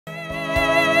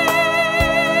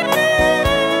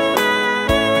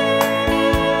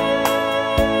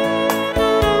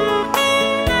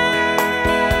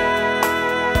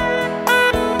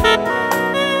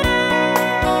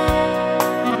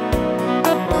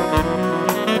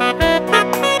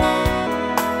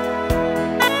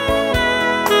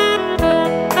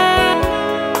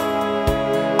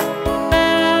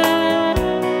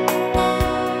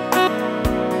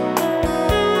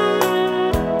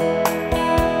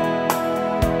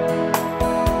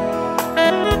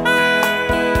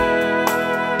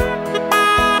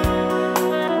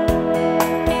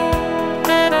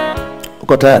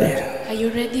Uko tayari? Are you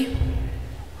ready?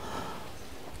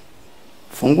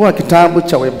 Fungua kitabu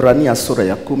cha Waebrania sura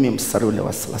ya 10 mstari ule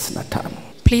wa 35.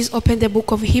 Please open the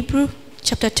book of Hebrew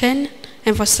chapter 10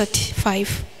 and verse 35.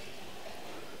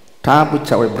 Kitabu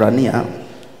cha Waebrania,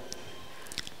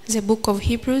 The book of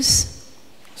Hebrews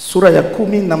sura ya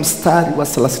 10 na mstari wa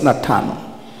 35.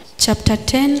 chapter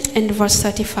 10 and verse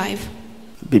 35.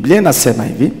 Biblia inasema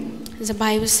hivi: The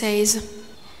Bible says,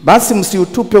 basi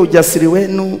msiutupe ujasiri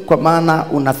wenu kwa maana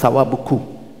una thawabu kuu.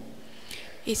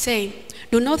 it's saying,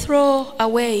 do not throw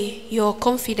away your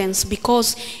confidence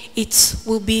because it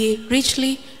will be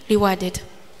richly rewarded.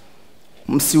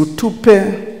 Msiutupe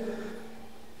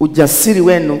ujasiri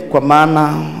wenu kwa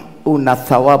maana una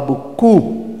thawabu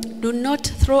kuu. Do not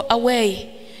throw away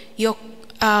your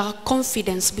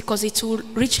confidence because it will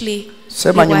richly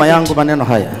Sema nyuma yangu maneno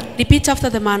haya. Repeat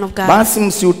after the man of God. Basi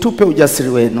msiutupe ujasiri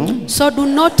wenu So do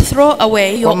not throw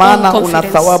away your kwa own maana una confidence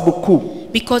thawabu kuu.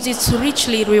 because it's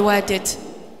richly rewarded.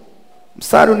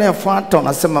 Mstari unaofuata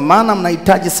unasema, maana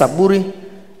mnahitaji saburi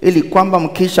ili kwamba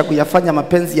mkisha kuyafanya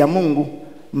mapenzi ya Mungu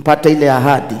mpate ile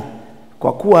ahadi.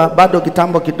 Kwa kuwa bado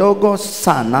kitambo kidogo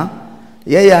sana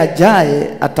yeye ajaye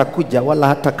atakuja wala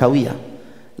hatakawia.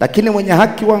 Lakini mwenye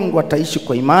haki wangu ataishi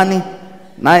kwa imani,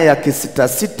 naye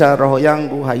akisita roho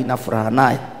yangu haina furaha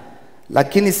naye.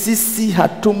 Lakini sisi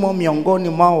hatumo miongoni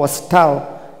mwao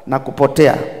wasitao na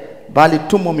kupotea, bali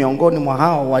tumo miongoni mwa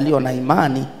hao walio na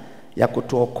imani ya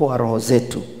kutuokoa roho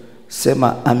zetu.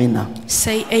 Sema amina.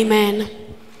 Say amen.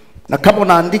 Na kama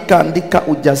unaandika, andika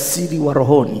ujasiri wa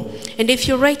rohoni. And if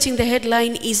you're writing, the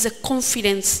headline is the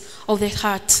confidence of the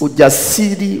heart.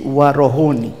 Ujasiri wa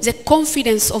rohoni. The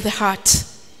confidence of the heart.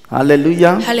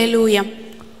 Hallelujah. Hallelujah.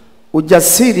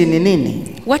 Ujasiri ni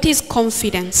nini? What is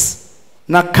confidence?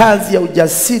 Na kazi ya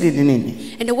ujasiri ni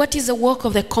nini? And what is the work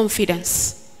of the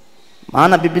confidence?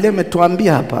 Maana Biblia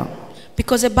imetuambia hapa,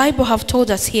 Because the Bible have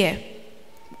told us here,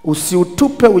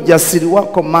 usiutupe ujasiri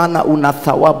wako maana una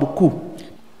thawabu kuu.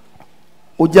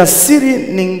 Ujasiri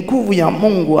ni nguvu ya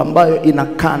Mungu ambayo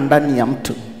inakaa ndani ya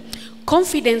mtu.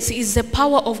 confidence is the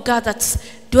power of God that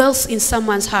dwells in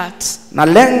someone's heart. Na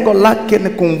lengo lake ni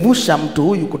kumvusha mtu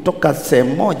huyu kutoka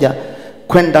sehemu moja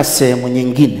kwenda sehemu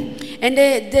nyingine. And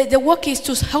the work is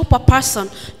to help a person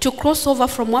to cross over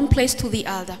from one place to the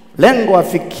other. Lengo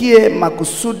afikie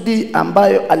makusudi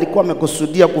ambayo alikuwa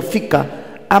amekusudia kufika,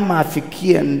 ama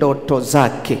afikie ndoto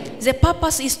zake. The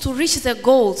purpose is to reach the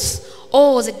goals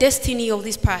or the destiny of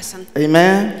this person.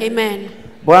 Amen. Amen.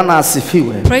 Bwana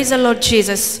asifiwe. Praise the Lord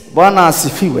Jesus. Bwana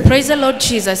asifiwe. Praise the Lord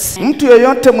Jesus. Mtu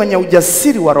yeyote mwenye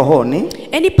ujasiri wa rohoni,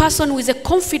 Any person with a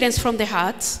confidence from the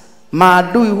heart,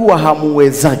 maadui huwa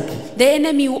hamuwezagi. the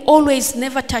enemy will always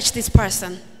never touch this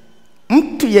person.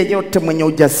 Mtu yeyote mwenye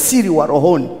ujasiri wa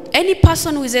rohoni, Any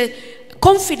person with a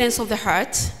confidence of the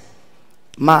heart,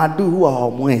 maadui huwa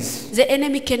hawamwezi. the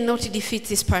enemy cannot defeat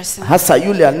this person. Hasa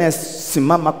yule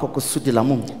anayesimama kwa kusudi la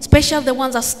Mungu. Especially the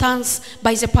one that stands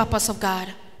by the purpose of God.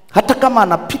 Hata kama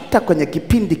anapita kwenye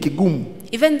kipindi kigumu,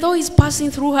 Even though he's passing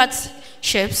through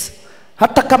hardships,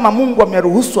 hata kama Mungu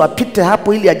ameruhusu apite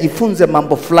hapo ili ajifunze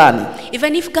mambo fulani,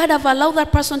 even if God have allowed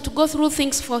that person to go through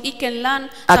things for he can learn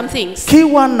some things,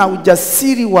 akiwa na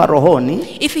ujasiri wa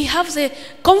rohoni, if he has the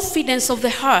confidence of the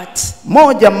heart,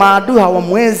 moja, maadui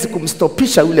hawamwezi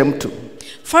kumstopisha yule mtu.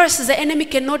 first, the enemy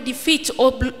cannot defeat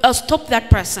or stop that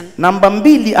person. Namba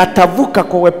 2, atavuka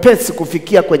kwa wepesi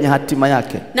kufikia kwenye hatima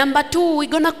yake. Number 2,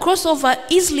 we're gonna cross over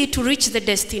easily to reach the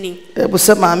destiny. Hebu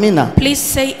sema amina. Please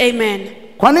say amen.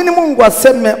 Kwa nini Mungu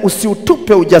aseme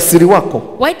usiutupe ujasiri wako?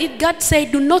 Why did God say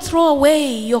do not throw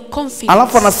away your confidence?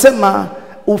 Alafu anasema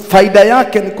faida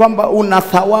yake ni kwamba una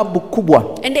thawabu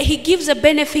kubwa. And he gives a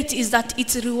benefit is that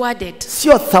it's rewarded.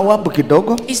 Sio thawabu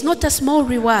kidogo. It's not a small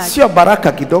reward. Sio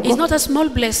baraka kidogo. It's not a small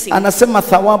blessing. Anasema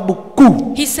thawabu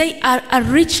kuu. He say are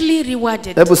richly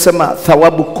rewarded. Hebu sema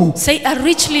thawabu kuu. Say are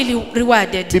richly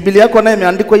rewarded. Biblia yako nayo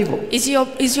imeandikwa hivyo.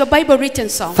 Is your Bible written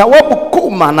so? Thawabu kuu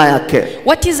maana yake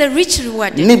What is a rich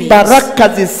reward? ni baraka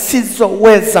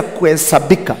zisizoweza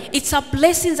kuhesabika. It's a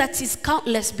blessing that is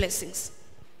countless blessings.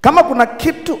 Kama kuna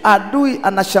kitu adui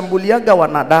anashambuliaga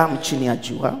wanadamu chini ya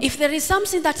jua, If there is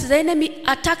something that the enemy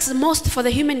attacks most for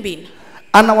the human being,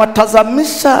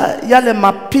 anawatazamisha yale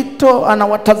mapito,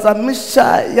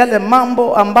 anawatazamisha yale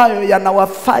mambo ambayo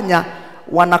yanawafanya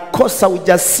wanakosa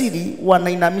ujasiri,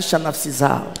 wanainamisha nafsi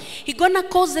zao. he's gonna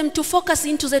cause them to focus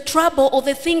into the trouble or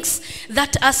the things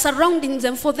that are surrounding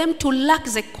them for them to lack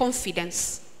the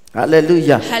confidence.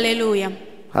 Hallelujah. Hallelujah.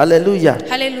 Hallelujah.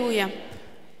 Hallelujah.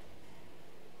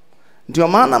 Ndio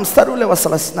maana mstari ule wa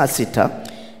 36,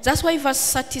 That's why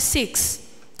verse 36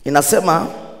 inasema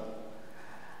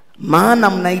maana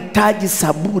mnahitaji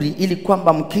saburi ili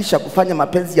kwamba mkisha kufanya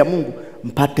mapenzi ya Mungu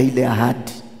mpate ile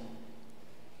ahadi.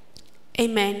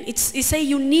 Amen. It say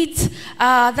you need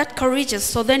that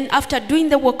courageous. So then after doing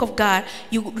the work of God,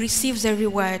 you receive the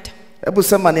reward. Hebu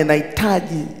sema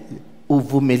ninahitaji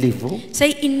uvumilivu.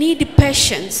 Say you need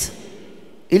patience.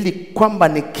 Ili kwamba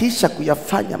nikisha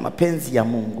kuyafanya mapenzi ya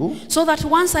Mungu, so that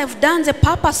once I've done the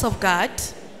purpose of God,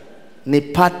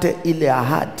 nipate ile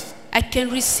ahadi. I can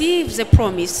receive the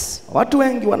promise. Watu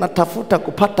wengi wanatafuta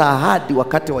kupata ahadi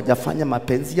wakati wajafanya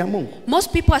mapenzi ya Mungu.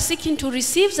 Most people are seeking to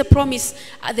receive the promise,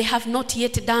 they have not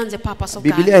yet done the purpose of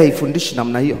God. Biblia haifundishi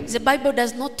namna hiyo. The Bible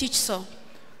does not teach so.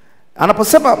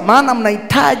 Anaposema maana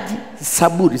mnahitaji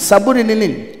saburi. Saburi ni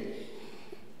nini?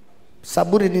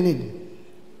 Saburi ni nini?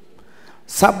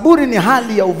 Saburi ni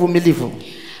hali ya uvumilivu.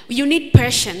 You need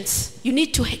patience. You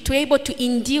need to able to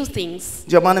endure things.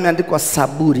 Ndio maana imeandikwa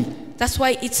saburi. That's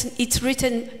why it's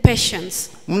written patience.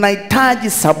 Mnahitaji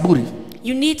saburi.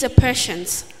 You need a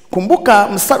patience. Kumbuka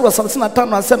mstari wa 35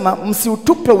 anasema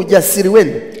msiutupe ujasiri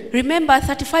wenu. Remember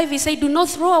 35 he said do not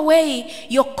throw away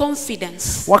your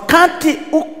confidence. Wakati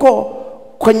uko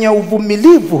kwenye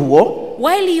uvumilivu huo,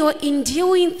 while you're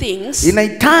enduring things,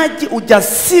 inahitaji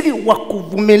ujasiri wa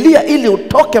kuvumilia ili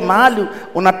utoke mahali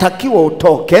unatakiwa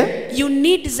utoke. You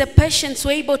need the patience to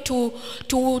able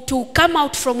to come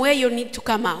out from where you need to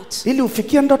come out. Ili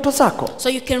ufikie ndoto zako. So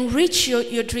you can reach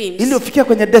your dreams. Ili ufikie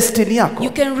kwenye destiny yako.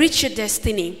 You can reach your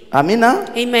destiny. Amina.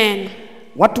 Amen.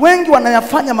 Watu wengi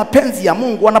wanayafanya mapenzi ya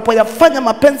Mungu, wanapoyafanya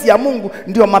mapenzi ya Mungu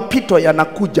ndio mapito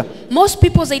yanakuja. Most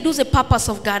people they do the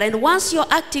purpose of God, and once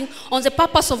you're acting on the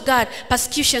purpose of God,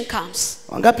 persecution comes.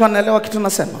 Wangapi wanaelewa kitu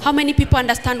nasema? How many people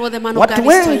understand what the man of God is saying?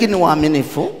 Watu wengi ni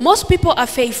waaminifu. Most people are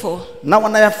faithful. Na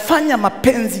wanayafanya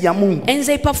mapenzi ya Mungu. And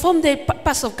they perform the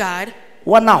purpose of God.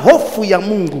 Wana hofu ya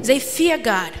Mungu. They fear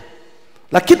God.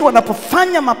 Lakini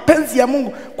wanapofanya mapenzi ya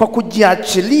Mungu kwa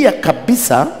kujiachilia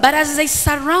kabisa, but as they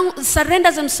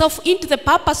surrender themselves into the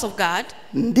purpose of God,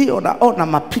 ndio naona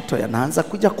mapito yanaanza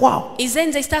kuja kwao. Is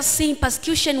then they start seeing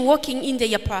persecution walking in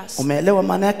their past. Umeelewa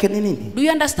maana yake ni nini? Do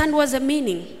you understand what's the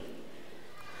meaning?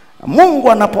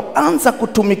 Mungu anapoanza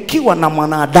kutumikiwa na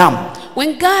mwanadamu,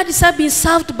 when God is being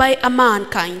served by a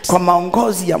mankind, kwa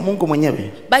maongozi ya Mungu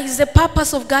mwenyewe, by the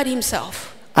purpose of God himself,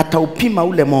 ataupima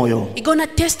ule moyo. He's gonna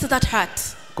test that heart.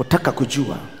 Kutaka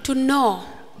kujua. To know.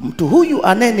 Mtu huyu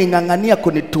aneningangania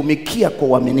kunitumikia kwa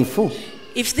uaminifu.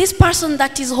 If this person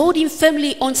that is holding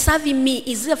firmly on serving me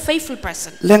is a faithful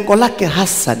person. Lengo lake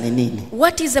hasa ni nini?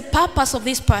 What is the purpose of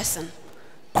this person?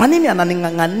 Kwa nini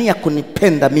ananingangania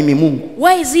kunipenda mimi Mungu?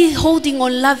 Why is he holding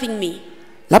on loving me?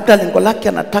 Labda lengo lake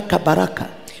anataka baraka.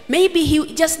 Maybe he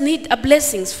just need a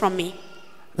blessings from me.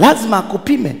 Lazima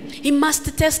akupime. He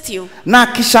must test you. Na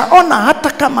akishaona hata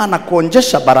kama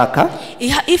anakuonjesha baraka,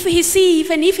 if he see,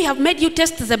 even if he have made you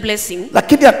test the blessing,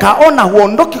 lakini akaona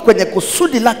huondoki kwenye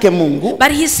kusudi lake Mungu,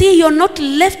 but he see you're not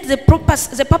left the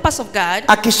purpose of God,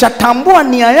 akishatambua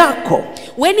nia yako,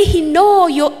 when he know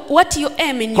what you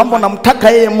aim in kwamba unamtaka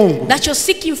yeye Mungu, that you're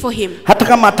seeking for him, hata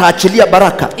kama ataachilia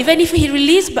baraka, even if he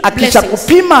release blessings,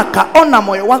 akishakupima akaona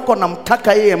moyo wako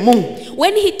unamtaka yeye Mungu,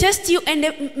 when he tests you and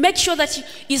make sure that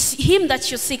is him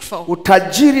that you seek for,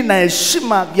 utajiri na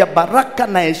heshima vya baraka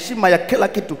na heshima ya kila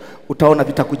kitu utaona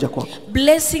vitakuja kwako.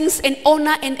 Blessings and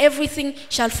honor and everything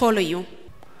shall follow you.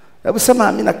 Hebu sema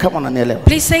amina kama unanielewa.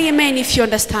 Please say amen if you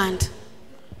understand.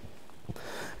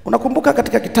 Unakumbuka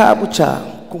katika kitabu cha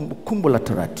Kumbukumbu la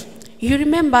Torati, you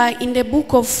remember in the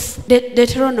book of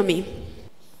Deuteronomy,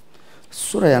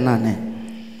 sura ya 8,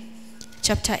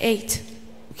 chapter 8,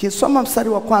 ukisoma mstari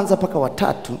wa kwanza mpaka wa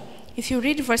 3, if you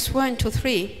read verse 1 to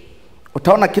 3,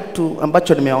 utaona kitu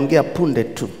ambacho nimeongea punde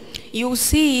tu. You will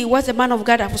see what the man of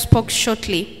God have spoke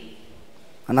shortly.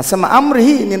 Anasema amri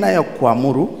hii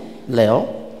ninayokuamuru leo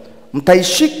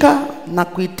mtaishika na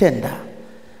kuitenda,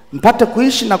 mpate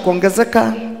kuishi na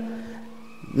kuongezeka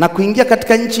na kuingia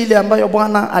katika nchi ile ambayo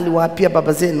Bwana aliwaapia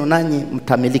baba zenu, nanyi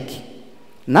mtamiliki.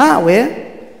 Nawe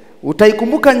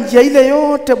utaikumbuka njia ile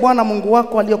yote Bwana Mungu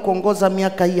wako aliyokuongoza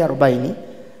miaka hii 40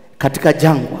 katika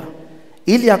jangwa,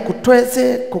 ili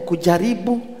akutweze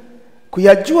kukujaribu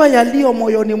kuyajua yaliyo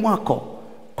moyoni mwako,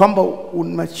 kwamba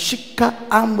umeshika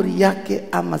amri yake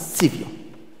ama sivyo.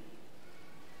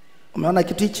 Umeona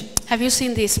kitu hichi? Have you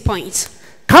seen this point?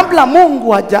 Kabla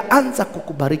Mungu hajaanza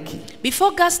kukubariki,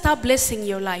 before God start blessing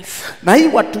your life, na hii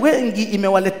watu wengi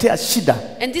imewaletea shida,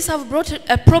 and this have brought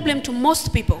a problem to most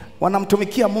people.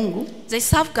 Wanamtumikia Mungu, they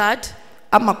serve God,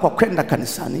 ama kwa kwenda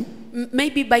kanisani,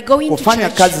 maybe by going to kufanya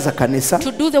church, kazi za kanisa,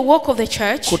 to do the work of the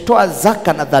church, kutoa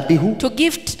zaka na dhabihu, to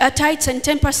give tithes and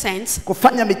 10%,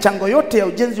 kufanya michango yote ya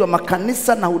ujenzi wa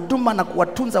makanisa na huduma na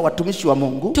kuwatunza watumishi wa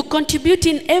Mungu, to contribute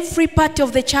in every part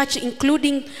of the church,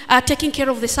 including taking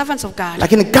care of the servants of God.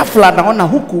 Lakini ghafla anaona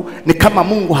huku ni kama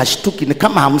Mungu hashtuki, ni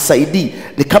kama hamsaidii,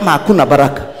 ni kama hakuna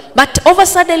baraka. But over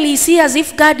suddenly he see as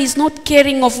if God is not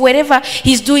caring of whatever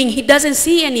he's doing. He doesn't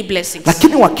see any blessings.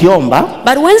 Lakini wakiomba,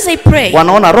 but when they pray,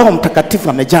 wanaona Roho Mtakatifu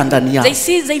amejaa ndani yao. They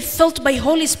see they felt by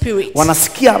Holy Spirit.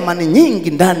 Wanasikia amani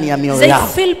nyingi ndani ya mioyo They yao.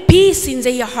 feel peace in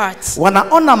their hearts.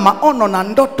 Wanaona maono na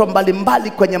ndoto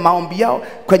mbalimbali kwenye maombi yao,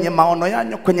 kwenye maono yao,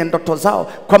 kwenye ndoto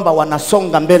zao, kwamba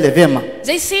wanasonga mbele vema.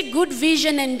 They see good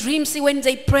vision and dreams when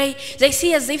they pray. They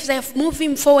see as if they are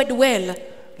moving forward well.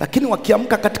 Lakini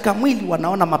wakiamka katika mwili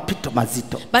wanaona mapito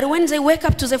mazito. But when they wake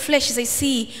up to the flesh, they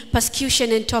see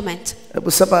persecution and torment.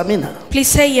 Hebu sema amina.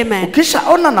 Please say amen.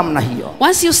 Ukishaona namna hiyo,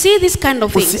 Once you see this kind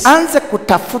of things, usianze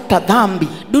kutafuta dhambi.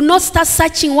 do not start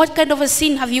searching what kind of a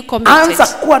sin have you committed. Anza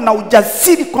kuwa na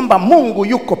ujasiri kwamba Mungu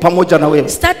yuko pamoja na wewe.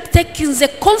 Start taking the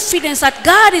confidence that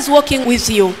God is working with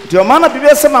you. Ndio maana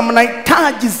Biblia inasema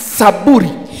mnahitaji saburi.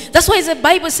 That's why the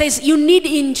Bible says you need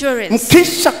endurance.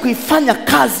 Mkisha kuifanya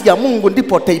kazi ya Mungu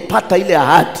ndipo utaipata ile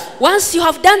ahadi. Once you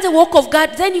have done the work of God,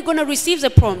 then you're going to receive the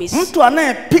promise. Mtu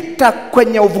anayepita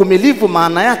kwenye uvumilivu,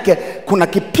 maana yake kuna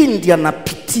kipindi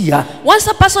anapitia. Once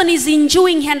a person is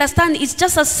enjoying, he understands it's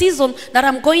just a season that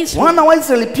I'm going through. Wana wa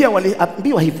Israeli pia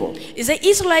waliambiwa hivyo. The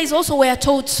Israelites also were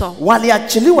told so.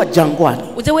 Waliachiliwa jangwani.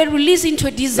 They were released into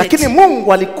a desert. Lakini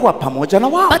Mungu alikuwa pamoja na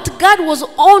wao. But God was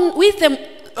on with them.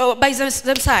 By their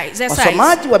sides.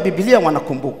 Wasomaji wa Biblia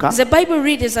wanakumbuka. The Bible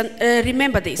readers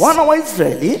remember this. Wana wa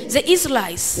Israeli, the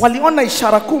Israelites, waliona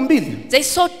ishara kuu mbili. They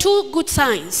saw two good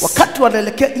signs. Wakati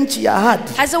wanaelekea nchi ya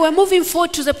ahadi. As they were moving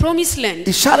forward to the promised land.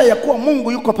 Ishara ya kuwa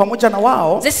Mungu yuko pamoja na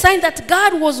wao. The sign that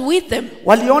God was with them.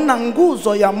 Waliona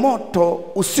nguzo ya moto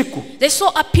usiku. They saw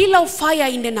a pillar of fire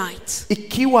in the night.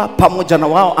 Ikiwa pamoja na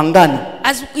wao angani.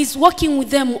 As is walking with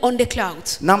them on the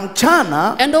clouds. Na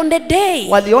mchana, and on the day,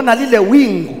 waliona lile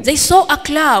wingu. They saw a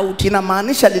cloud.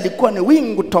 Inamaanisha lilikuwa ni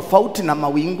wingu tofauti na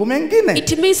mawingu mengine.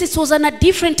 It means it was a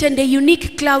different and a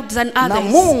unique cloud than others. Na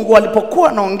Mungu alipokuwa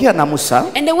anaongea na Musa,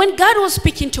 and when God was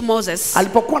speaking to Moses,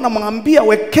 alipokuwa anamwambia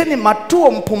wekeni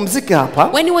matuo mpumzike hapa,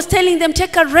 when he was telling them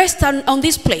take a rest on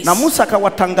this place, na Musa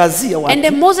akawatangazia watu, and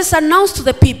then Moses announced to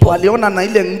the people, waliona na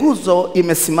ile nguzo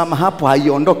imesimama hapo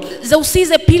haiondoki. They see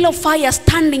the pillar of fire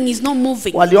standing, is not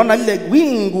moving. Waliona ile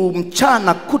wingu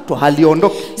mchana kutwa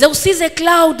haliondoki. They see the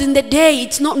cloud in the day,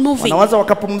 it's not moving. Wanaweza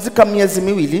wakapumzika miezi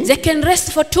miwili. They can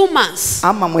rest for 2 months.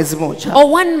 Ama mwezi moja. Or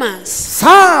 1 month.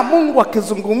 Saa Mungu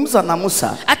akizungumza na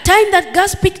Musa. A time that God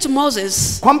speaks to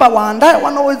Moses. Kwamba waandae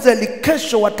wana wa Israeli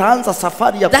kesho wataanza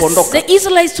safari ya kuondoka. The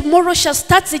Israelites tomorrow shall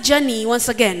start the journey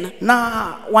once again. Na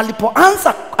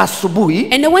walipoanza asubuhi.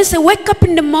 And when they wake up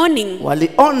in the morning.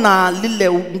 Waliona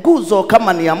lile nguzo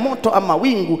kama ni ya moto ama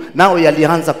wingu, nao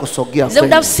yalianza kusogea. They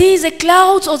would have seen the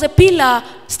clouds or the pillar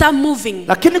start moving.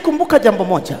 Lakini kumbuka jambo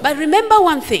moja. But remember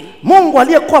one thing. Mungu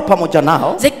aliyekuwa pamoja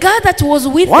nao. The God that was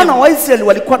with them. Wana wa Israeli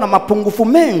walikuwa na mapungufu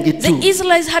mengi tu. The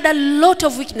Israelites had a lot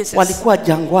of weaknesses. Walikuwa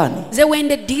jangwani. They were in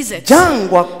the desert.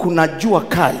 Jangwa kuna jua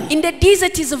kali. In the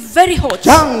desert is very hot.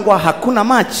 Jangwa hakuna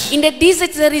maji. In the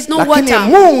desert there is no water. Lakini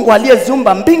Mungu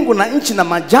aliyeziumba mbingu na nchi na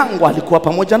majangwa alikuwa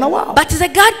pamoja na wao. But the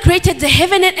God created the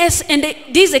heaven and earth, and the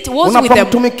desert was with them.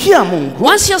 Unapomtumikia Mungu.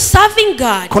 Once you're serving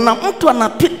God. Kuna mtu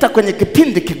anapita kwenye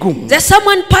kipindi kigumu. There's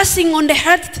someone passing on the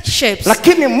hardships.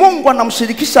 Lakini Mungu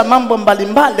anamshirikisha mambo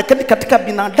mbalimbali, lakini katika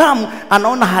binadamu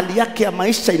anaona hali yake ya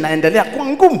maisha inaendelea kuwa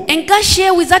ngumu. And God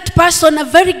share with that person a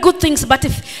very good things, but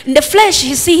if in the flesh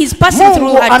he see he's passing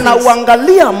through hard things. Mungu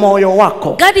anauangalia moyo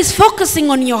wako. God is focusing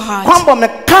on your heart. Kwamba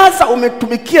umekaza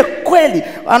umetumikia kweli,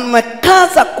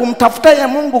 umekaza kumtafuta ya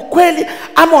Mungu kweli,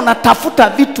 ama unatafuta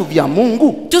vitu vya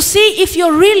Mungu. To see if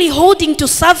you're really holding to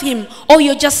serve him or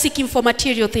you're just seeking for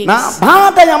material things. Na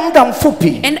baada ya muda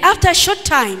mfupi, and after a short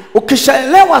time,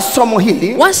 ukishaelewa somo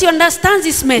hili, once you understand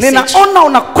this message, ninaona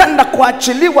unakwenda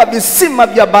kuachiliwa visima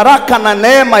vya baraka na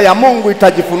neema ya Mungu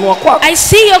itajifunua kwako. I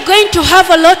see you're going to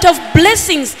have a lot of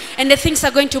blessings and the things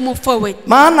are going to move forward.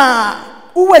 Maana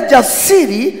uwe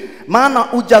jasiri,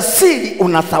 maana ujasiri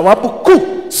una thawabu kuu.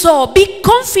 So be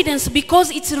confident because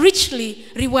it's richly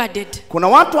rewarded. Kuna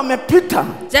watu wamepita,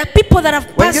 There are people that have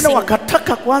wengine passed.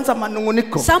 wakataka kuanza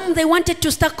manunguniko. Some they wanted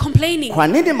to start complaining. Kwa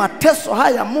nini mateso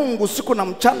haya Mungu siku na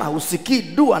mchana husikii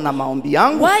dua na maombi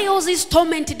yangu? Why all this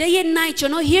torment day and night?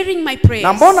 You're not hearing my prayers.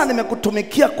 Na mbona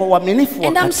nimekutumikia kwa uaminifu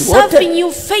And I'm wakati wote? serving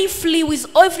you faithfully with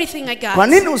everything I got. Kwa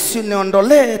nini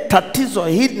usiniondolee tatizo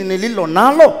hili nililo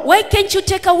nalo? Why can't you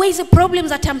take away the problems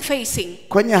that I'm facing?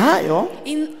 Kwenye hayo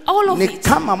In all of ni it,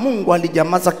 kama Mungu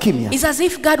alijamaza kimya. it's as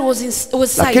if God was Lakini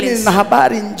silent. nina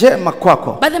habari njema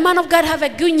kwako. But the man of God have a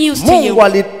good news to you. Mungu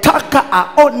alitaka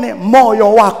aone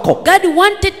moyo wako. God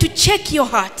wanted to check your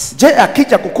heart. Je,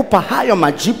 akija kukupa hayo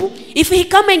majibu? If he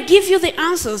come and give you the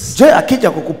answers, Je,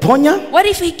 akija kukuponya? what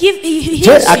if he Je,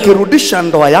 heals you? akirudisha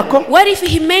ndoa yako? What if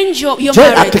he mends your Je,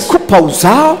 marriage? akikupa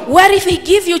uzao? What if he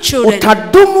give you children?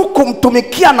 Utadumu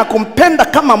kumtumikia na kumpenda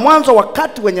kama mwanzo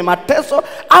wakati wenye mateso,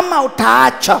 ama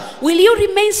utaacha? Will you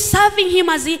remain serving him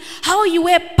as how you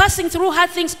were passing through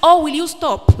hard things, or will you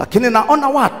stop? Lakini naona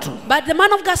watu But the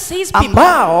man of God says people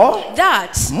ambao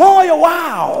that moyo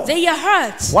wao they are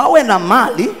hurt. wawe na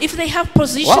mali, If they have wawe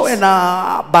positions,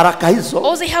 na baraka hizo,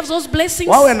 or they have those blessings,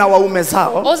 wawe na waume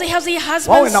zao, or they have their wawe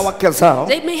husbands, na wake zao,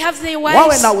 they may have their wawe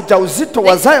wives, na ujauzito,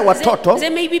 wazae watoto, they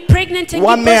may be pregnant and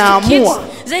give birth to kids. wameamua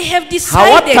They have decided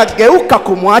hawatageuka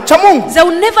kumwacha Mungu. they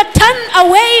will never turn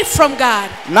away from God.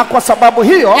 Na kwa sababu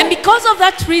hiyo And because of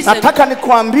that reason, nataka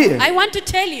nikuambie, I want to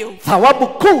tell you, thawabu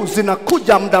kuu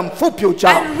zinakuja muda mfupi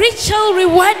ujao. a ritual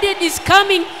rewarded is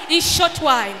coming in short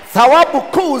while. Thawabu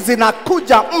kuu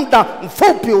zinakuja muda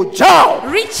mfupi ujao.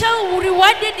 Ritual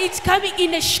rewarded is coming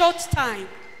in a short time.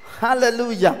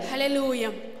 Haleluya.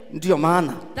 Hallelujah. Ndio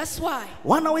maana That's why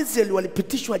wana wa Israeli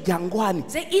walipitishwa jangwani.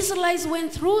 the Israelites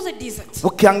went through the desert.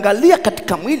 Ukiangalia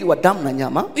katika mwili wa damu na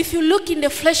nyama, If you look in the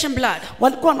flesh and blood,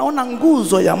 walikuwa wanaona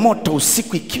nguzo ya moto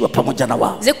usiku ikiwa pamoja na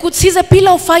wao, they could see the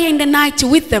pillar of fire in the night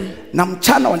with them. na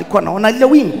mchana walikuwa wanaona ile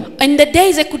wingu. In the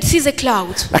day they could see the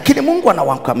cloud. Lakini Mungu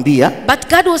anawaambia, But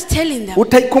God was telling them,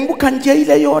 utaikumbuka njia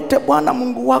ile yote Bwana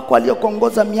Mungu wako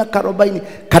aliyokuongoza miaka 40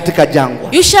 katika jangwa.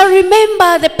 you shall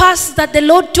remember the path that the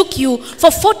Lord took you for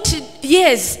 40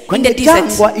 years in the Kwenye desert.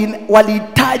 jangwa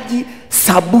walihitaji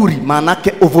saburi,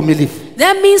 maanake uvumilivu.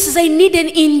 That means they need an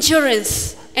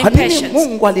endurance Kwa and nini patience.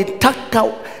 Mungu alitaka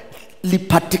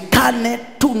lipatikane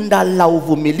tunda la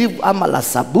uvumilivu ama la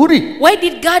saburi? Why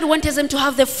did God want them to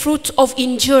have the fruit of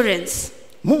endurance?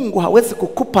 Mungu hawezi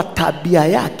kukupa tabia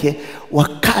yake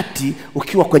wakati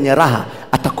ukiwa kwenye raha.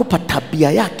 Atakupa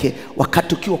tabia yake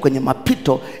wakati ukiwa kwenye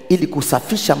mapito, ili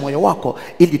kusafisha moyo wako,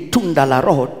 ili tunda la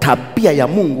Roho, tabia ya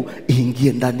Mungu,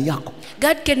 iingie ndani yako.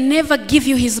 God can never give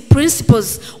you his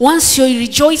principles once you're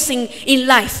rejoicing in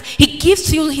life. He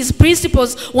gives you his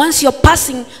principles once you're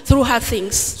passing through hard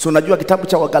things. So unajua kitabu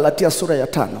cha Wagalatia sura ya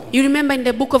 5 You remember in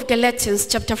the book of Galatians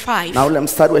chapter 5 na ule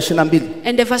mstari wa 22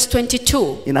 and the verse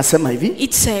 22, inasema hivi,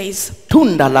 it says,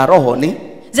 tunda la Roho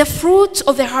the fruit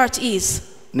of the heart is,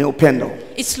 ni upendo,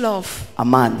 it's love,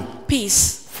 amani,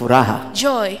 peace, furaha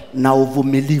joy, na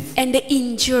uvumilivu. and the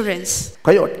endurance.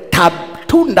 Kwa hiyo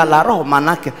tunda la Roho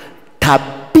manake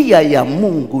tabia ya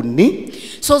Mungu ni,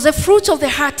 So the fruit of the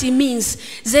heart, it means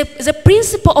the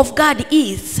principle of God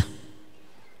is,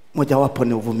 mojawapo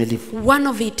ni uvumilivu. one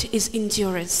of it is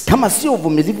endurance. Kama sio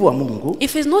uvumilivu wa Mungu,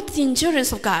 If it's not the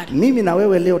endurance of God, mimi na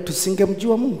wewe leo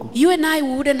tusingemjua Mungu. you and I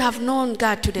wouldn't have known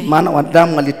God today. Maana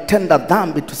wanadamu walitenda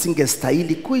dhambi,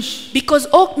 tusingestahili kuishi. Because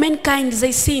all mankind,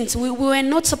 they sinned. We were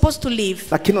not supposed to live.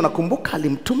 Lakini unakumbuka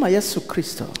alimtuma Yesu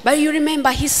Kristo But you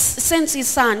remember, he sent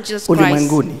his son, Jesus Christ,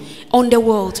 ulimwenguni, on the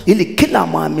world. ili kila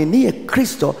muaminie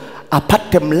Kristo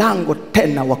apate mlango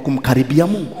tena wa kumkaribia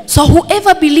Mungu. So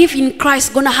whoever believes in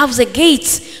Christ gonna have the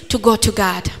gates to go to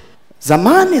God.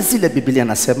 Zamani zile Biblia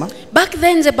nasema, Back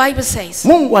then the Bible says,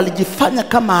 Mungu alijifanya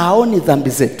kama haoni dhambi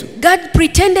zetu. God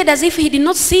pretended as if he did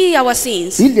not see our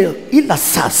sins. Ila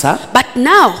sasa But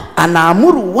now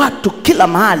anaamuru watu kila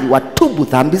mahali watubu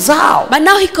dhambi zao.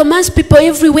 he commands people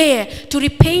everywhere to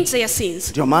repent their sins.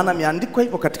 Ndio maana imeandikwa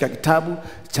hivyo katika kitabu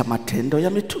cha Matendo ya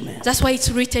Mitume. That's why it's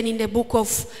written in the book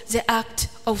of the Act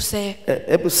of the...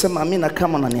 Hebu sema amina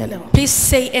kama unanielewa. Please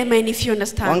say amen if you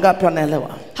understand. Wangapi wanaelewa?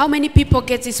 How many people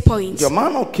get this point? Ndio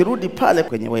maana ukirudi pale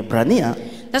kwenye Waebrania,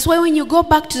 That's why when you go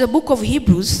back to the book of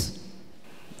Hebrews,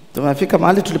 tumefika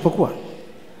mahali tulipokuwa.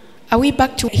 are we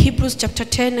back to Hebrews chapter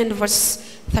 10 and verse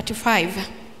 35?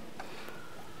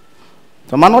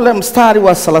 Ndio maana ule mstari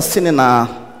wa 36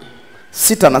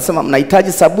 anasema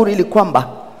mnahitaji saburi ili kwamba,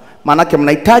 maanake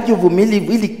mnahitaji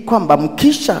uvumilivu ili kwamba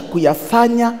mkisha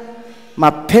kuyafanya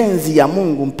mapenzi ya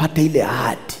Mungu mpate ile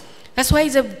ahadi. That's why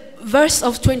the verse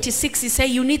of 26, he say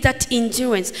you need that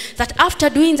endurance, that after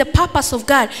doing the purpose of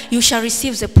God, you shall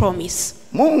receive the promise.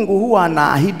 Mungu huwa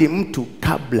anaahidi mtu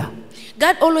kabla.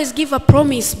 God always give a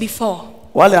promise before.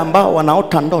 Wale ambao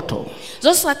wanaota ndoto,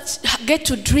 Those that get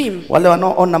to dream, wale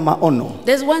wanaoona maono,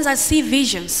 there's ones that see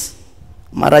visions.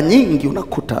 mara nyingi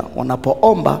unakuta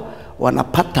wanapoomba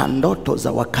wanapata ndoto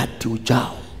za wakati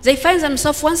ujao. They find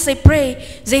themselves, once they pray,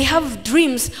 they have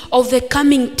dreams of the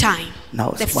coming time,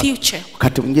 the future.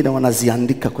 Wakati mwingine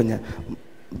wanaziandika kwenye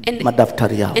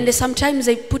madaftari yao. And sometimes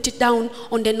they put it down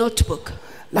on the notebook.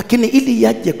 Lakini ili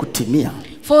yaje kutimia,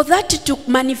 for that to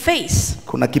manifest,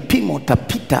 kuna kipimo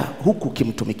utapita huku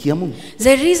kimtumikia Mungu.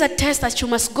 There is a test that you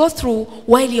must go through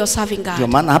while you're serving God. Ndio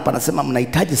maana hapa anasema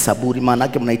mnahitaji saburi, maana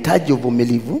yake mnahitaji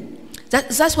uvumilivu.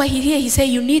 That's why he say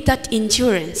you need that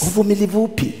endurance. Uvumilivu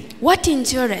upi? What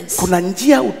endurance? Kuna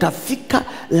njia utafika,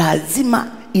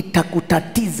 lazima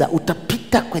itakutatiza,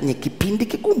 utapita kwenye kipindi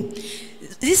kigumu.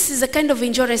 This is a kind of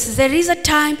endurance. There is a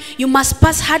time you must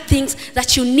pass hard things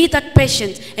that you need that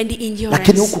patience and the endurance.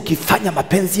 Lakini huku ukifanya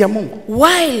mapenzi ya Mungu,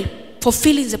 while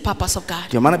fulfilling the purpose of God.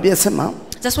 Ndio maana Biblia inasema,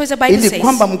 that's what the Bible says, ili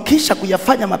kwamba mkisha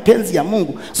kuyafanya mapenzi ya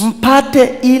Mungu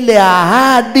mpate ile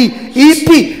ahadi.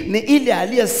 Ipi? Ni ile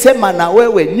aliyesema na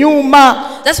wewe nyuma.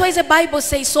 That's why the Bible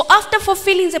says, so after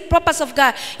fulfilling the purpose of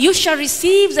God, you shall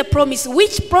receive the promise.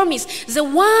 Which promise? The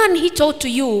one he told to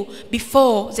you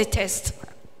before the test.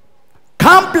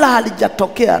 Kabla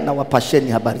halijatokea na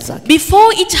wapasheni habari zake.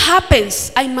 Before it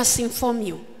happens, I must inform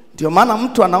you. Ndio maana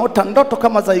mtu anaota ndoto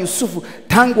kama za Yusufu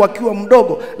tangu akiwa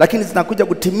mdogo, lakini zinakuja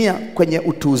kutimia kwenye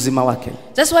utu uzima wake.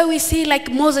 That's why we see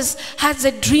like Moses had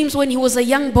the dreams when he was a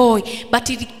young boy, but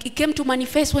it came to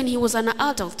manifest when he was an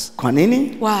adult. Kwa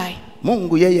nini? Why?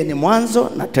 Mungu yeye ni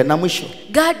mwanzo na tena mwisho.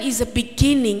 God is the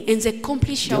beginning and the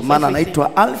completion of everything. Maana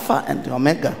anaitwa Alpha and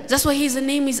Omega. That's why his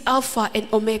name is Alpha and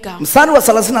Omega. Mstari wa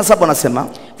 37 anasema,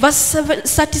 verse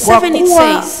 37 it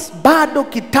says, bado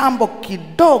kitambo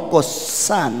kidogo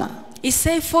sana. It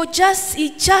says for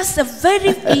just a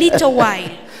very little while.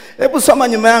 Hebu soma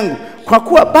nyuma yangu. Kwa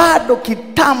kuwa bado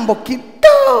kitambo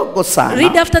kidogo sana.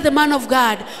 Read after the man of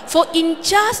God. For in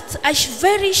just a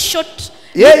very short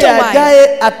yeye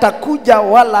ajaye atakuja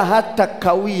wala hata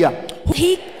kawia.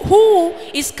 He who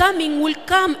is coming will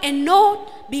come and not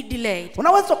be delayed.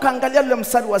 Unaweza kaangalia ule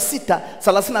mstari wa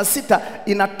 36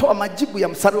 inatoa majibu ya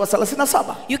mstari wa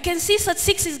 37. You can see that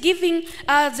 6 is giving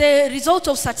the result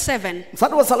of that 7.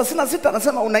 Mstari wa 36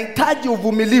 anasema unahitaji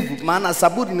uvumilivu, maana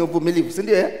saburi ni uvumilivu, si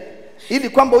ndio? Ili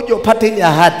kwamba uje upate ile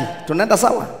ahadi. Tunaenda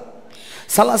sawa?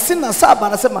 37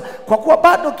 anasema kwa kuwa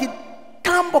bado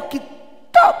kitambo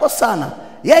kidogo sana,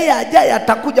 yeye ajaye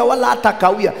atakuja wala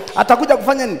hatakawia. Atakuja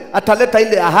kufanya nini? Ataleta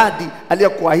ile ahadi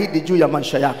aliyokuahidi juu ya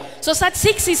maisha yako. So that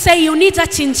 6 is say you need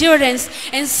that endurance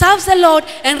and serve the Lord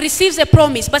and receive the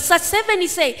promise. But that 7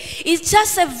 is say it's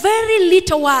just a very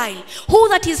little while. Who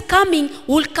that is coming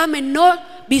will come and not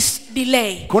be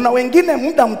delayed. Kuna wengine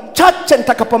muda mchache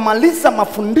nitakapomaliza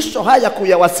mafundisho haya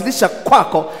kuyawasilisha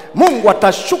kwako, Mungu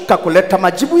atashuka kuleta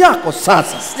majibu yako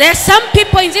sasa. There are some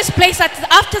people in this place that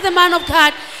after the man of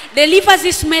God delivers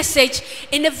this message,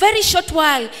 in a very short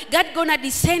while God gonna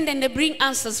descend and bring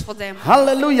answers for them.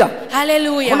 Hallelujah.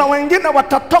 Hallelujah. Kuna wengine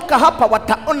watatoka hapa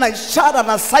wataona ishara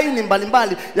na saini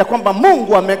mbalimbali ya kwamba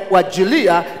Mungu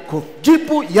amewajilia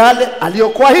kujibu yale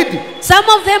aliyokuahidi. Some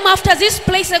of them after this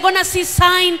place they're gonna see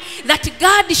sign that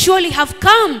God surely have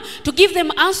come to give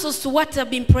them answers to what they've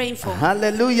been praying for.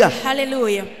 Hallelujah.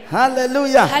 Hallelujah.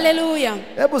 Hallelujah. Hallelujah.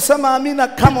 Hebu sema amina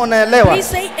kama unaelewa. Please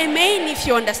say amen if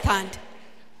you understand.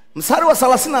 Mstari wa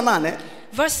 38.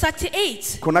 Verse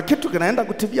 38. Kuna kitu kinaenda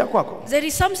kutimia kwako. There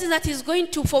is something that is going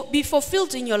to be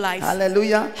fulfilled in your life.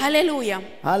 Hallelujah. Hallelujah.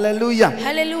 Hallelujah.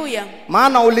 Hallelujah.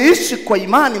 Maana uliishi kwa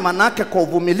imani, manake kwa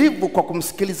uvumilivu, kwa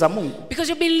kumsikiliza Mungu.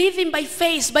 Because you've been living by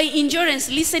faith, by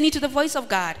endurance, listening to the voice of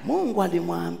God. Mungu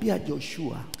alimwambia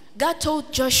Joshua. God told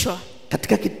Joshua.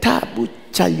 Katika kitabu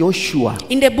cha Joshua.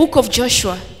 In the book of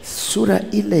Joshua. Sura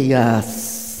ile ya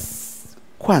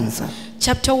kwanza.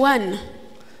 Chapter 1.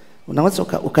 Unaweza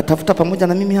ukatafuta pamoja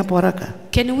na mimi hapo haraka.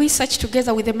 Can we search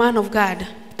together with the man of God?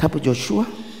 Kitabu Joshua.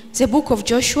 The book of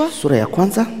Joshua. Sura ya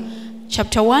kwanza.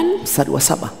 Chapter 1. Mstari wa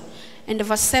 7. And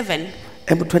verse 7.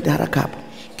 Hebu twende haraka hapo.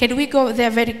 Can we go there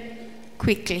very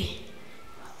quickly?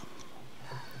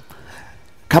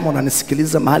 Kama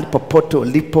unanisikiliza mahali popote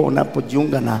ulipo,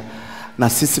 unapojiunga na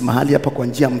sisi mahali hapa kwa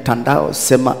njia ya mtandao,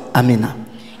 sema amina.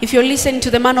 If you're listening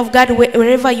to the man of God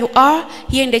wherever you are,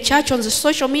 here in the church, on the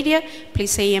social media,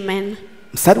 please say amen.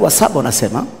 Mstari wa 7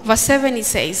 unasema, verse 7 it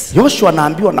says, Joshua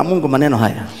anaambiwa na Mungu maneno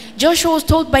haya. Joshua was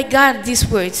told by God these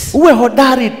words. Uwe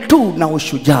hodari tu na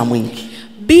ushujaa mwingi.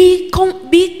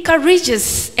 be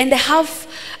courageous and have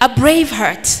a brave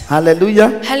heart.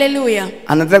 Hallelujah. Hallelujah.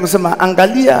 Anaendelea kusema,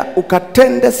 angalia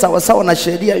ukatende sawa sawa na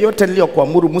sheria yote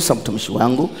niliyokuamuru Musa mtumishi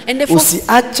wangu,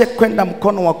 usiache kwenda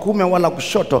mkono wa kuume wala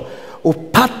kushoto,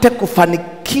 upate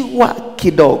kufanikiwa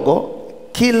kidogo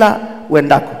kila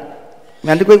uendako.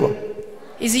 Imeandikwa hivyo?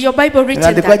 Is your Bible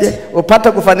written that?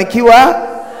 Upate kufanikiwa,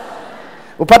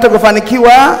 upate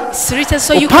kufanikiwa,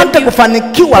 so you upate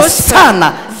kufanikiwa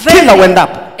sana kila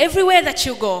uendapo. Everywhere that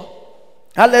you go.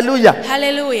 Hallelujah.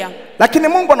 Hallelujah. Lakini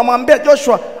Mungu anamwambia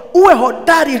Joshua, uwe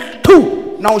hodari tu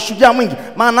na ushujaa mwingi.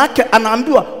 Maana yake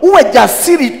anaambiwa uwe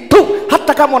jasiri tu,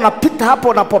 hata kama unapita hapo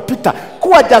unapopita.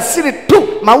 Kuwa jasiri tu,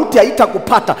 mauti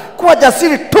haitakupata. Kuwa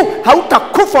jasiri tu,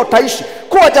 hautakufa, utaishi.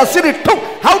 Kuwa jasiri tu,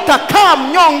 hautakaa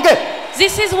mnyonge.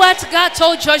 This is what God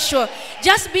told Joshua.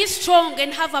 Just be strong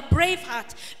and have a brave heart,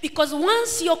 because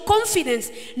once your confidence,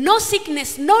 no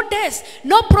sickness, no death,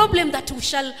 no problem that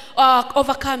shall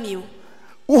overcome you.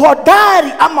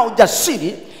 Uhodari ama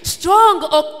ujasiri, strong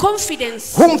or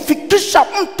confidence, humfikisha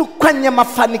mtu kwenye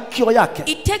mafanikio yake.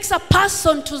 It takes a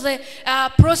person to the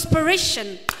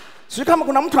prosperation. Sio kama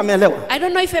kuna mtu ameelewa. I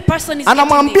don't know if a person is.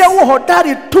 Anamwambia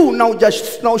uhodari tu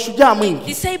na ushujaa mwingi.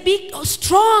 He say be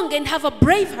strong and have a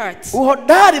brave heart.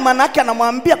 Uhodari maana yake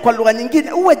anamwambia kwa lugha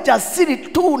nyingine uwe jasiri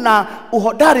tu na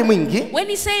uhodari mwingi. When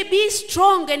he say be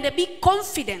strong and be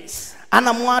confidence,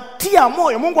 anamwatia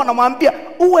moyo. Mungu anamwambia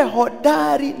uwe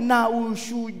hodari na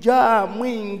ushujaa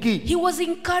mwingi. He was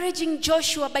encouraging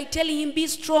Joshua by telling him be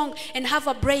strong and have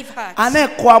a brave heart.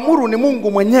 Anayekuamuru ni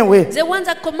Mungu mwenyewe. The one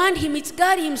that command him is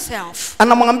God himself.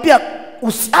 Anamwambia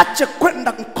usiache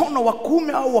kwenda mkono wa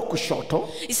kuume au wa kushoto.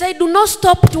 He said do not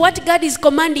stop to what God is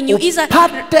commanding you, either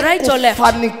right or left.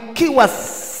 Fanikiwa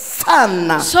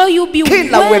sana. So you be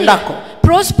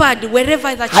prospered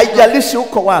wherever that you go. Haijalishi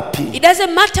uko wapi. It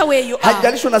doesn't matter where you are.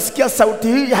 Haijalishi unasikia sauti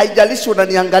hii, haijalishi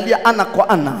unaniangalia ana kwa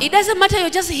ana. It doesn't matter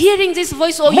you're just hearing this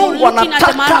voice or you're looking at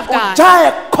the man of God.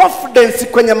 Ujae confidence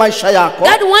kwenye maisha yako.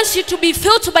 God wants you to be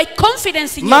filled by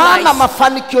confidence in your life. Maana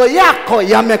mafanikio yako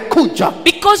yamekuja.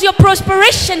 Because your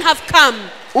prosperation have come.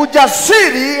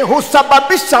 Ujasiri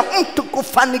husababisha mtu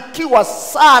kufanikiwa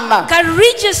sana.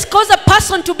 Courageous cause a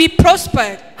person to be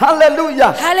prospered.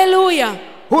 Hallelujah. Hallelujah.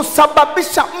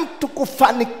 Husababisha mtu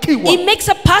kufanikiwa. It makes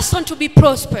a person to be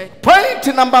prospered.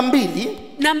 Point number 2.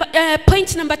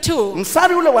 Point number 2.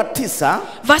 Mstari ule wa 9.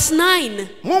 Verse 9.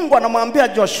 Mungu anamwambia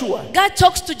Joshua. God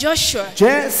talks to Joshua.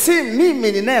 Je, si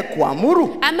mimi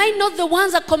ninayekuamuru? Am I not the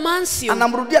one that commands you?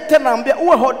 Anamrudia tena anamwambia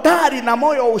uwe hodari na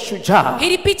moyo wa ushujaa. He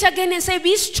repeats again and say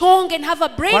be strong and have a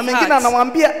brave heart. Kwa mwingine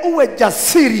anamwambia uwe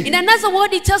jasiri. In another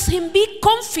word he tells him be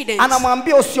confident.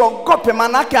 Anamwambia usiogope,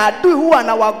 maana yake adui huwa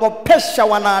anawagopesha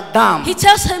wanadamu. He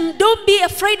tells him don't be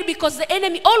afraid because the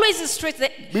enemy always is straight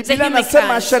the Biblia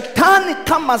inasema shetani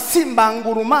kama simba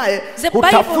angurumaye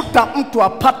hutafuta mtu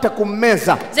apate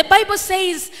kummeza. The Bible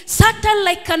says Satan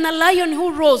like a lion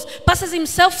who roars passes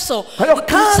himself so.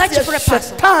 Kazi ya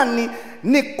shetani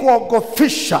ni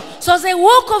kuogofisha. So the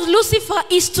work of Lucifer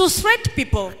is to threat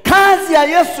people. Kazi ya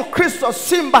Yesu Kristo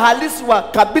simba halisi wa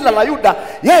kabila la Yuda,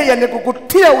 yeye ni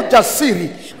kukutia ujasiri.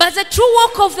 But the true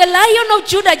work of the Lion of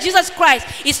Judah, Jesus Christ,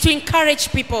 is to encourage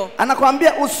people.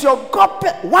 Anakuambia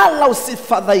usiogope wala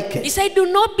usifadhaike. He said do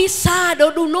not be sad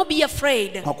or do not be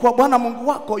afraid. Kwa kuwa Bwana Mungu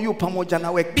wako yu pamoja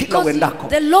nawe kila uendako.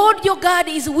 The Lord your God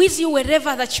is with you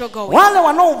wherever that you're going. Wale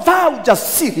wanaovaa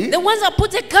ujasiri, the ones that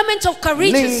put the garment of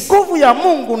courage, ni nguvu ya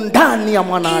Mungu ndani ya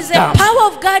mwanadamu. Is the power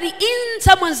of God in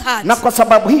someone's heart. Na kwa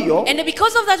sababu hiyo, and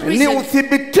because of that reason, ni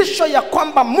uthibitisho ya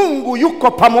kwamba Mungu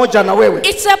yuko pamoja na wewe.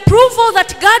 It's a proof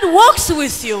that God walks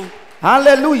with you.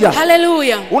 Hallelujah.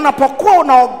 Hallelujah. Unapokuwa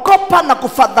unaogopa na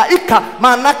kufadhaika,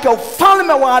 maana yake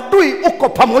ufalme wa adui uko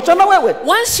pamoja na wewe.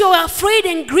 Once you are afraid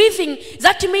and grieving,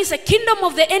 that means the kingdom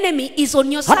of the enemy is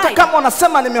on your side. Hata kama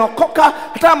unasema nimeokoka,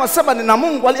 hata kama unasema nina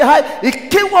Mungu aliye hai,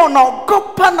 ikiwa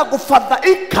unaogopa na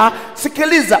kufadhaika,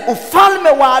 sikiliza, ufalme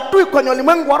wa adui kwenye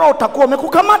ulimwengu wa roho utakuwa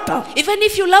umekukamata. Even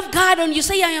if you love God and you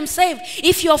say I am saved,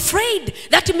 if you're afraid,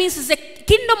 that means the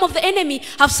kingdom of the enemy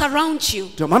have surrounded you.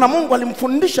 Ndio maana Mungu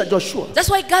alimfundisha Joshua. That's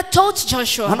why God taught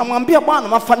Joshua. Anamwambia Bwana,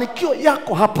 mafanikio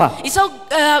yako hapa. So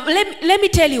let me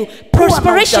tell you,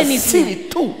 prosperation is here.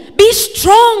 Be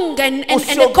strong and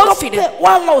confident.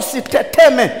 Wala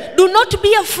usiteteme. Do not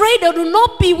be afraid or do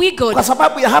not be wiggled. Kwa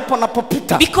sababu ya hapo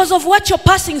unapopita. Because of what you're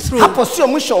passing through. Hapo sio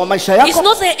mwisho wa maisha yako. It's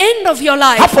not the end of your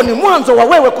life. Hapo ni mwanzo wa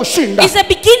wewe kushinda. It's the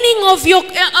beginning of your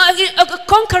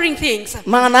conquering things.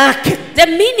 Maana yake. The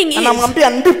meaning is. Anamwambia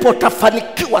ndipo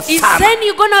utafanikiwa sana. Is then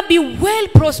you're gonna be well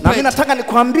prospered. Na mimi nataka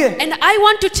nikwambie. And I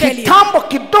want to tell you. Kitambo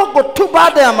kidogo tu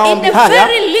baada ya maombi haya. In a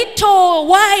very little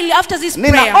while after this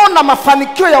prayer. Ninaona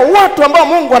mafanikio ya watu ambao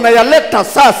Mungu anayaleta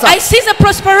sasa. I see the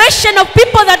prosperation of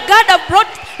people that God have brought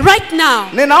right now.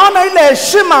 Ninaona ile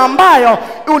heshima ambayo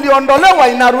uliondolewa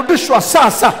inarudishwa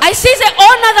sasa. I see the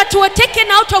honor that were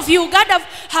taken out of you, God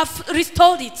have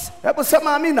restored it. Hebu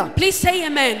sema amina. Please say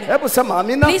amen. Hebu sema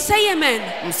amina. Please say amen.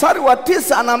 Mstari wa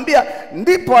 9 anaambia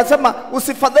ndipo asema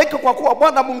usifadhaike kwa kuwa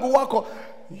Bwana Mungu wako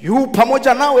yu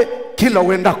pamoja nawe kila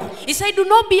uendako. He said do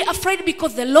not be afraid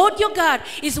because the Lord your God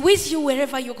is with you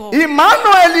wherever you go.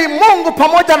 Emmanuel, Mungu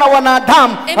pamoja na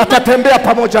wanadamu atatembea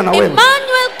pamoja na wewe.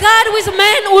 Emmanuel, God with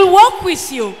man will walk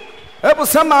with you. Hebu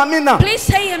sema amina.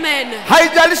 Please say amen.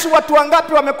 Haijalishi watu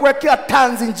wangapi wamekuwekea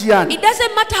tanzi njiani. It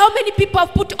doesn't matter how many people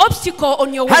have put obstacle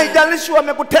on your way. Haijalishi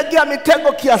wamekutegea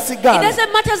mitego kiasi gani. It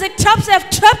doesn't matter the traps they have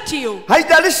trapped you.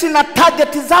 Haijalishi na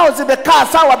target zao zimekaa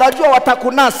sawa, wanajua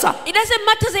watakunasa. It doesn't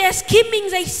matter they are scheming,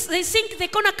 they think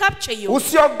they're gonna capture you.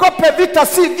 Usiogope, vita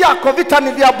si vyako, vita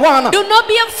ni vya Bwana. Do not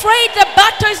be afraid, the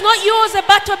battle is not yours, the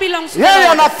battle belongs to God. Yeye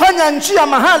anafanya njia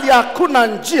mahali hakuna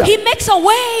njia. He makes a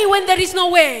way when there is no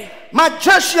way.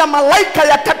 Majeshi ya malaika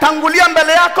yatatangulia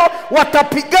mbele yako,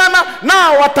 watapigana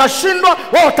nao watashindwa,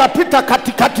 wao watapita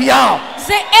katikati yao.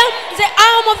 The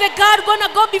arm of the God gonna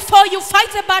go before you,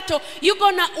 fight the battle, you're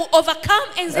gonna overcome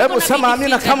and they're gonna be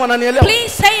defeated.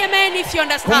 Please say amen if you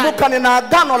understand. Kumbuka nina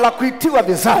agano la kuitiwa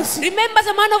vizazi. Remember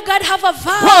the man of God have a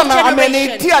vow Bwana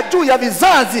ameniitia juu ya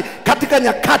vizazi katika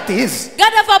nyakati hizi.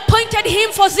 God have appointed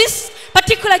him for this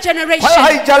particular generation.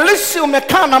 Haijalishi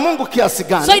umekaa na Mungu kiasi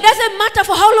gani. So it doesn't matter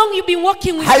for how long you've been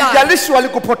walking with God. Haijalishi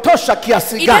walikupotosha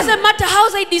kiasi gani. It doesn't matter how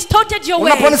they distorted your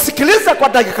ways. Unaponisikiliza kwa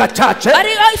dakika chache, but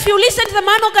if you listen to the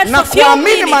man of God na for few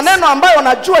kuamini maneno ambayo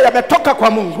unajua yametoka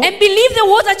kwa Mungu, and believe the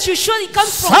word that you surely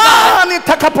comes from God,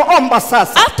 nitakapoomba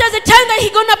sasa, after the time that he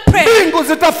gonna pray, mbingu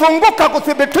zitafunguka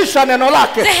kuthibitisha neno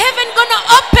lake. The heaven gonna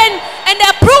open and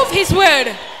approve his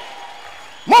word.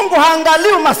 Mungu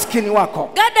haangalii umaskini wako.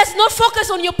 God does not focus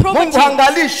on your poverty. Mungu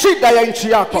haangalii shida ya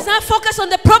nchi yako. He's not focused on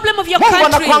the problem of your Mungu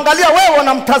country. anakuangalia wewe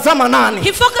unamtazama nani.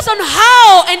 He focuses on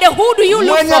how and who do you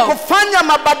look for. Mwenye kufanya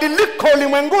mabadiliko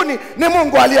ulimwenguni ni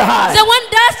Mungu aliye hai. The one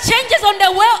does changes on the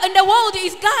world in the world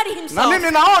is God himself. Na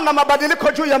mimi naona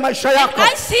mabadiliko juu ya maisha yako.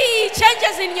 I see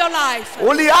changes in your life.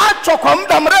 Uliachwa kwa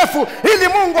muda mrefu ili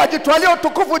Mungu ajitwalie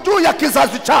utukufu juu ya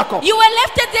kizazi chako. You were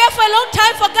left there for a long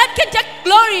time for God can take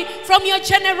glory from your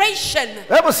generation.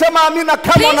 Hebu sema amina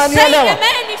kama unanielewa. Please say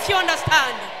amen if you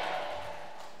understand.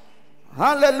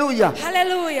 Hallelujah.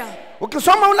 Hallelujah.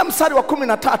 Ukisoma ule mstari wa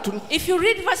 13, if you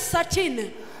read verse 13,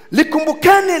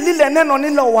 likumbukeni lile neno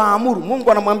nilowaamuru.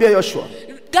 Mungu anamwambia Joshua.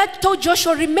 God told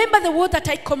Joshua, remember the word that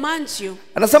I command you.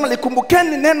 Anasema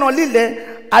likumbukeni neno lile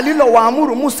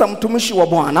alilowaamuru Musa mtumishi wa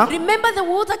Bwana. Remember the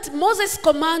word that Moses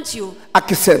commands you.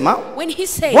 Akisema, when he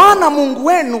said, Bwana Mungu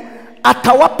wenu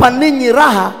atawapa ninyi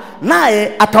raha,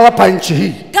 naye atawapa nchi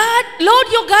hii. God, Lord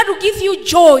your God will give you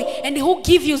joy and he will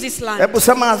give you this land. Hebu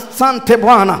sema asante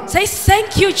Bwana. Say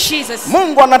thank you Jesus.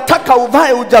 Mungu anataka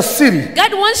uvae ujasiri.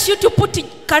 God wants you to put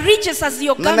courageous as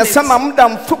your garment. Nimesema muda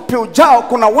mfupi ujao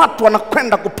kuna watu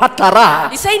wanakwenda kupata raha.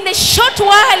 He said in a short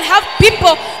while have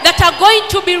people that are going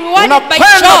to be rewarded by joy.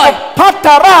 Unakwenda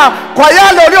kupata raha kwa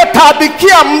yale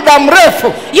uliyotaabikia muda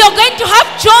mrefu. You're going to have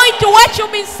joy to what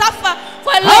you've been suffer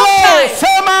for a long time.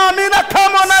 Sema amina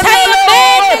kama unanielewa. Say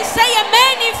amen and say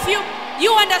amen if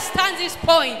you understand these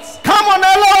points. Kama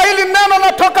unaelewa hili neno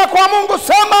natoka kwa Mungu,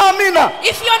 sema amina.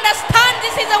 If you understand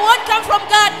this is a word come from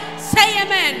God, say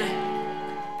amen.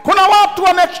 Kuna watu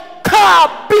wamekaa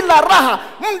bila raha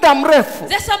muda mrefu.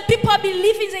 There's some people have been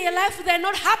living their life, they're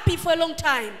not happy for a long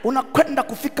time. Unakwenda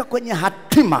kufika kwenye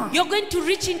hatima. You're going to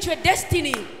reach into a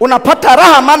destiny. Unapata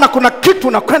raha maana kuna kitu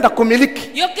unakwenda kumiliki.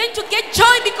 You're going to get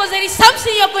joy because there is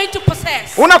something you're going to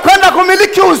possess. Unakwenda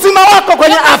kumiliki uzima wako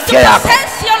kwenye afya yako. You're going to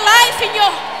possess your life in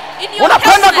your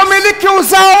unakwenda kumiliki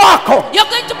uzao wako. You're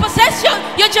going to possess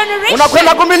your generation.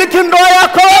 Unakwenda kumiliki ndoa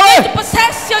yako wewe. You're going to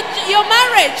possess your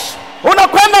marriage.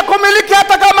 Unakwenda kumiliki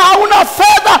hata kama hauna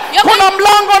fedha, kuna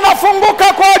mlango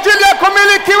unafunguka kwa ajili ya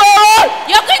kumiliki wewe.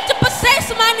 You're going to possess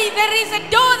money. There is a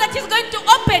door that is going to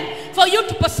open for you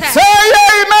to possess. Say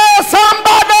amen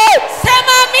somebody.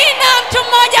 Sema amina, mtu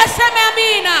mmoja sema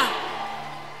amina.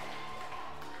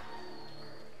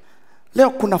 Leo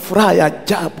kuna furaha ya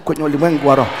ajabu kwenye ulimwengu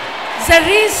wa roho.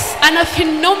 There is a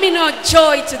phenomenal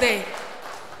joy today.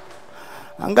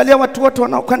 Angalia watu wote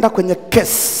wanaokwenda kwenye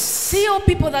kesi. See all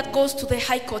people that goes to the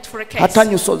high court for a case. Hata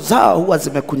nyuso zao huwa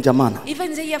zimekunjamana.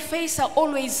 Even their face are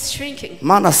always shrinking.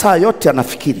 Maana saa yote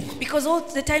anafikiri. Because all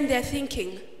the time they are thinking.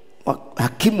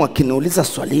 Hakimu akiniuliza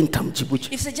swali nitamjibuje?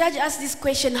 If the judge asks this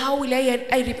question, how will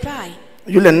I reply?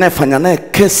 Yule ninayefanya naye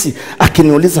kesi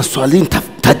akiniuliza swali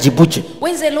nitajibuje?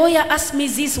 When the lawyer asks me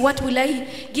this, what will I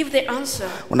give the answer?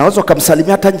 Unaweza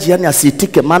kumsalimia hata njiani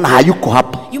asiitike maana hayuko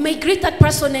hapa. You may greet that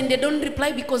person and they don't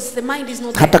reply because the mind is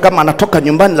not there. Hata kama anatoka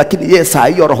nyumbani lakini yeye saa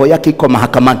hiyo roho yake iko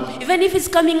mahakamani. Even if it's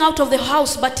coming out of the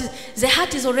house but the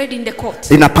heart is already in the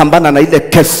court. Inapambana na ile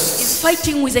kesi. It's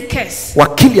fighting with the case.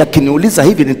 Wakili akiniuliza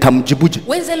hivi nitamjibuje?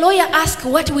 When the lawyer asks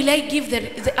what will I give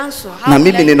the answer? Na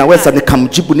mimi ninaweza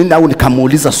nikamjibu nini au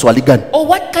nikamuuliza swali gani? Or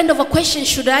what kind of a question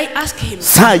should I ask him?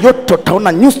 Saa yote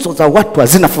utaona nyuso za watu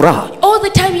hazina furaha. All the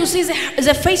time you see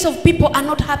the face of people are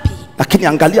not happy. Lakini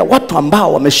angalia watu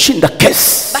ambao wameshinda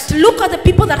kesi. But look at the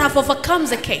people that have overcome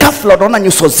the case. Ghafla unaona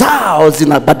nyuso zao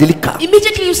zinabadilika.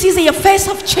 Immediately you see their face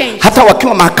have changed. Hata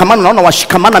wakiwa mahakamani unaona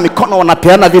washikamana mikono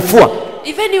wanapeana vifua.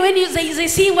 Even when they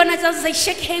see one another, they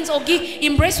shake hands or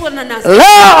embrace one another.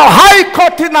 Leo high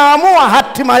court inaamua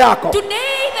hatima yako.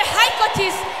 Today the high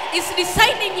court is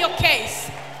deciding your case.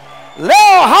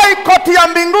 Leo high court ya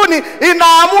mbinguni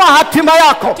inaamua hatima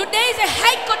yako. Today the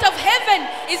high court of heaven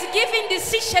is giving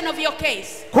decision of your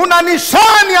case. Kuna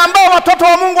nishani ambao watoto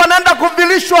wa Mungu wanaenda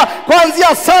kuvilishwa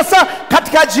kuanzia sasa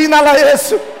katika jina la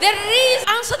Yesu. There is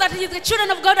answer that the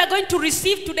children of God are going to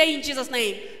receive today in Jesus'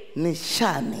 name.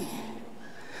 Nishani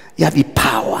ya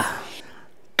vipawa,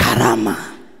 karama,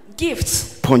 gifts,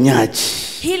 ponyaji,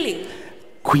 healing,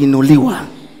 kuinuliwa,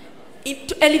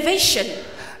 into elevation.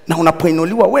 Na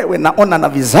unapoinuliwa wewe naona na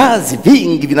vizazi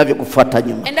vingi vinavyokufuata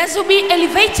nyuma. And as you be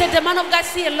elevated, the man of God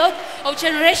see a lot of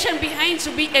generation behind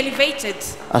to be elevated.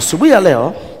 Asubuhi ya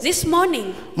leo, this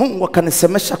morning, Mungu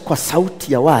akanisemesha kwa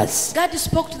sauti ya wazi. God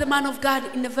spoke to the man of God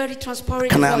in a very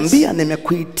transparent voice. Kanaambia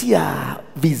nimekuitia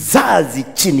vizazi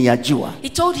chini ya jua. He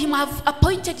told him, I've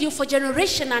appointed you for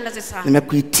generation under the sun.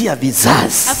 Nimekuitia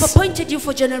vizazi. I've appointed you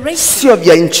for generation. Sio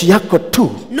vya nchi yako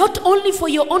tu. Not only for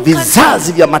your own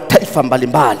vizazi vya mataifa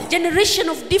mbalimbali. Generation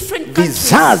of different countries.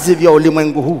 Vizazi vya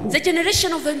ulimwengu huu. The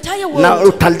generation of the entire world. Na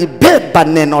utalibeba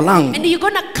neno langu. And you're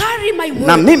going to carry my word.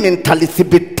 Na mimi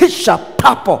nitalithibitisha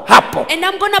papo hapo. And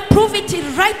I'm going to prove it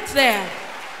right there.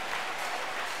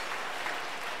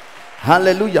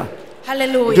 Hallelujah.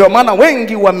 Hallelujah. Ndio maana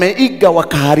wengi wameiga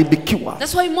wakaharibikiwa.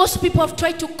 That's why most people have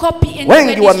tried to copy and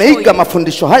wengi wameiga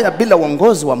mafundisho haya bila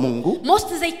uongozi wa Mungu.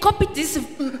 Most they copied this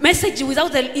message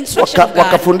without the instruction of God.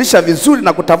 Wakafundisha vizuri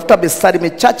na kutafuta mistari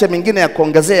michache mingine ya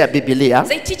kuongezea Biblia.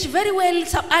 They teach very well,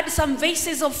 add some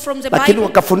verses from the Bible. Lakini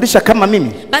wakafundisha kama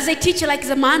mimi. But they teach like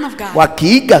the man of God.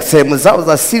 Wakiiga sehemu zao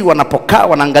za siri wanapokaa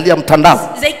wanaangalia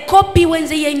mtandao. They copy when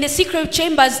they are in the secret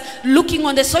chambers looking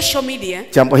on the social media.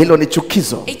 Jambo hilo ni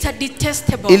chukizo. It's a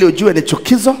detestable. Ili ujue ni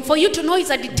chukizo. For you to know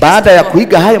it's a detestable. Baada ya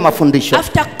kuiga hayo mafundisho.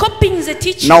 After copying the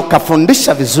teaching. Na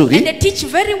ukafundisha vizuri. And they teach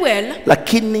very well.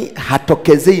 Lakini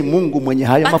hatokezei Mungu mwenye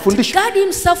hayo mafundisho. God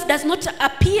himself does not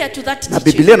appear to that teaching. Na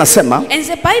Biblia inasema. And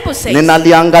the Bible says.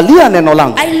 Ninaliangalia neno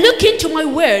langu. I look into my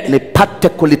word. Nipate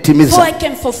kulitimiza. So I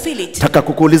can fulfill it. Taka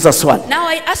kukuuliza swali. Now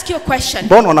I ask you a question.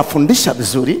 Mbona unafundisha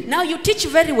vizuri? Now you teach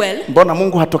very well. Mbona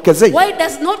Mungu hatokezei? Why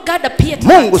does not God appear to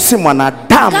Mungu si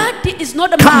mwanadamu. God is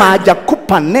not a man. Kama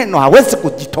hajakupa neno hawezi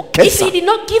kujitokeza. If he did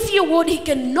not give you a word, he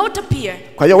cannot appear.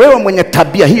 Kwa hiyo wewe mwenye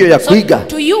tabia hiyo ya kuiga.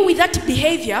 To you with that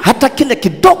behavior. Hata kile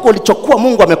kidogo ulichokuwa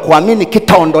Mungu amekuamini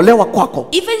kitaondolewa kwako.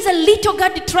 Even the little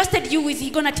God trusted you with, he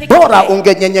gonna take it Bora away.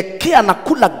 ungenyenyekea na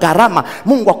kula gharama,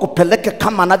 Mungu akupeleke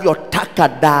kama anavyotaka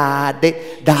dade.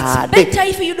 It's better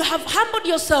if you have humbled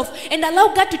yourself and allow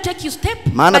God to take you step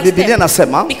Maana by Biblia step.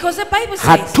 inasema Because the Bible says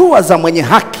hatua za mwenye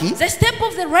haki the step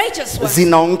of the righteous one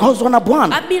zinaongozwa na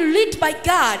Bwana. are being led by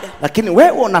God. Lakini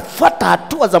wewe unafuata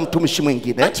hatua za mtumishi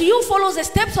mwingine. But you follow the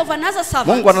steps of another servant.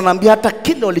 Mungu ananiambia hata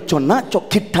kile ulichonacho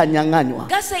kitanyang'anywa.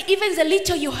 God say even the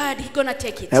little you had, he gonna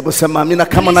take it. Hebu sema amina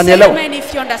kama Please say unanielewa. amen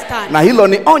if you understand. Na hilo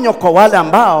ni onyo kwa wale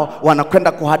ambao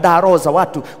wanakwenda kuhadaa roho za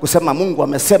watu kusema Mungu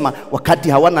amesema wakati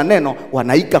hawana neno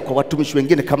wanaiga kwa watumishi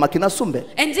wengine kama kina Sumbe.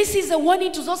 And this is a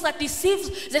warning to those that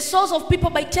deceive the souls of people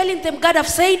by telling them God have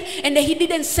said and he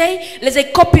didn't say. Let's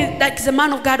say copy like the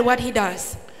man of God what he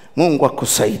does. Mungu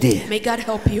akusaidie. May God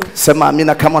help you. Sema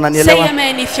amina kama unanielewa. Say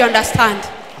amen if you understand.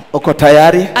 Uko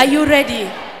tayari? Are you ready?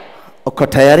 Uko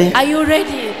tayari? Are you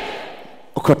ready?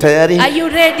 Uko tayari? Are you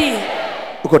ready?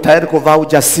 Uko tayari kuvaa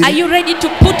ujasiri? Are you ready to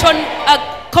put on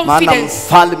Maana confidence.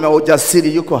 mfalme wa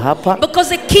ujasiri yuko hapa. Because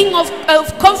the king of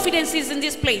confidence is in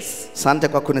this place. Asante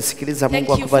kwa kunisikiliza. Thank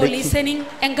Mungu you for akubariki. listening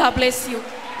and God bless you.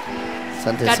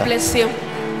 Asante God sana. bless you.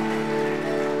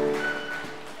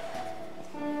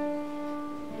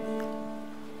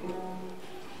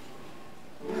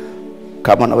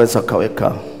 Kama unaweza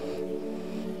ukaweka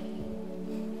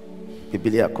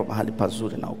Biblia yako mahali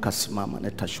pazuri na ukasimama,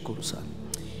 nitashukuru sana.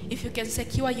 If you can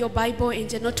secure your Bible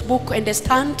and your notebook and a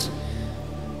stand,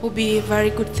 will be a very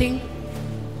good thing.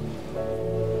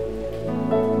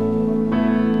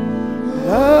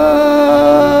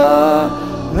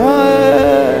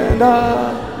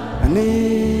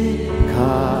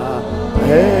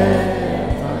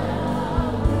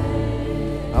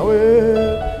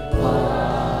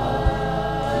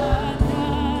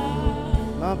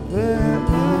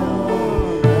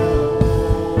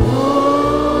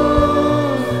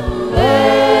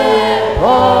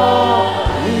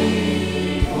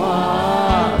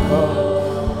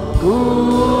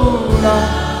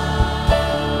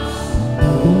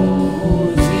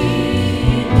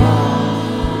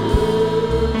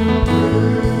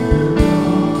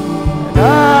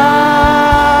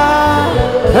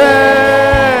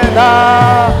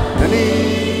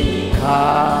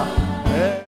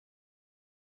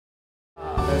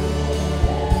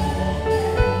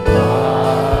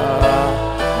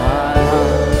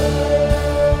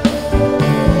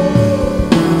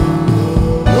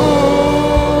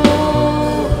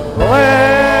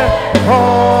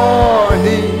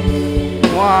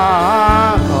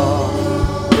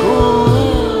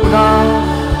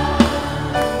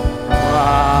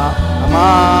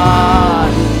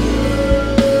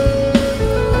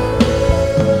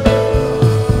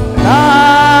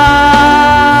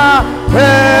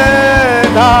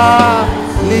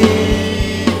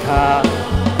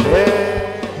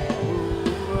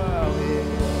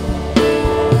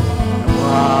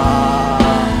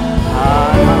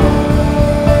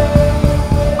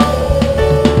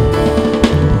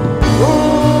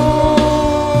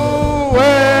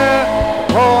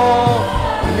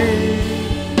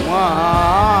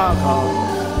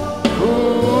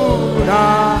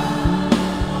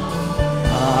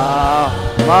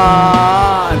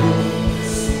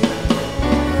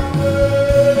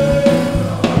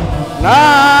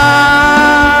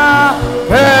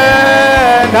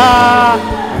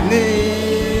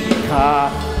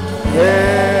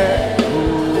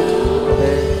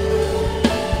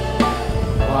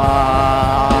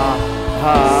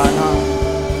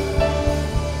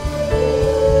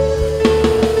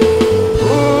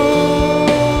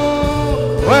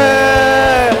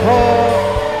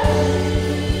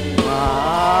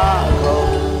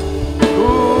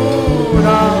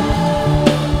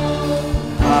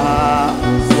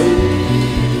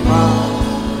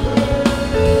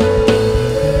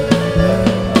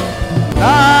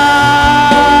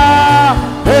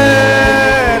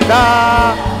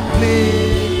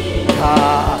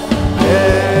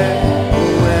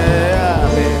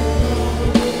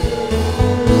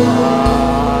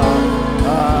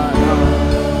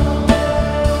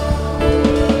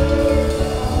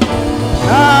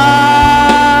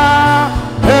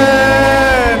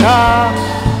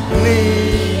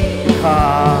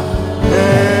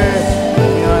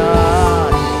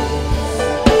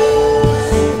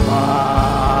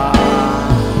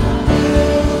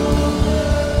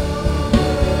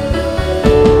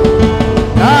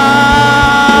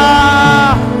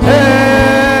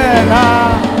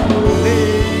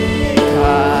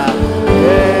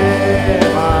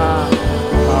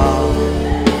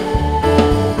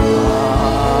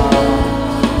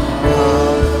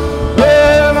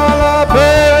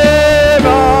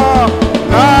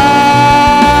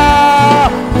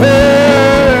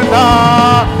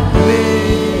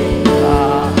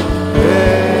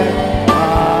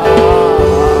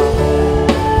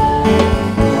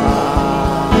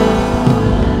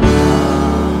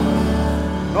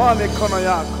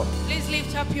 Please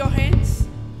lift up your hands.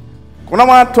 Kuna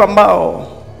watu ambao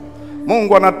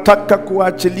Mungu anataka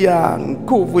kuachilia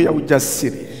nguvu ya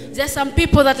ujasiri. There are some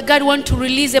people that God wants to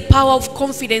release a power of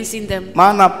confidence in them.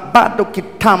 Maana bado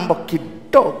kitambo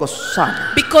kidogo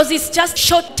sana. Because it's just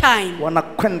short time.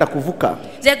 Wanakwenda kuvuka.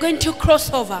 They're going to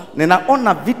cross over.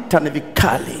 Ninaona vita ni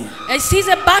vikali. I see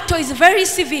the battle is very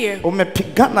severe.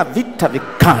 Umepigana vita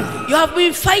vikali. You have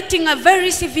been fighting a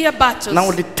very severe battle. Na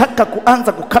ulitaka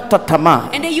kuanza kukata tamaa.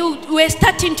 And you were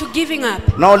starting to giving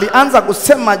up. Na ulianza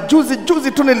kusema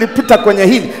juzi tu nilipita kwenye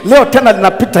hili, leo tena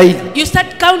linapita hili. You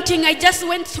start counting, I just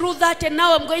went through that and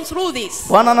now I'm going through this.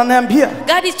 Bwana ananiambia,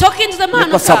 God is talking to the man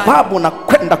kwa of God. sababu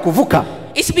nakwenda kuvuka.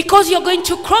 It's because you're going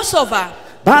to cross over.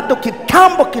 bado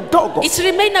kitambo kidogo. It's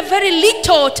remained a very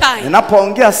little time.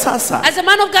 Ninapoongea sasa, As a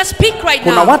man of God speak right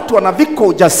kuna now, watu wanaviko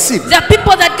ujasiri there are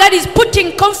people that God is putting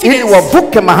ili confidence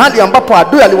wavuke mahali ambapo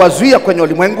adui aliwazuia kwenye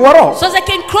ulimwengu wa roho. so they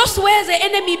can cross where the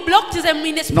enemy blocked them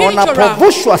in the Na spiritual realm.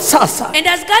 unapovushwa sasa And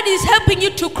as God is helping you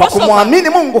to kwa cross over kumwamini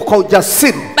Mungu kwa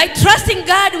ujasiri, by trusting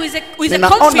God with a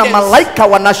ninaona confidence, malaika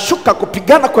wanashuka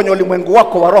kupigana kwenye ulimwengu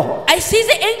wako wa roho, I see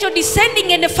the angel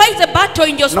descending and fight the battle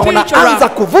in your na spiritual unaanza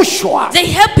realm. kuvushwa, They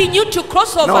helping you to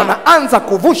cross na over. unaanza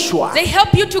kuvushwa. They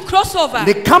help you to cross over.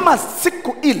 Ni kama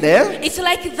siku ile It's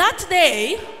like that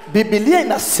day, Biblia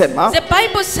inasema the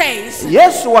Bible says,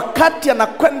 Yesu wakati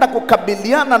anakwenda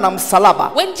kukabiliana na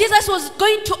msalaba, when Jesus was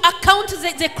going to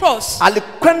account the cross,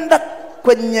 alikwenda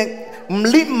kwenye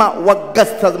mlima wa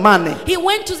Gethsemane, he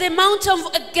went to the mountain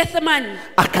of Gethsemane.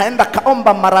 akaenda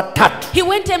kaomba mara 3. He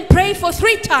went and prayed for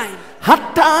 3 times.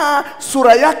 Hata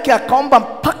sura yake akaomba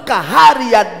mpaka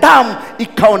hari ya damu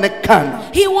ikaonekana,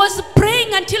 He was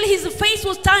praying until his face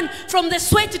was turned from the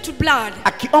sweat to blood.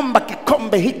 akiomba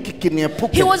kikombe hiki He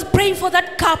kiniepuke. was praying for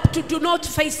that cup to do not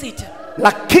face it.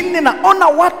 Lakini naona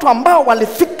watu ambao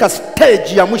walifika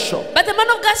stage ya mwisho, But the man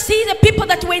of God sees the people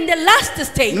that were in the last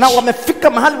stage. na wamefika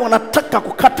mahali wanataka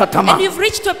kukata tamaa. And you've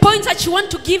reached to a point that you want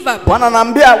to give up. Bwana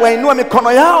anaambia wainue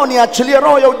mikono yao niachilie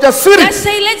roho ya ujasiri. I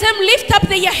say, let them lift up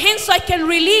their hands so I can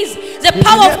release the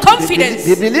power of confidence.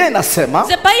 Biblia inasema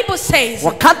The Bible says,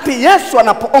 wakati Yesu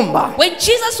anapoomba, when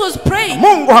Jesus was praying,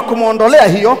 Mungu hakumuondolea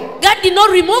hiyo, God did not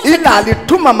remove the ila cup,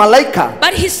 alituma malaika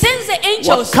but he sends the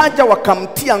angels. wakaja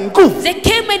wakamtia nguvu. They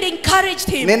came and encouraged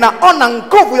him. Ninaona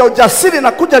nguvu ya ujasiri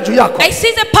na kuja juu yako, I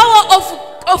see the power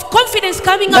of confidence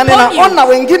coming na upon you. ninaona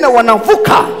wengine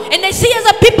wanavuka, And I see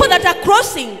other people that are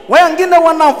crossing. wengine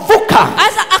wanavuka.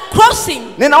 As are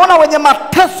crossing. Ninaona wenye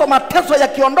mateso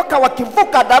yakiondoka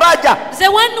wakivuka daraja. The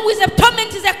one with the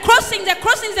torment is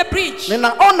crossing the bridge.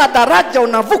 Ninaona daraja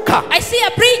unavuka. I see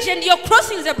a bridge and you're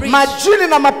crossing the bridge. Majini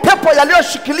na mapepo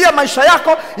yaliyoshikilia maisha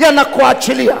yako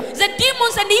yanakuachilia. The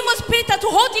demons and evil spirits that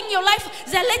are holding your life,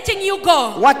 they're letting you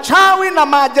go. Wachawi na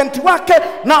maajenti wake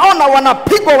naona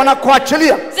wanapigwa,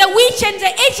 wanakuachilia. The witch and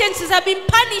the agents have been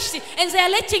punished and they are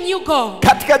letting you go.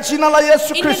 Katika jina la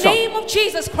Yesu In the Kristo, name of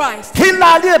Jesus Christ.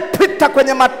 kila aliyepita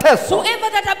kwenye mateso, Whoever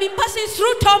that have been passing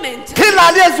through torment, kila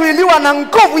aliyezuiliwa na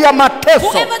nguvu ya mateso,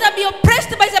 whoever that be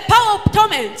oppressed by the power of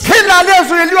torment, kila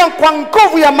aliyezuiliwa kwa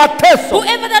nguvu ya mateso,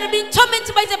 whoever that have been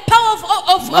tormented by the power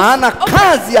of maana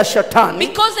kazi ya shetani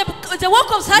because the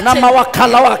work of na Satan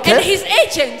mawakala and wake his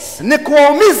agents ni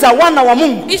kuwaumiza wana wa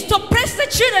Mungu, is to oppress the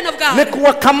children of ni God,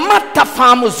 kuwakamata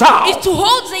fahamu zao is to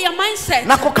hold their mindset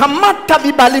na kukamata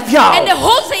vibali vyao and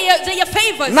hold their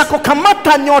favors na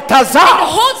kukamata nyota and zao,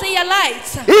 hold their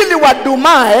lights, ili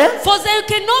wadumae for they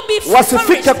cannot be wasifike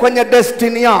flourished, kwenye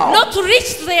destiny yao, not to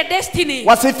reach their destiny,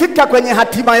 wasifike kwenye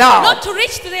hatima yao. not to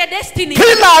reach their destiny.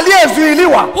 Kila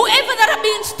aliyezuiliwa, Whoever that have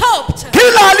been stopped,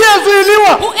 kila aliyezuiliwa,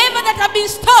 whoever that have been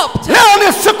stopped, leo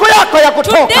ni siku yako ya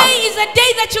kutoka. today is the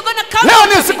day that you're gonna come Leo out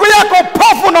ni of siku it. yako,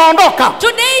 upofu unaondoka.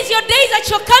 Today is your day that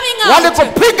you're coming out.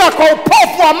 Walikupiga kwa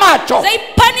upofu wa macho, They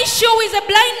punish you with a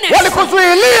blindness.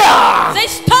 walikuzuilia They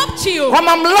stopped you. kwa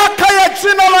mamlaka ya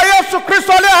jina la Yesu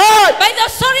Kristo aliye hai. By the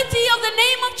authority of the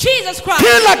name of Jesus Christ.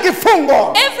 Kila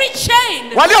kifungo Every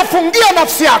chain waliofungia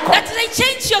nafsi yako, that they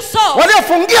change your soul.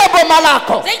 waliofungia boma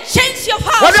lako, They change your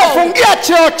household. waliofungia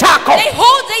cheo chako,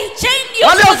 They chain your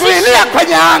waliozuilia position.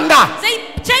 kwenye anga, They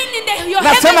chain in your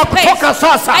nasema heaven kutoka space.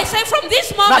 sasa, I say from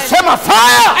this moment. nasema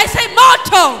fire I say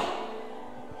mortal.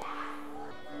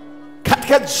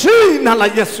 katika jina la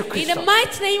Yesu In the Kristo.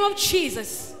 mighty name of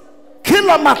Jesus.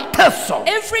 Kila mateso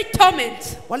Every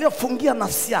torment waliofungia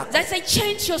nafsi yako that they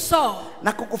change your soul.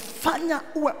 na kukufanya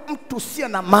uwe mtu usiye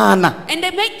na maana And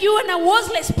they make you a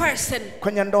worthless person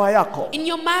kwenye ndoa yako, in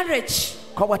your marriage,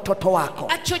 kwa watoto wako,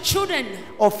 at your children,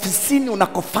 ofisini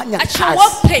unakofanya at your kazi,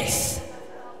 workplace.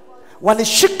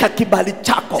 walishika kibali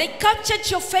chako They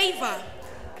captured your favor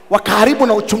wakaharibu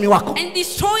na uchumi wako, and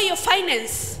destroy your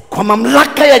finance. kwa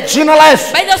mamlaka ya jina la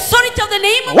Yesu. By the authority of the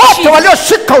name of Wote Jesus.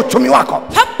 walioshika uchumi wako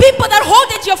Have people that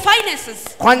hold your finances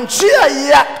kwa njia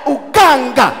ya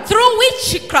uganga, through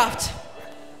witchcraft.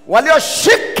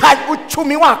 walioshika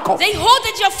uchumi wako They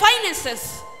hold your finances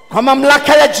kwa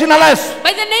mamlaka ya jina la Yesu,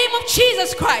 by the name of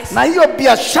Jesus Christ. na hiyo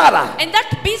biashara And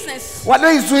that business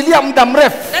walioizuilia muda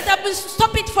mrefu, that have been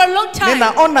stopped it for a long time.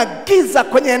 ninaona giza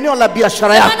kwenye eneo la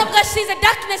biashara The man yako. of God sees the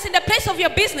darkness in the place of your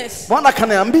business. Bwana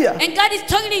kaniambia And God is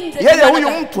telling the yeye man of huyu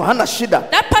God, mtu hana shida,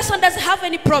 that person doesn't have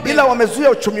any problem. ila wamezuia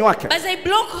uchumi wake. But they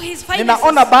block his Ninaona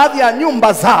finances. baadhi ya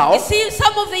nyumba zao You see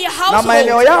some of their na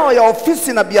maeneo households yao ya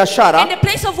ofisi na biashara and the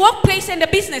place of workplace and the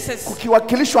businesses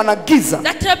kukiwakilishwa na giza,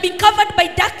 that have been covered by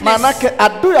darkness. Maanake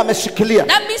adui ameshikilia.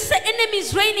 That means the enemy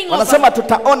is reigning over. Wanasema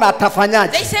tutaona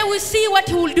atafanyaje. They say we'll see what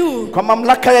he will do. Kwa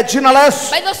mamlaka ya jina la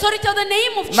Yesu. By the authority of the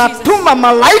name of Jesus. Natuma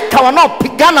malaika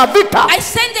wanaopigana vita. I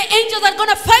send the angels that are going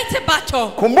to fight the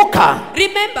battle. Kumbuka.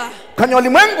 Remember. Kwenye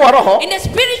ulimwengu wa roho. In the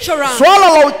spiritual realm. Swala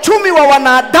la uchumi wa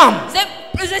wanadamu.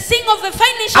 The thing of the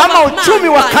financial ama uchumi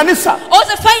wa kanisa. Or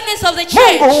the finance of the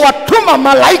church. Mungu huwatuma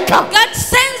malaika. God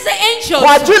sends the angels.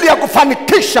 Kwa ajili ya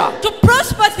kufanikisha. To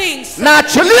prosper things. Na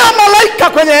achilia malaika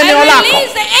kwenye eneo lako. I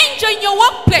release the angel in your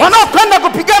workplace. Wanaokwenda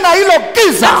kupigana hilo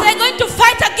giza. They're going to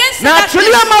fight against na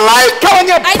achilia malaika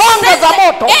wenye panga za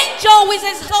moto. Angel with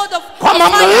his sword of kwa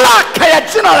mamlaka ya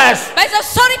jina la Yesu. By the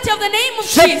authority of the name of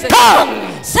Jesus.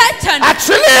 Satan.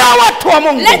 Achilia watu wa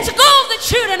Mungu. Let go of the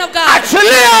children of God.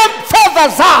 Achilia fedha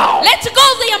zao. Let go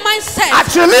of their mindset.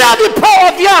 Achilia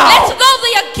vipawa vyao. Let go of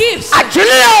their gifts.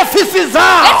 Achilia ofisi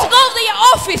zao. Let go of their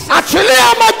offices.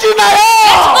 Achilia majina yao.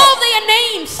 Let go of their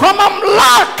names. Kwa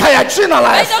mamlaka ya jina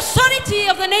la Yesu. By the authority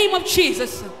of the name of Jesus.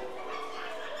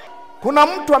 Kuna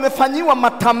mtu amefanyiwa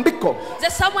matambiko.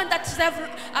 There's someone that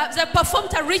they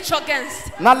performed a ritual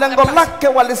against. Na lengo lake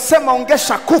walisema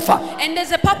ungesha kufa. And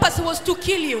there's a purpose was to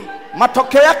kill you.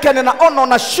 Matokeo yake ninaona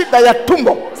una shida ya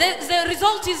tumbo. The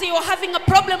result is you're having a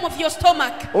problem of your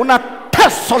stomach. Una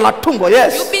teso la tumbo,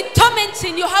 yes. You've been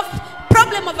tormenting, you have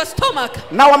problem of a stomach.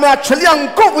 Na wameachilia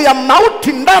nguvu ya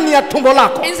mauti ndani ya tumbo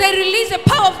lako. And they release the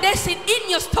power of death in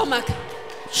your stomach.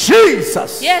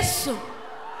 Jesus. Yes.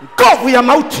 Nguvu ya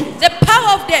mauti. The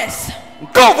power of death.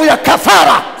 Nguvu ya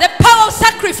kafara. The power of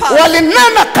sacrifice.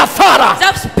 Walinena kafara.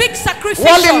 They speak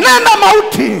sacrifice. Walinena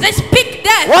mauti. They speak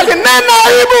death. Walinena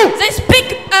aibu. They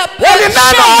speak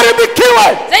walinena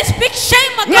uharibikiwe. They speak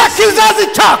shame na against kizazi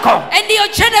chako. And your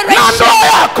generation. Na ndoa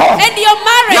yako. And your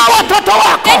marriage. Na watoto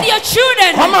wako. And your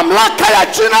children. Kwa mamlaka ya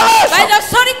jina la Yesu. By the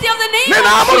authority of the name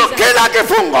ninaamuru of Jesus. kila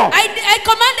kifungo. I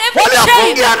command every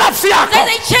waliofungia nafsi yako. That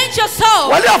they change your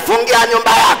soul. Waliofungia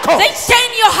nyumba yako. They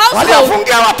change your household.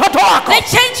 Waliofungia watoto wako. They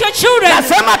change your children.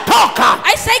 Nasema toka.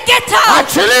 I say get out.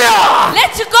 Achilia.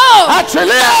 Let's go.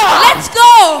 Achilia. Let's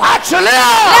go.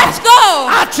 Achilia. Let's go.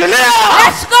 Achilia.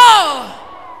 Let's go.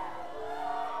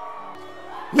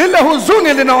 Lile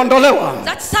huzuni linaondolewa.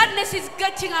 That sadness is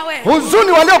getting away.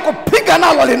 Huzuni waliokupiga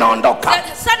nalo linaondoka.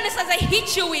 That sadness as I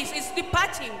hit you with is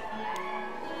departing.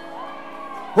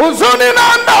 Huzuni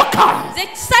inaondoka. The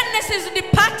sadness is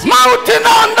departing. Mauti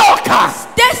inaondoka.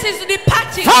 Death is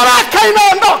departing. Faraka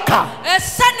inaondoka.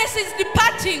 Sadness is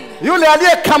departing. Yule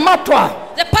aliyekamatwa.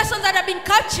 The person that have been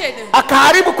captured.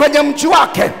 Akaharibu kwenye mji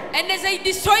wake. And as they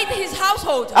destroyed his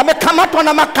household. Amekamatwa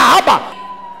na makahaba.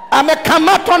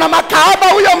 Amekamatwa na makahaba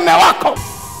huyo mume wako.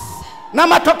 Na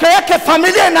matokeo yake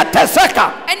familia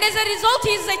inateseka. And as a result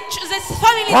the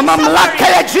family is kwa mamlaka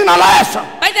ya jina la Yesu.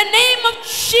 By the name of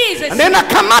Jesus.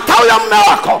 Ninakamata huyo mume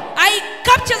wako. I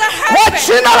capture the husband. Kwa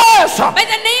jina la Yesu. By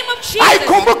the name of Jesus.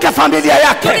 Aikumbuke familia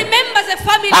yake. To remember the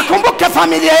family. Akumbuke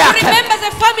familia yake. To remember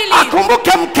the family.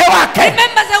 Akumbuke mke wake.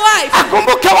 Remember the wife.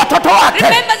 Akumbuke watoto wake.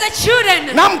 Remember the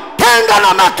children. Na mtenga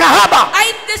na makahaba.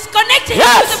 I disconnect him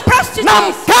to the prostitutes. Na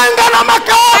mtenga na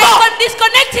makahaba. I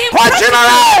disconnect him kwa jina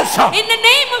la Yesu. In the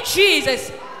name of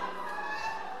Jesus.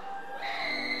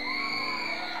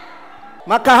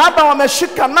 Makahaba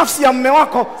wameshika nafsi ya mume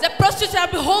wako. The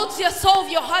prostitute holds your soul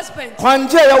of your husband. Kwa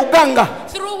njia ya uganga.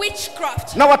 Through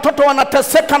witchcraft. Na watoto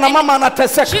wanateseka na mama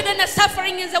anateseka. Children are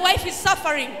suffering and the wife is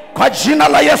suffering. Kwa jina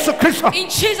la Yesu Kristo. In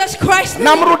Jesus Christ.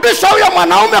 Namrudisha huyo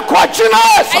mwanaume kwa jina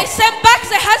la Yesu. I send back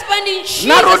the husband in Jesus.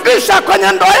 Narudisha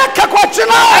kwenye ndoa yake kwa jina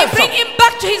la Yesu. I bring him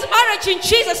back to his marriage in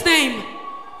Jesus name.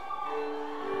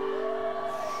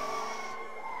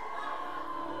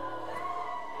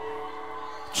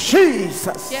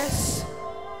 Jesus. Yes.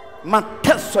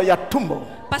 Mateso ya tumbo.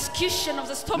 Persecution of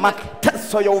the stomach.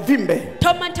 Mateso ya uvimbe.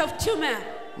 Torment of tumor.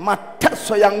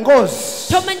 Mateso ya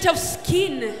ngozi. Torment of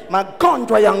skin.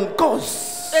 Magonjwa ya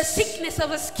ngozi. The sickness of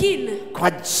the skin.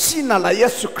 Kwa jina la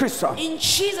Yesu Kristo. In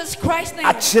Jesus Christ's name.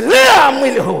 Achilia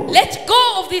mwili huu. Let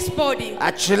go of this body.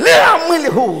 Achilia mwili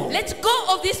huu. Let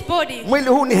go of this body. Mwili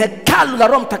huu ni hekalu la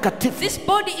Roho Mtakatifu. This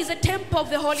body is a temple of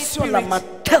the Holy Sio Spirit. la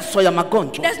mateso ya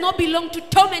magonjwa. It does not belong to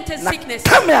torment and sickness.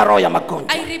 Nakemea roho ya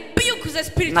magonjwa. I rebuke the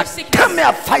spirit of sickness.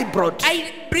 Nakemea fibroid.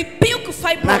 I rebuke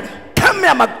fibroid.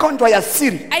 Nakemea magonjwa ya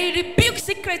siri. I rebuke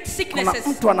secret sicknesses.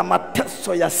 Kuna mtu ana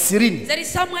mateso ya sirini. There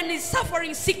is someone is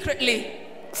suffering secretly.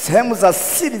 Sehemu za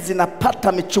siri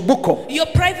zinapata michubuko. Your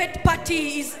private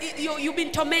party is you've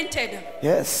been tormented.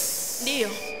 Yes. Ndio.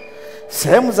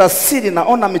 Sehemu za siri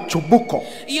naona michubuko.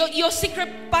 Your secret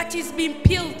party is being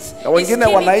peeled.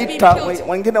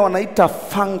 Wengine wanaita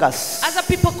fungus. Other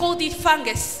people call it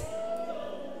fungus.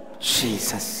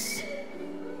 Jesus.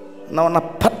 na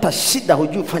unapata shida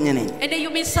hujui ufanye nini. And then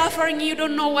you've been suffering, you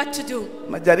don't know what to do.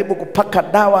 Unajaribu kupaka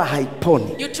dawa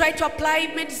haiponi. You try to apply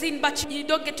medicine but you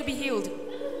don't get to be healed.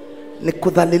 Ni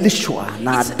kudhalilishwa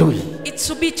na adui. It's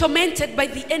to be tormented by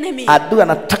the enemy. Adui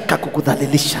anataka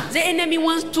kukudhalilisha. The enemy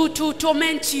wants to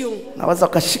torment you. Naweza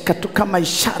ukashika tu kama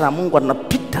ishara Mungu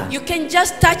anapita. You can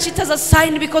just touch it as a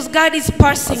sign because God is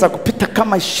passing. Naweza kupita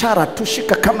kama ishara tu,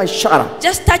 shika kama ishara.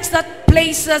 Just touch that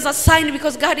place as a sign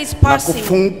because God is passing. Na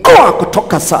kufungua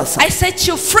kutoka sasa. I set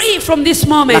you free from this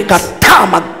moment. Nakataa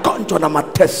magonjwa na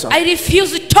mateso. I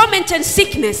refuse torment and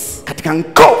sickness. Katika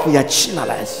nguvu ya jina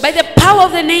la Yesu. By the power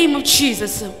of the name of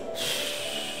Jesus.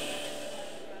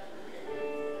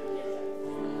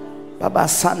 Baba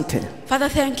asante. Father,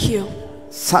 thank you.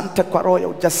 Asante kwa roho ya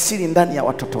ujasiri ndani ya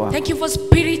watoto wako. Thank you for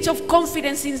spirit of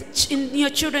confidence in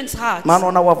your children's hearts. Maana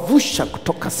unawavusha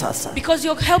kutoka sasa. Because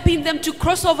you're helping them to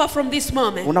cross over from this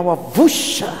moment.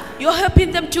 Unawavusha. You're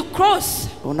helping them to cross.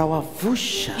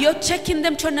 Unawavusha. You're taking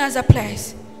them to another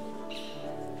place.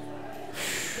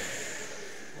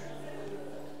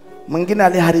 Mwingine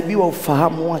aliharibiwa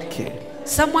ufahamu wake.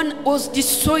 Someone was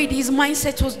destroyed, his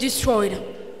mindset was destroyed.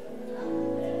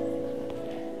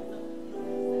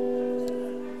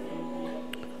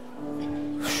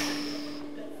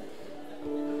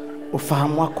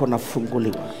 Ufahamu wako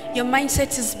unafunguliwa. Your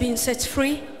mindset is being set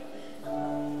free.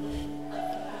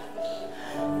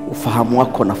 Ufahamu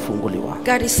wako unafunguliwa.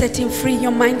 God is setting free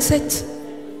your mindset.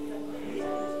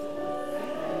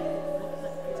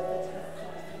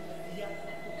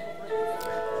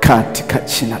 Katika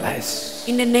jina la Yesu.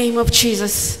 In the name of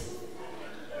Jesus.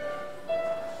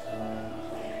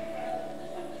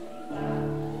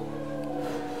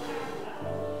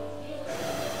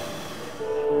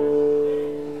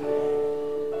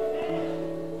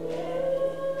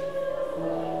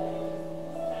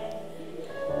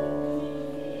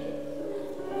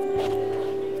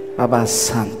 Baba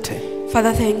asante.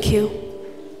 Father, thank you.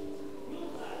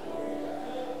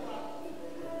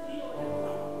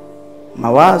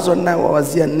 Mawazo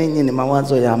ninayowazia ninyi ni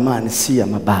mawazo ya amani, si ya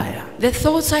mabaya. The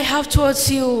thoughts I have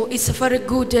towards you is for the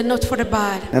good and not for the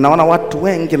bad. Naona watu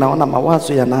wengi, naona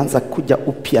mawazo yanaanza kuja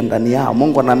upya ndani yao.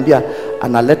 Mungu anaambia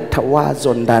analeta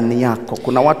wazo ndani yako.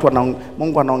 Kuna watu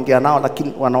Mungu anaongea nao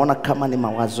lakini wanaona kama ni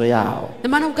mawazo yao. The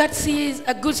man of God sees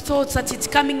a good thoughts that it's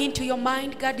coming into your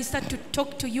mind. God is start to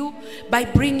talk to you by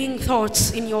bringing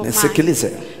thoughts in your Nisikilize.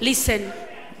 mind. Listen.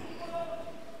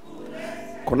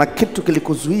 Kuna kitu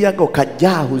kilikuzuia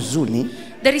ukajaa huzuni.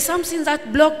 There is something that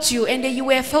blocked you and you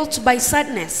were felt by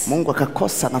sadness. Mungu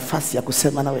akakosa nafasi ya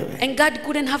kusema na wewe. And God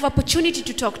couldn't have opportunity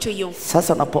to talk to you.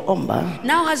 Sasa unapoomba,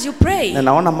 now as you pray, na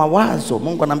naona mawazo,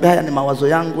 Mungu anambia haya ni mawazo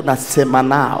yangu nasema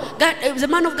nao. God, the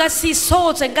man of God sees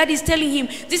thoughts and God is telling him,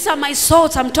 these are my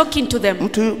thoughts, I'm talking to them.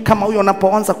 Mtu kama huyo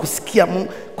unapoanza kusikia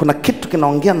kuna kitu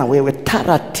kinaongea na wewe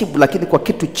taratibu, lakini kwa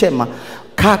kitu chema,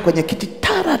 kaa kwenye kiti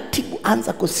taratibu,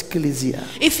 anza kusikilizia.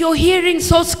 If you're hearing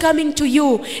thoughts coming to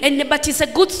you but it's a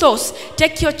good thought,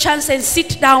 take your chance and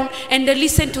sit down and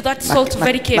listen to that thought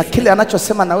very carefully. Na kile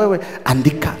anachosema na wewe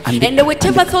andika. And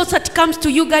whatever thoughts that comes to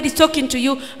you, God is talking to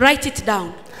you, write it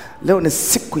down. Leo ni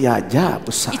siku ya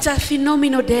ajabu sana. It's a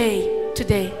phenomenal day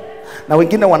today. Na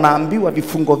wengine wanaambiwa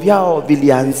vifungo vyao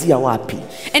vilianzia wapi.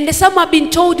 And some have been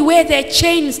told where their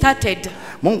chain started.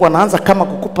 Mungu anaanza kama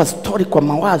kukupa story kwa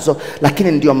mawazo,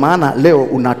 lakini ndio maana leo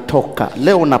unatoka,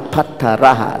 leo unapata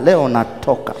raha, leo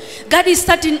unatoka. God is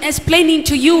starting explaining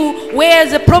to you where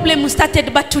the problem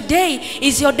started, but today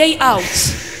is your day out.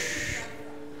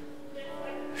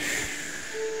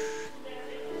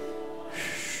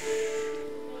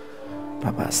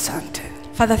 Baba asante.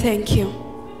 Father, thank you.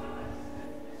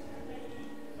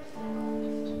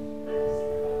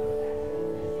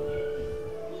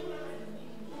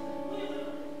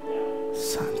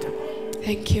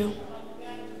 Thank you.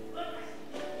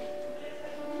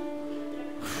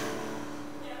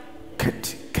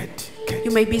 Keti.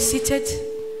 You may be seated.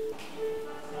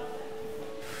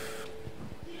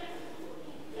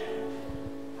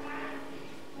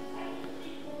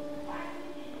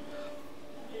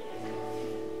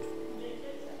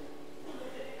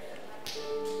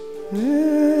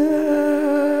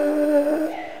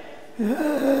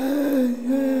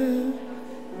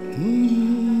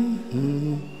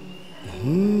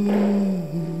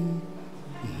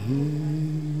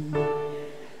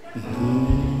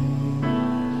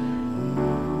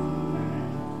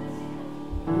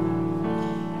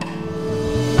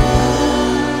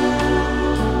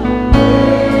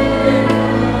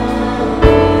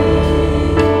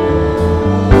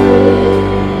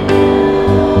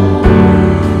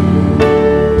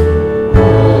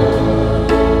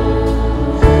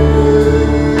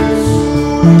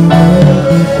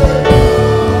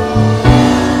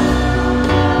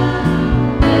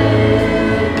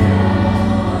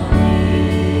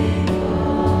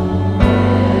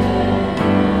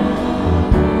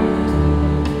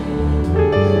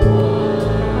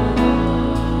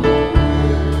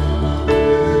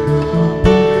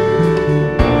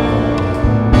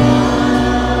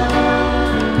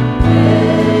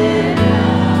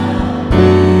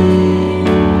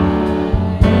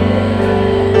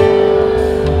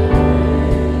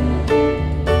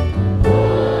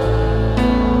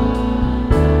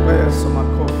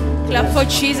 for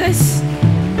Jesus.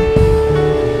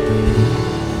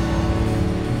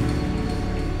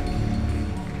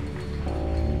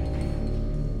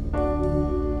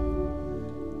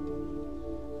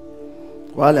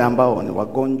 Wale ambao ni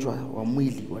wagonjwa wa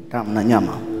mwili, wa damu na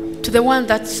nyama. To the one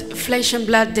that's flesh and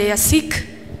blood, they are sick.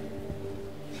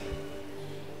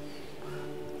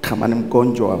 Kama ni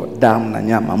mgonjwa wa damu na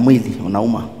nyama, mwili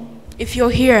unauma. If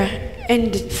you're here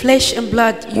and flesh and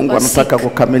blood, you Mungu are sick. anataka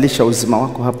kukamilisha uzima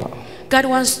wako hapa. God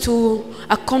wants to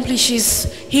accomplish His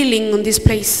healing on this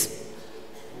place.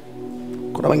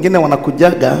 Kuna wengine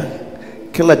wanakujaga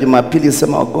kila Jumapili,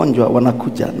 sema wagonjwa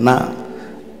wanakuja, na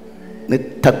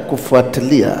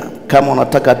nitakufuatilia. Kama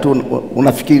unataka tu,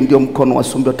 unafikiri ndio mkono wa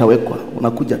Sumbe utawekwa,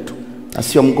 unakuja tu, na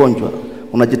sio mgonjwa,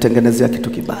 unajitengenezea kitu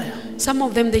kibaya. Some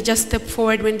of them, they just step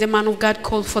forward when the man of God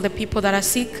called for the people that are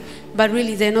sick, but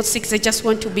really they're not sick, they just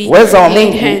want to be Weza wa laid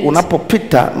Mungu hands.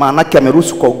 unapopita, maanake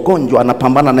ameruhusu kwa ugonjwa,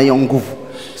 anapambana na hiyo nguvu.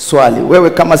 Swali, wewe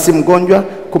kama si mgonjwa,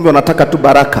 kumbe unataka tu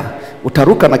baraka,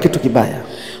 utaruka na kitu kibaya.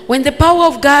 When the power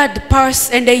of God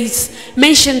pass and they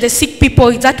mention the sick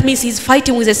people, that means He's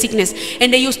fighting with the sickness.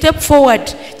 And then you step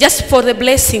forward just for the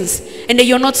blessings, and then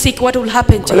you're not sick, what will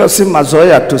happen to Leo you? si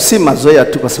mazoea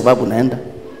tu kwa sababu naenda.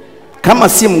 Kama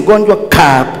si mgonjwa,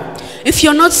 kaa. If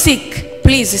you're not sick,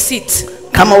 please sit.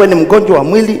 Kama wewe ni mgonjwa wa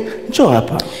mwili, njoo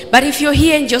hapa. But if you're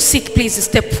here and you're sick, please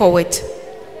step forward.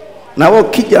 Na wewe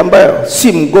kija ambayo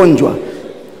si mgonjwa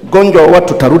wa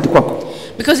watu, tarudi kwako.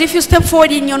 Because if you step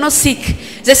forward and you're not sick,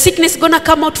 the sickness is going to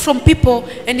come out from people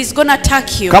and it's going to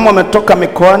attack you. Kama umetoka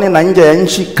mikoani na nje ya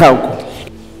nchi, kaa huko.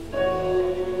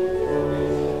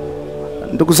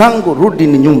 Ndugu zangu, rudi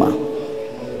ni nyuma.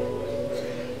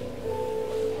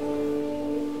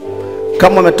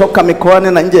 Kama umetoka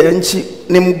mikoani na nje ya nchi,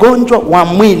 ni mgonjwa wa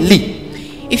mwili.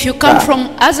 If you come from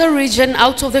other region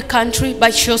out of the country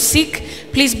but you're sick,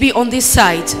 please be on this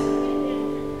side.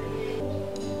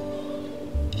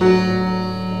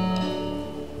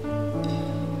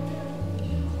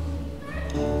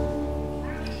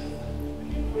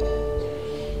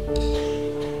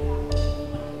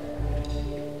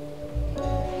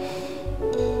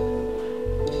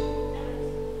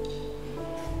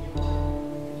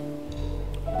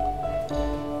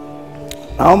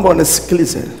 Naomba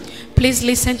unisikilize. Please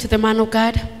listen to the man of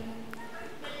God.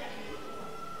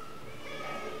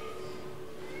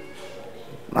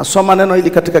 Nasoma neno hili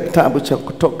katika kitabu cha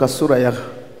Kutoka sura ya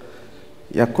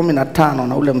 15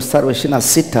 na ule mstari wa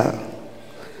 26.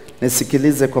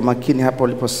 Nisikilize kwa makini hapo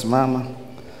uliposimama.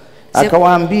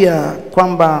 Akawaambia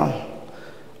kwamba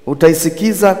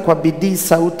utaisikiza kwa bidii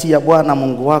sauti ya Bwana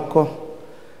Mungu wako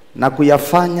na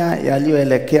kuyafanya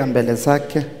yaliyoelekea mbele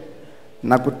zake,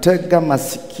 na kutega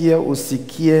masikio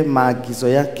usikie maagizo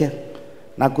yake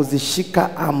na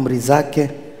kuzishika amri zake.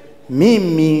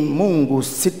 Mimi Mungu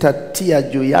sitatia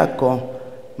juu yako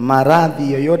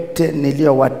maradhi yoyote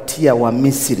niliyowatia wa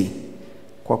Misri,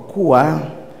 kwa kuwa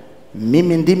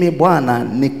mimi ndimi Bwana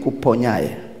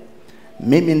nikuponyaye.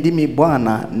 Mimi ndimi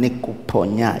Bwana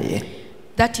nikuponyaye.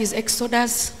 That is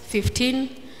Exodus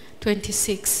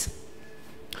 15:26.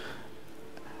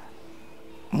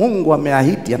 Mungu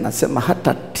ameahidi, anasema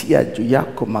hata tia juu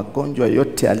yako magonjwa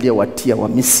yote aliyowatia wa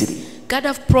Misri. God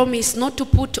have promised not to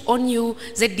put on you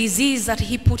the disease that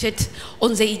He put it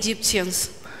on the Egyptians.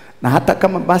 Na hata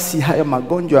kama basi hayo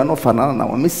magonjwa yanofanana na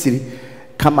wa Misri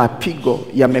kama pigo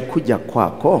yamekuja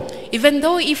kwako, Even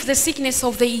though if the sickness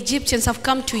of the Egyptians have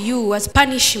come to you as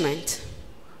punishment,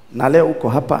 na leo uko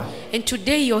hapa, and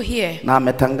today you're here, na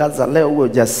ametangaza leo uwe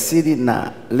jasiri,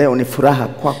 na leo ni furaha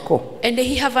kwako. and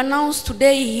He have announced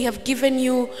today He have given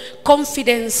you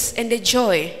confidence and a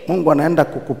joy. Mungu anaenda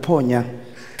kukuponya.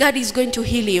 God is going to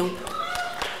heal you.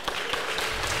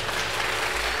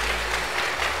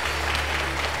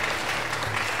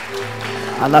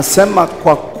 Anasema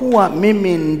kwa kuwa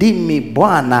mimi ndimi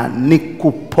Bwana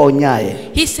nikuponyaye.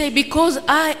 He said, because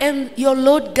I am your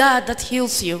Lord God that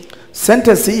heals you.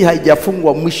 Sentence hii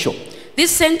haijafungwa mwisho.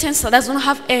 This sentence does not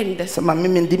have end. Sema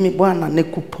mimi ndimi Bwana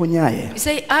nikuponyaye. He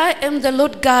say, I am the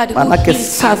Lord God who Manake heals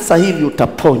you. sasa hivi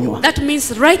utaponywa. That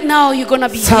means right now you're going to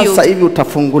be Sasa healed. hivi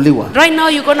utafunguliwa. Right now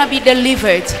you're going to be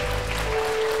delivered.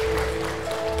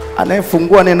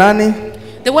 Anayefungua ni nani?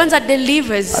 The one that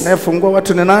delivers Anayefungua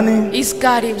watu ni nani? is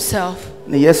God Himself.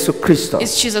 Ni Yesu Kristo.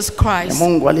 Is Jesus Ni Christ.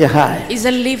 Mungu aliye hai. Is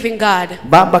a living God.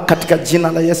 Baba, katika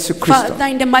jina la Yesu Kristo, Father,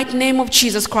 in the mighty name of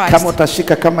Jesus kama Christ,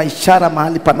 utashika kama ishara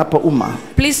mahali panapouma,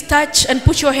 please touch and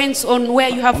put your hands on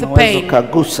where you have the unaweza pain.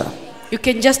 ukagusa. You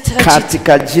can just touch it.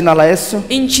 Katika jina la Yesu,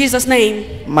 In Jesus' name.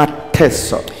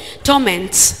 mateso,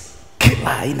 Torments.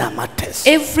 kila aina ya mateso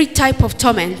Every type of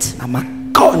torment. na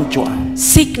magonjwa,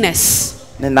 Sickness.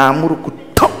 ninaamuru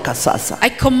kutoka toka sasa. I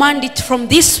command it from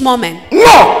this moment.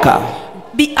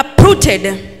 Ng'oka. Be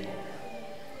uprooted.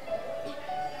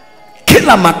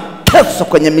 Kila mateso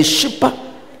kwenye mishipa,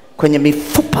 kwenye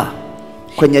mifupa,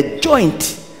 kwenye joint,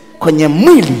 kwenye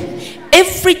mwili.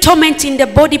 Every torment in the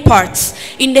body parts,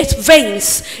 in the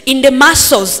veins, in the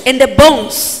muscles, and the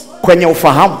bones. Kwenye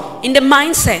ufahamu. In the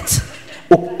mindset.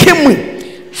 Ukimwi.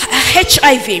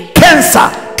 HIV.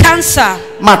 Cancer.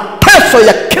 Mateso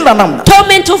ya kila namna.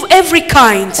 Torment of every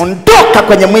kind. Ondoka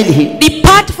kwenye mwili hii.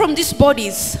 Depart from these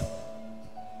bodies.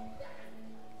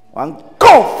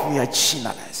 Nguvu ya jina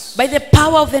la Yesu. By the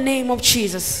power of the name of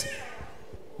Jesus.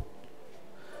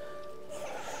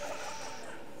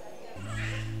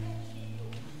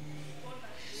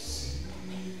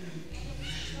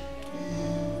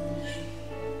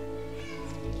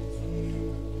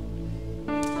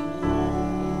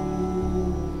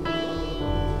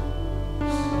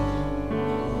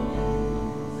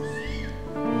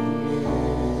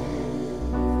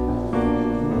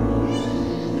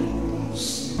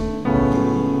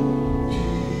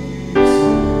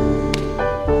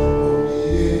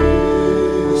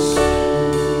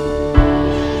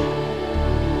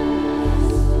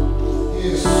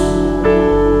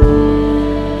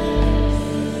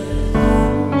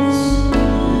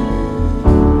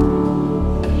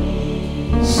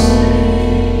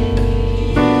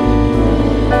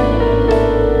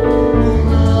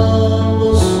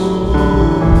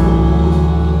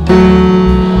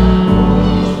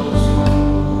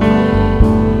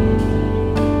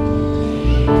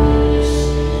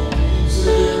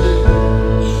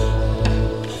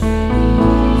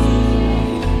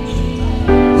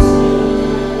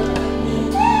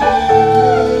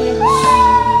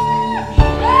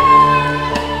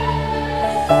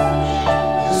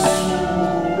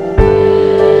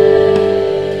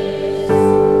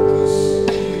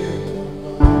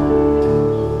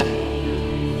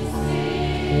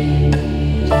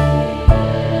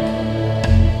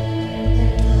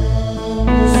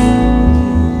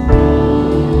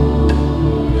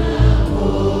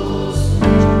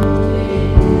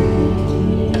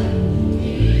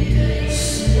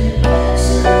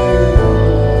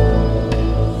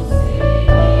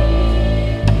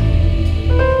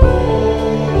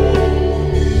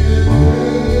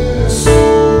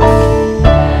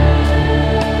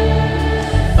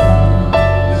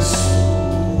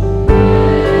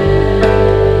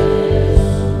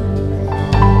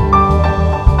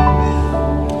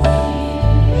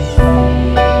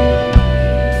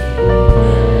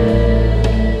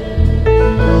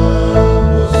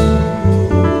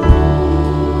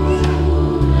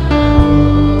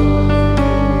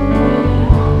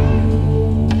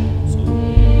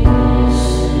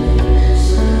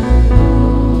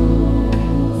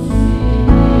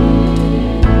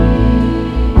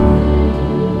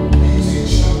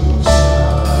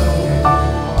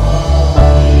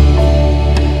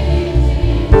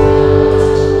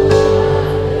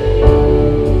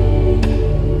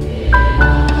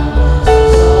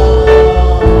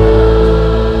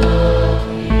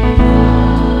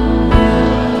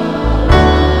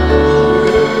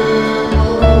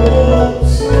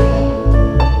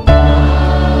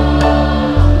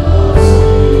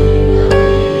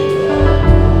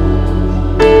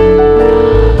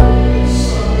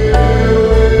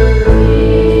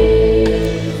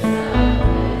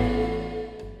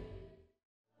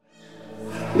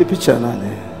 Picha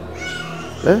nani?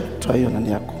 Try hiyo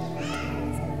nani yako?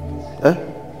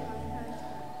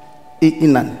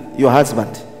 Nani? Your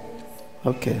husband.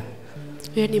 Okay.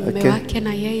 Yeye ni mume wake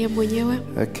na yeye mwenyewe.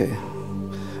 Okay.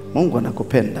 Mungu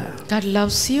anakupenda. God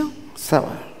loves you.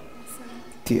 Sawa.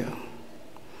 Ndio.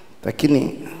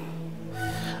 Lakini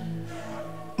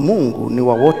Mungu ni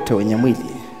wa wote wenye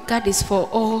mwili. God is for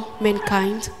all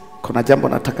mankind. Kuna jambo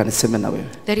nataka niseme na wewe.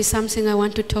 There is something I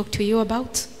want to talk to you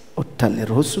about.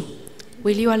 Utaniruhusu?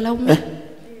 Will you allow me?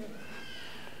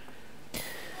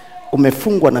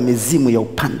 Umefungwa na mizimu ya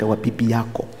upande wa bibi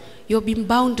yako. You've been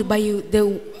bound by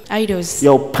the idols.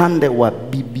 Ya upande wa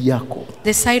bibi yako.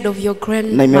 The side of your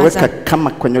grandmother. Na imeweka kama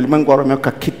kwenye ulimwengu wao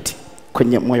imeweka kiti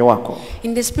kwenye moyo wako.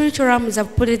 In the spiritual realms have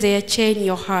put their chain in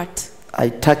your heart.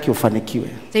 Haitaki ufanikiwe.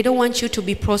 They don't want you to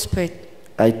be prospered.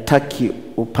 Haitaki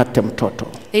upate mtoto.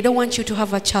 They don't want you to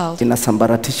have a child.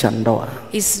 Inasambaratisha ndoa.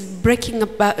 It's breaking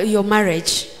up your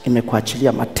marriage.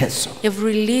 Imekuachilia mateso. You've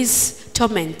released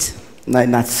torment. Na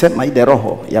inasema ile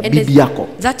roho ya bibi yako.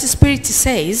 That spirit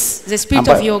says, the spirit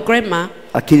of your grandma,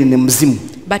 akili ni mzimu.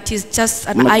 but is just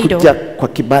an idol. Umekuja kwa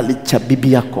kibali cha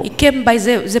bibi yako. He came by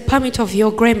the permit of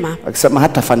your grandma. Akisema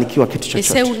hatafanikiwa kitu They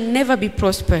say chochote. will never be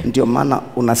prosper. Ndio maana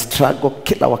una struggle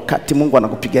kila wakati. Mungu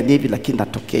anakupigania hivi lakini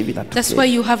natokea hivi natokea. That's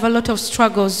why you have a lot of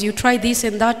struggles. You try this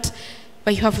and that,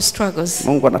 but you have struggles.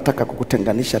 Mungu anataka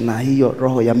kukutenganisha na hiyo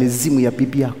roho ya mizimu ya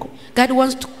bibi yako. God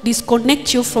wants to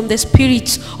disconnect you from the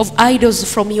spirits of idols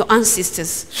from your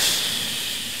ancestors.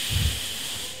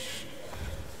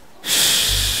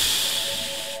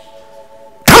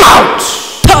 Come out!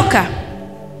 Toka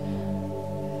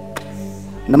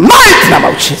Na might na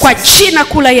mauchi. kwa jina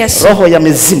kula Yesu. Roho ya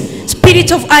mizimu.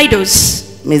 Spirit of idols.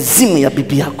 Mizimu ya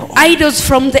bibi yako. Idols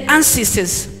from the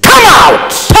ancestors. Come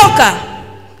out! Toka.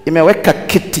 Imeweka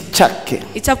kiti chake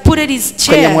It have put his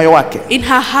kwenye moyo chair wake. in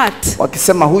her heart.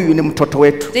 Wakisema huyu ni mtoto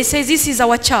wetu. They say this is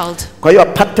our child. Kwa hiyo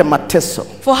apate mateso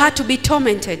For her to be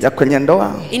tormented ya kwenye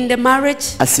ndoa, in the marriage,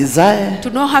 asizae, to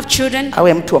not have children,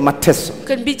 awe mtu wa mateso.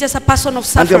 can be just a person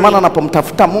of Na ndio maana suffering.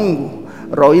 anapomtafuta Mungu,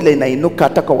 roho ile inainuka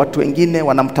hata kwa watu wengine,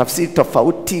 wanamtafsiri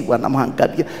tofauti,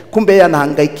 wanamhangaika. Kumbe yeye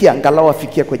anahangaikia angalau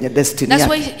afikie kwenye destiny That's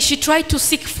yake. why she tried to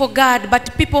seek for God, but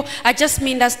people are just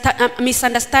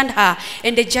misunderstand her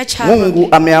and they judge her. Mungu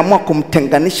ameamua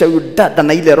kumtenganisha huyu dada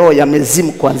na ile roho ya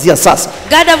mizimu kuanzia sasa.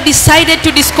 God have decided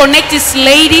to disconnect this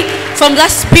lady from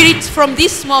that spirit from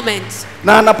this moment.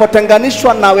 Na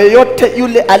anapotenganishwa na yeyote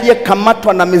yule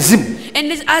aliyekamatwa na mizimu,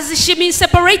 And as she been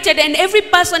separated and every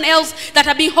person else that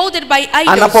have been holded by idols,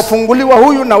 anapofunguliwa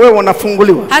huyu na wewe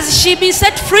unafunguliwa. as she been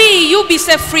set free, you be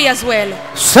set free as well.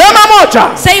 Sema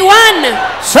moja, Say one,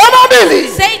 sema mbili,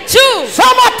 say two,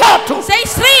 sema tatu. say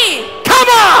three.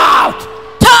 Come out!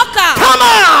 Toka, Come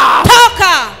out!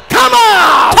 toka, Come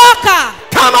out! toka,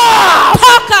 Come out!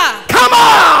 toka, Come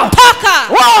out! toka.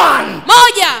 1,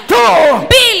 Moja, 2,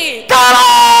 mbili, come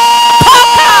out!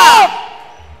 toka.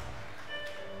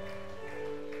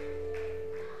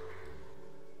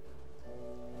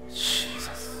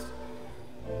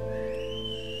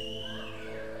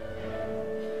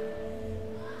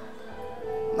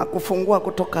 Na kufungua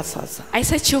kutoka sasa. I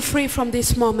set you free from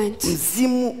this moment.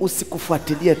 Mzimu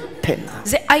usikufuatilie tena.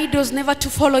 The idols never to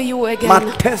follow you again.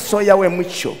 Mateso yawe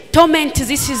mwisho. Torment,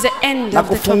 this is the end Na of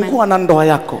the torment. kufungua na ndoa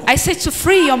yako. I set you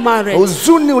free your marriage.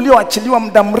 Huzuni ulioachiliwa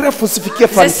muda mrefu usifikie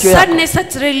The fanikio yako. sadness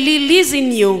that's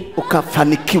releasing you.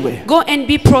 Ukafanikiwe. Go and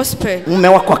be prospered. Mume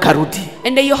wako akarudi.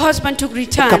 And then your husband to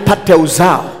return. Ukapate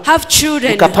uzao. Have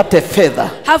children. Ukapate fedha.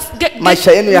 Get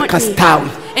Maisha yenu money. yakastawi.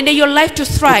 And then your life to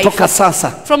thrive. Kutoka sasa.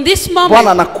 From this Bwana moment,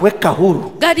 anakuweka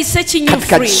huru. God is setting you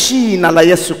Katika free. jina la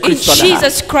Yesu In Kristo.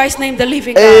 Jesus Christ's name, the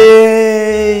living God.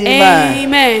 Amen.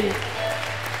 Amen.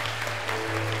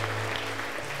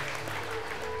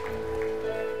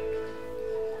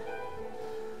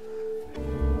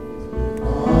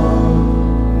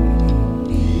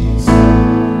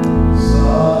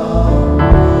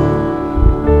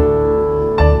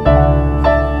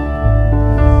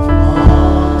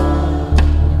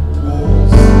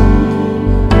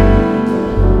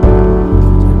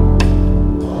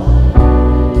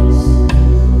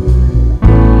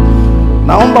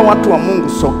 Naomba watu wa Mungu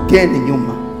sogeni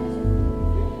nyuma.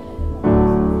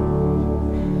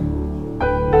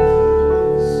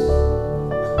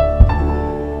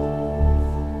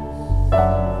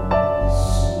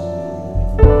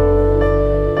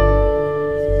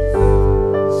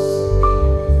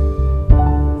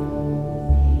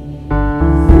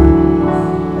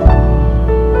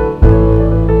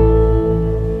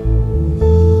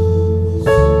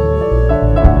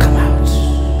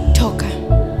 Toka.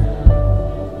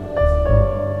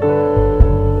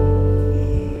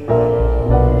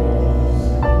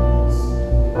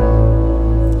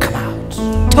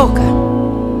 Toka.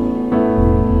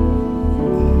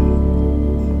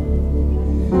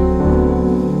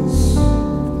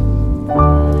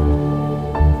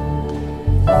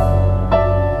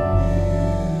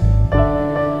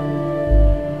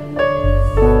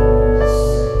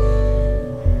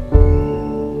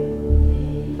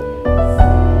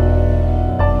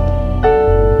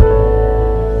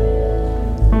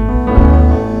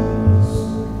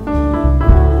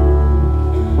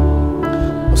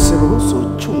 Usiruhusu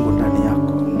uchungu ndani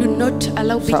yako. Do not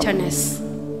allow bitterness.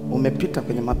 Umepita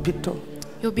kwenye mapito.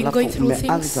 You've been Alafu going through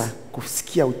umeanza things.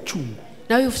 kusikia uchungu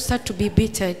Now you've started to be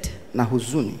bittered na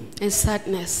huzuni. and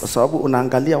sadness. Kwa sababu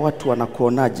unaangalia watu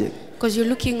wanakuonaje. Because you're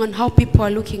looking on how people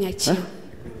are looking at you.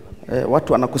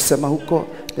 Watu wanakusema huko,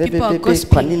 People are bebe,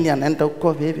 gossiping. kwa nini anaenda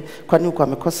huko bebe? Kwani huko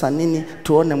amekosa nini?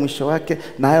 Tuone mwisho wake.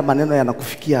 Na haya maneno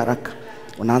yanakufikia haraka.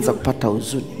 Unaanza kupata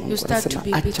huzuni. You Mungu start to anasema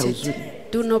be acha bittered. huzuni.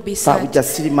 Do not be Saa sad.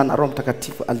 ujasiri, maana Roho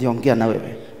Mtakatifu aliongea na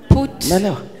wewe. Put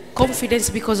Umeelewa?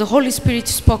 confidence because the Holy Spirit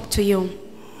spoke to you.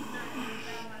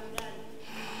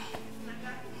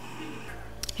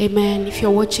 Amen. If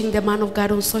you're watching the man of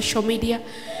God on social media,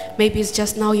 maybe it's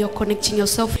just now you're connecting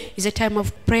yourself. It's a time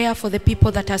of prayer for the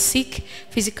people that are sick,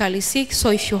 physically sick.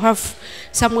 So if you have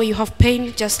somewhere you have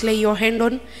pain, just lay your hand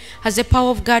on. As the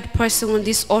power of God pressing on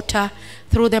this altar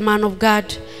through the man of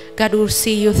God, God will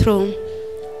see you through.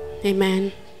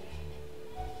 Amen.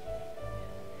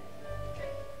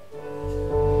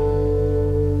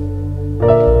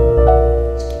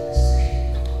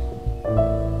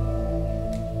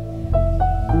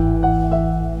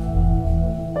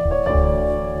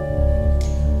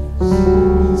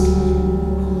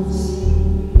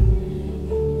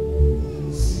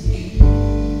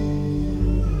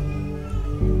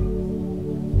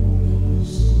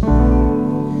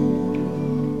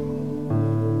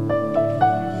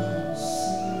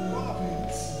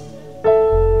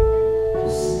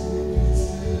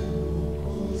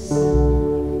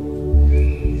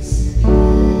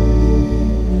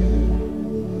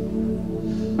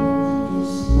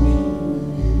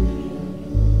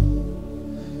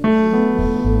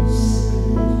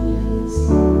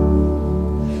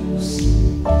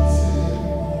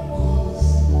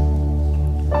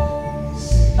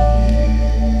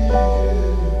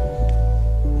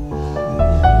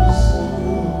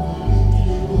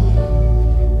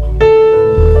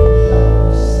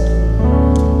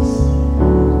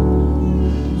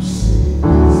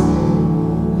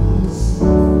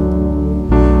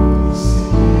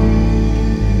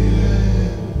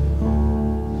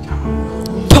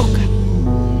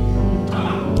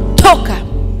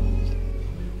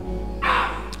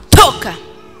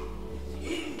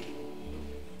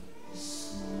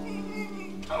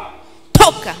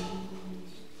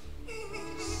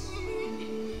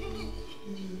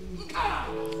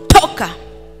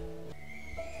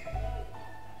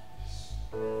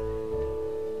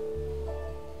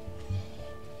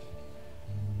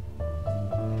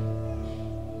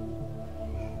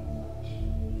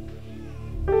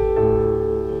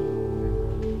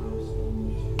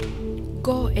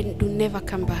 Go and do never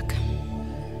come back.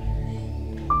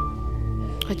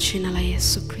 Kwa jina la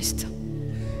Yesu Kristo.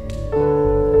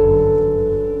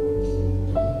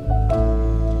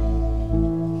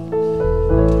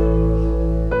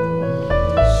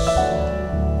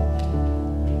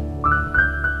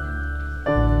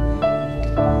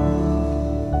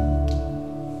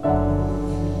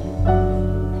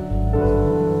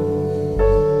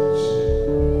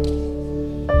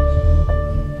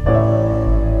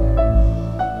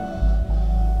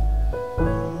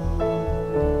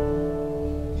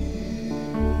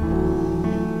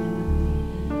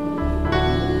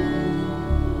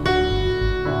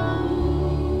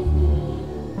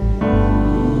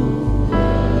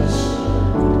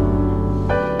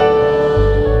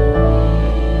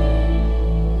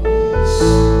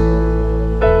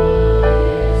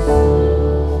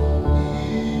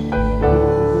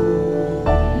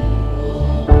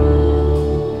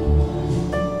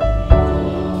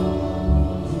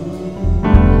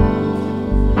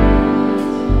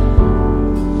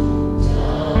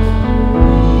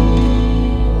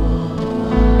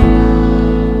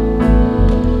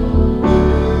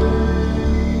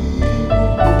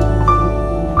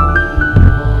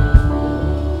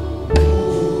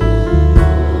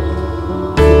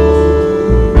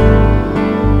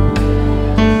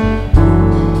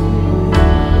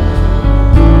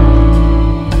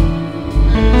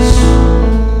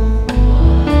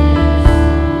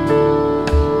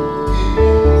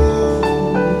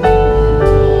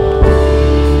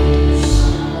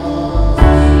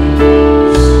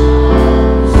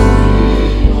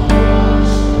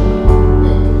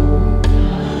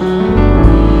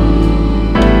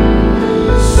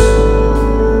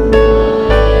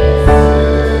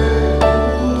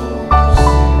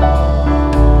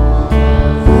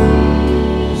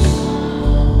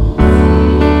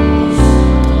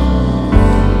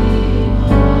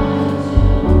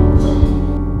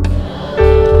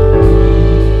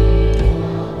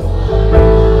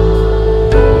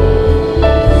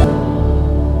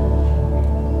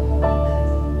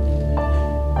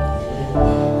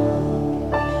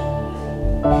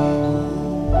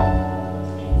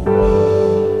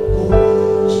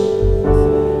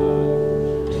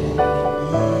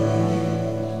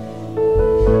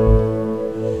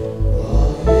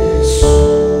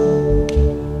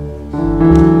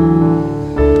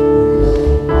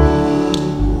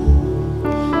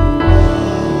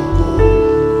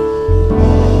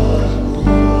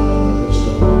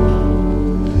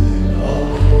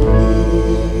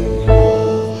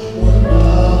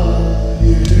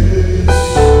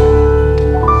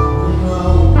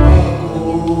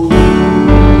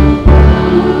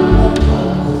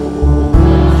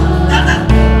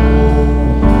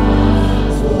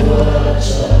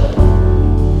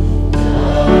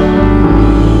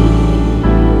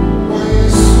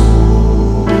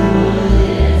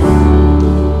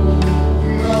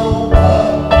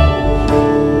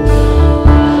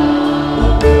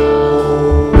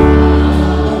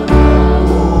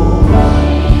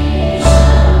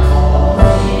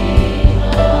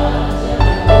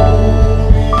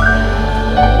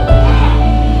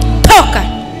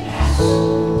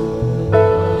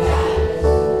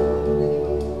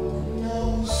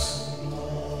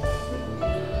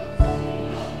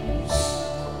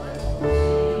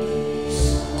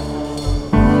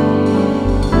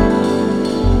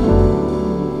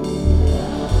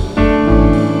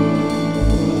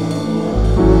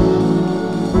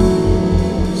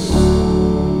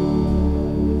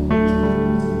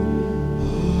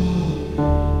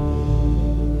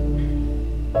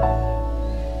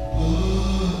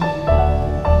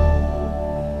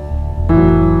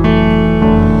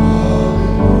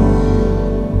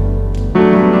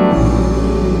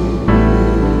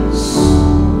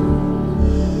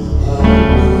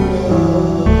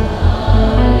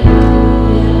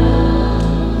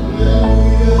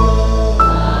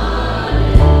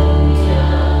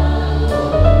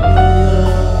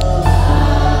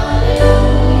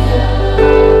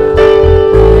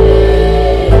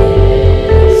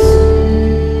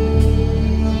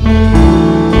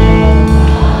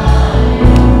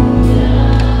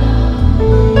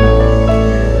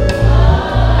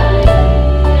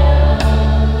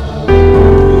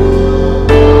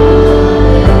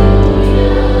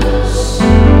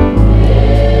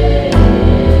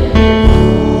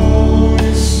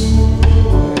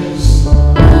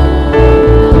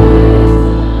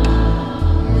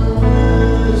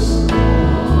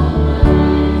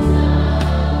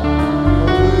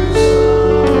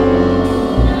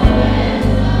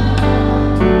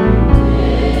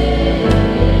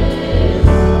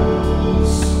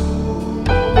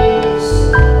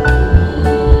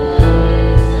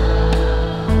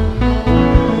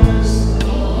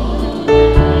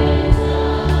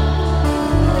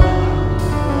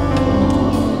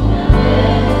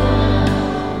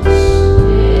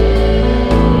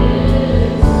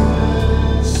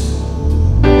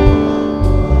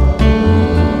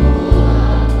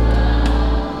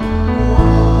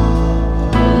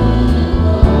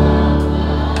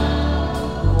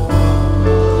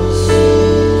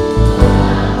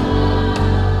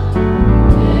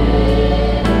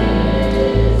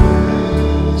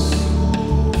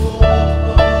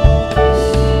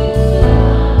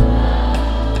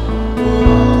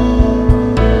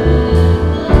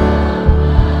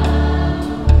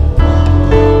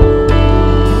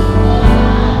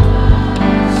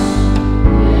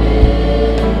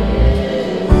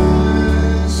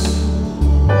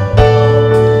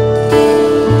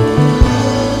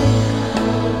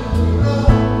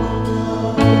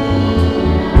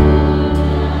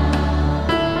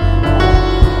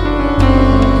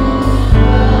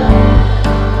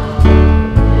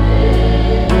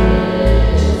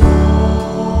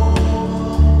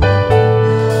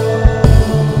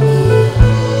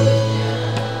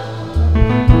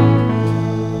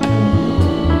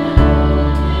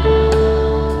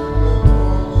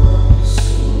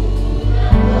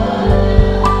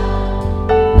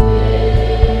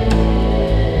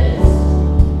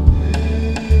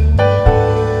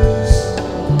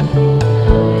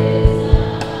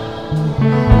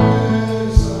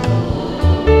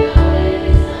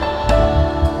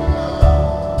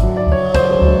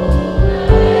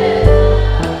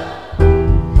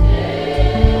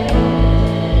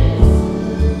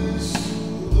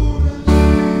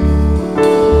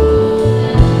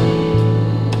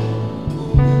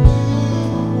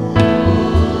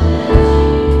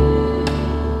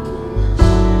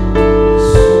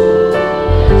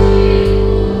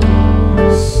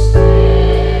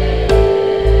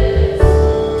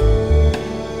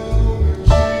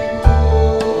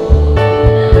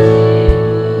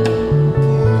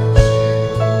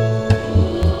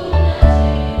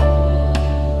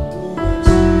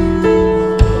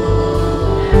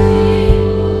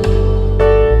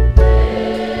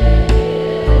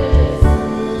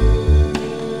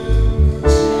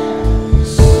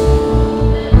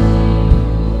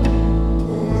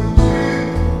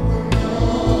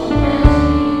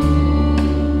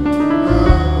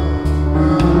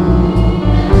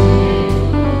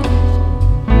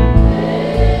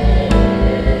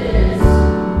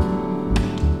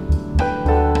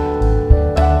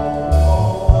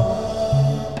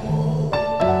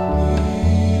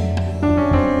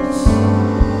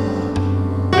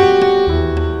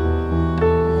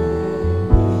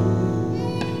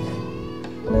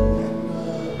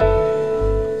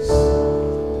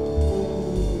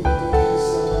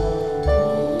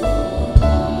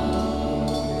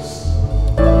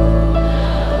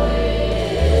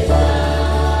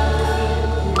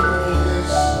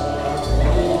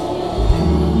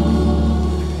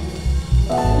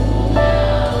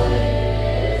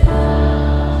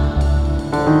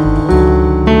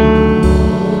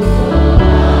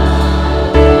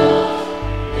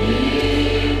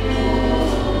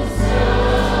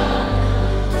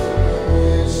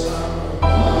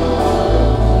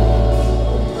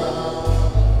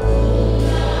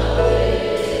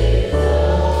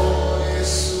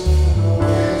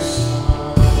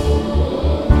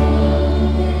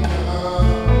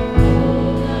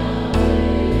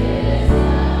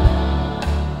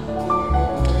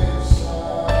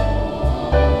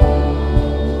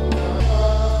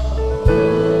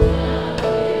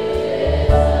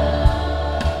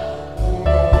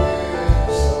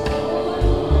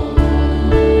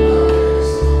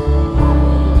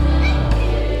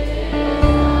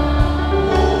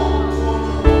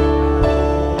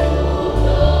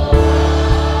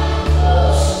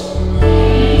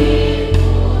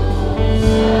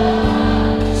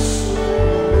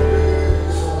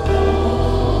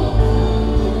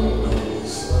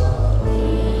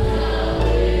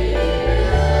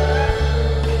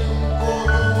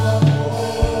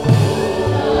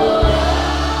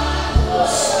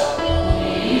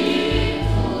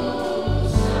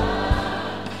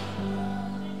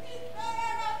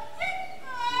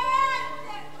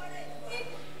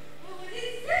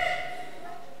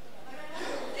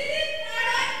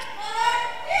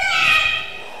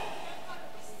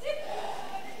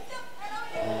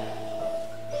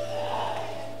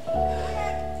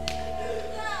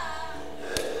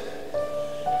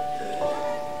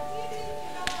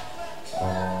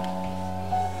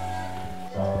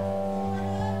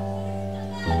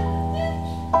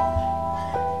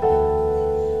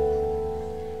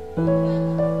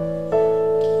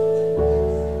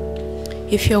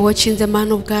 If you're watching the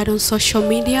man of God on social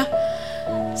media,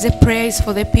 the prayer is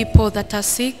for the people that are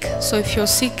sick. So if you're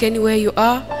sick anywhere you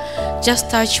are,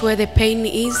 just touch where the pain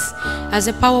is. As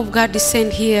the power of God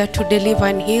descend here to deliver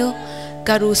and heal,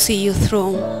 God will see you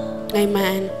through.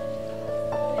 Amen.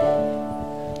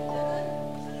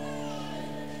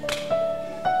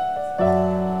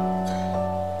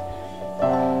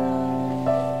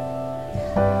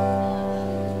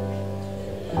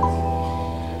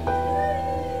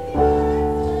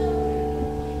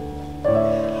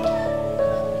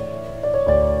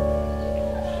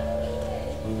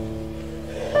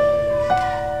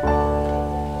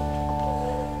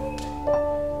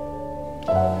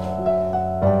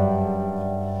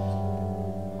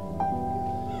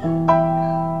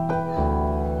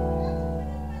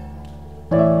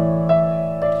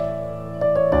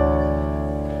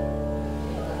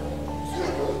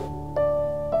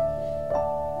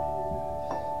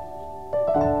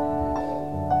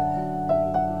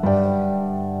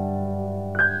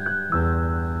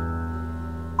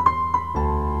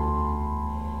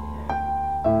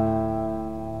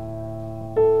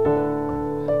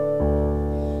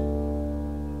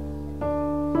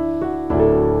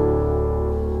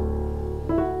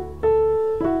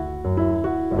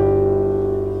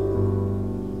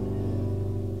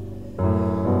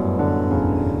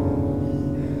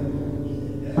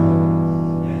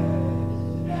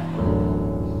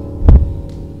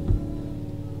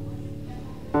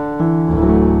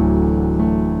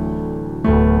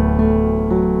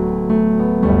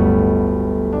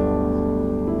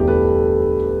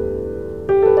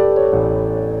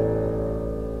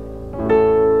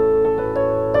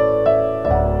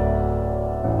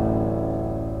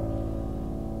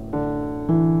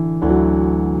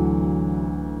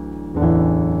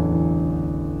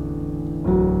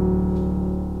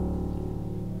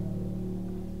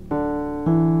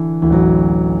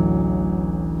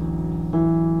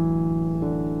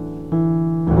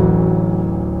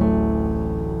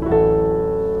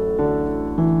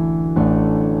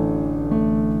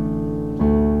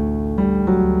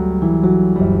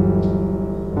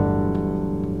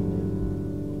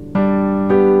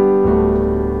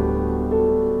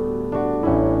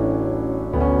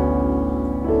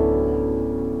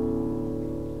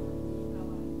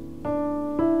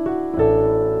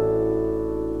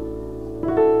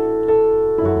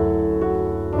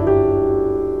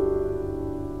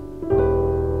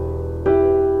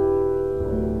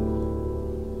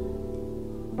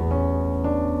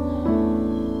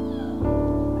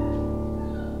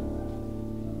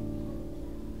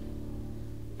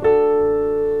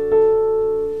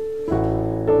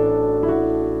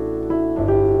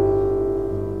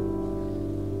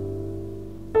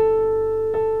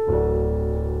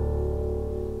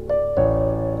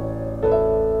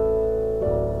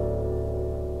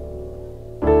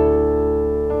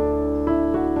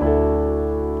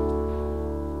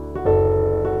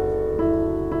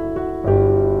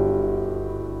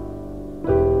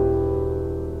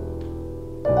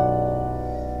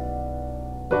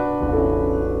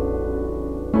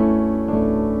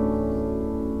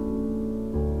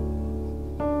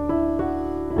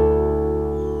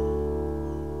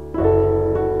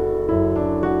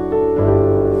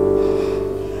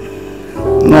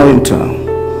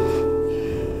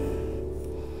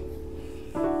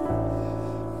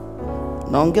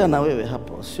 Naongea na wewe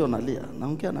hapo, sio nalia.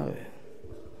 Naongea na wewe.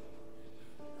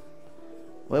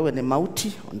 Wewe ni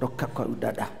mauti, ondoka kwa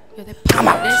udada. You're the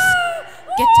powerless.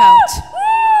 Get out.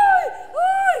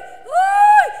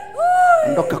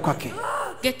 Ondoka kwake.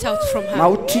 Get out from her.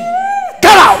 Mauti,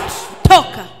 get out.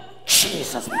 Toka.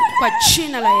 Jesus. Kwa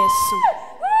jina la Yesu.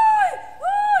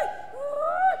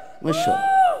 Mwisho.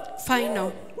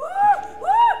 Final.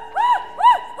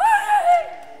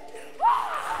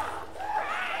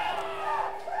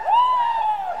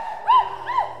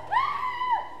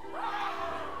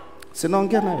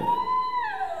 Sinaongea nawe.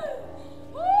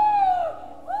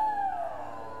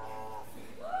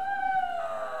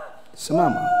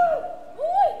 Simama.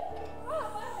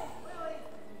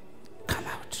 Come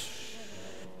out.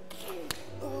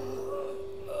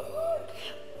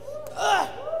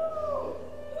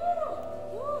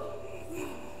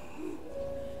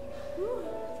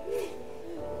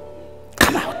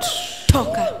 Come out.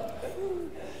 Toka.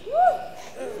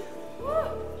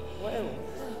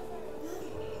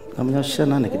 Namnyoshia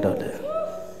nani kidole?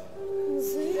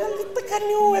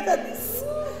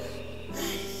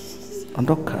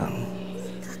 Ondoka.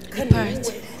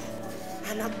 Depart.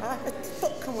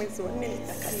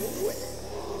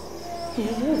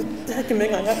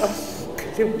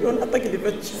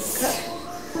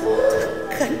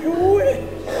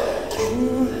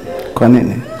 Kwa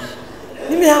nini?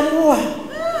 Nimeamua.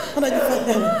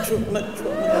 Anajifanya mtu,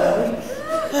 unajua.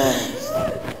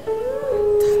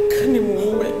 Takani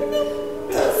mume.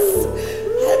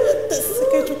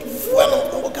 Hata hicho kifua na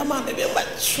mgongo kama amebeba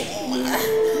chuma.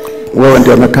 Wewe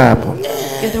ndio umekaa hapo.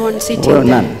 You're the one sitting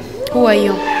there. Who are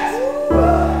you?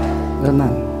 Wewe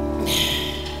nani?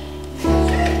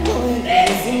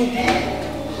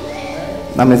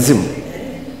 Na mizimu.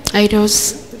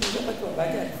 Idols.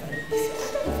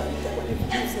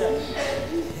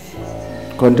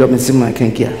 Kwa ndio mizimu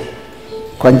akaingia.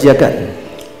 Kwa njia gani?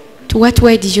 To what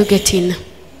way did you get in?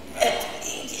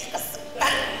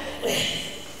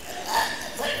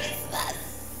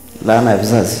 Laana ya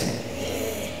vizazi.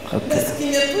 Okay.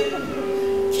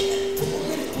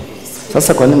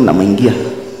 Sasa kwa nini mnamuingia?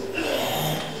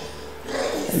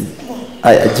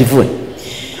 Aya, jivue.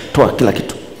 Toa kila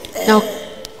kitu. Now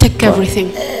take everything.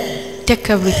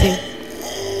 Take everything.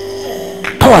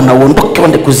 Toa na uondoke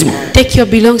uende kuzimu. Take your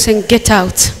belongings and get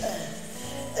out.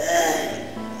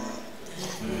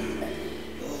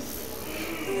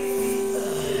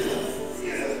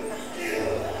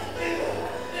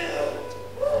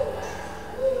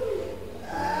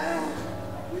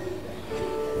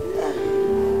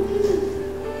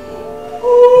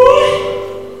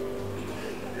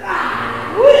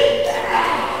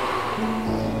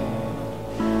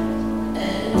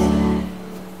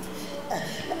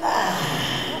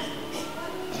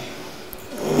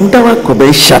 Muda wako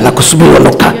umeisha na kusubiri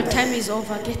ondoka. Your time is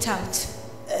over. Get out.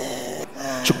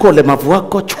 Chukua ulemavu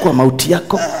wako, chukua mauti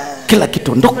yako, kila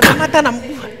kitu ondoka. Hata na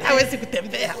mguu hawezi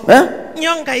kutembea.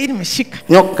 Nyonga hii nimeshika.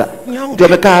 Nyoka. Ndio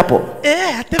amekaa hapo.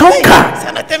 Toka.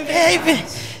 Sana tembea hivi.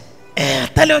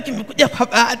 Hata leo kimekuja kwa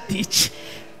bahati hichi.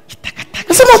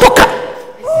 Kitakataka. Sema toka.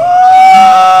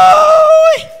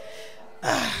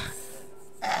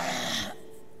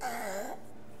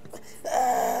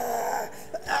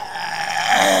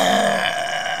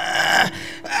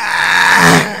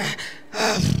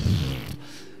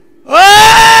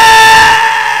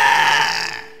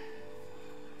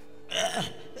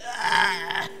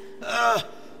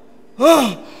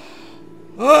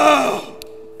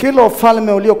 Kila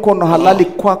ufalme uliokuwa na halali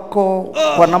kwako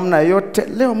kwa namna yote,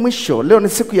 leo mwisho, leo ni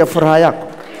siku ya furaha yako.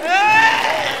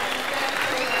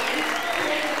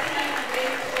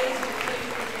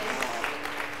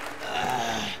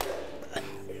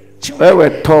 Wewe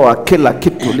toa kila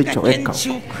kitu ulichoweka.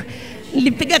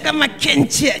 Nilipiga kama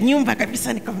kenchi ya nyumba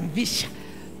kabisa nikamvisha.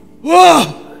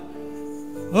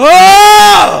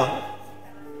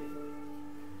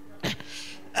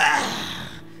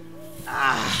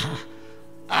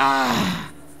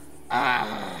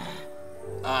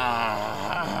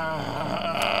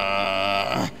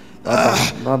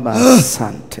 Baba,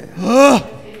 asante.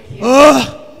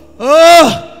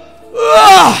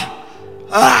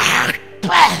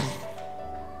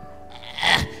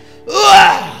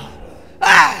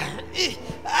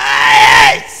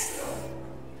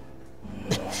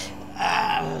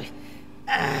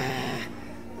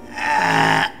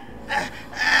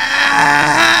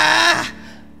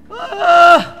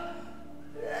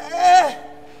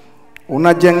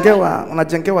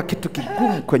 Unajengewa kitu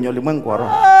kigumu kwenye ulimwengu wa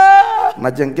roho.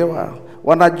 Unajengewa,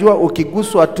 wanajua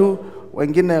ukiguswa tu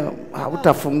wengine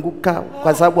hautafunguka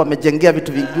kwa sababu wamejengea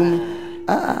vitu vigumu.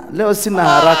 Leo sina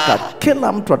haraka,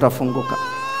 kila mtu atafunguka.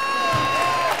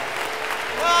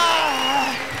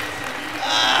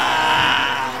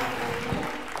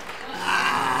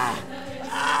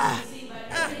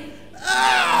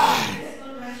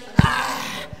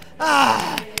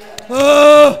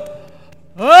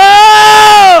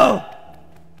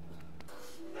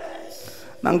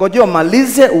 Na ngojea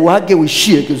malize uage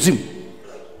uishie kuzimu.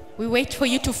 We wait for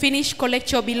you to finish,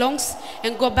 collect your belongings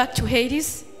and go back to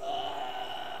Hades.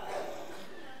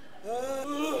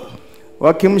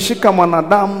 Wakimshika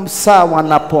mwanadamu saa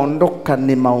wanapoondoka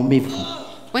ni maumivu.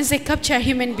 Once they capture a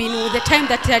human being, with the time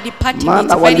that they are departing,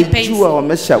 Maana it's very painful. walijua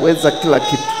wameshaweza kila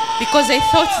kitu. Because they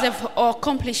thought they've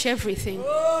accomplished everything.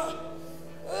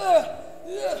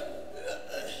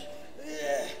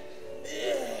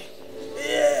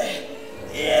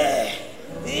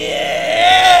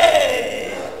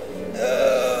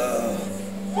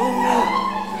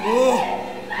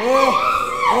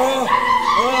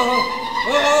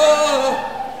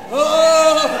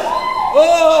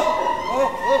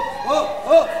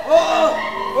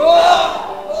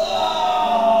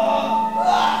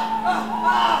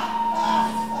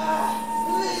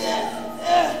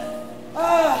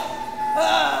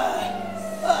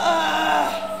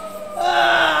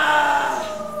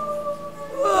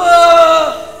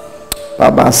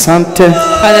 Baba, asante.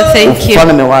 Father, thank you.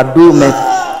 Ufalme wa dume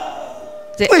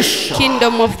The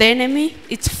kingdom of the enemy,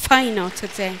 it's final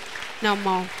today. No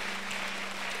more.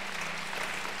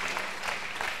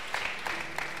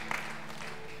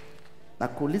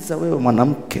 Nakuuliza wewe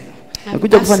mwanamke,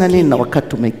 unakuja kufanya nini na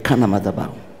wakati umekana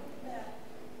madhabahu?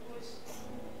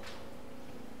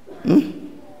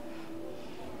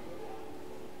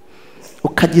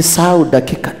 Ukajisahau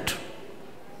dakika tu.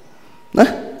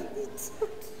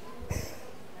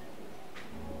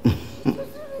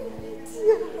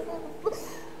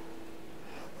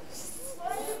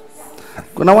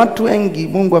 Kuna watu wengi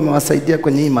Mungu amewasaidia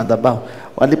kwenye hii madhabahu.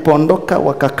 Walipoondoka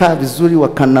wakakaa vizuri,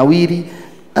 wakanawiri.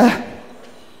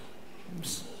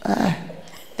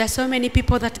 There's so many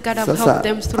people that God have helped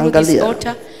them through this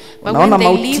altar. But when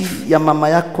they leave, ya mama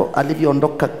yako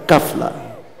alivyoondoka ghafla,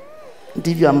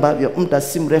 ndivyo ambavyo muda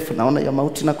si mrefu naona ya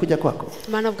mauti inakuja kwako.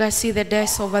 Man of God, see the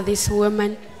death over this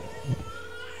woman.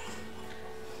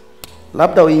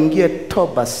 Labda uingie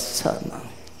toba sana.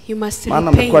 You must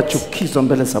maana repent. umekuwa chukizo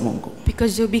mbele za Mungu.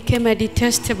 Because you became a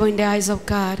detestable in the eyes of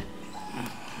God.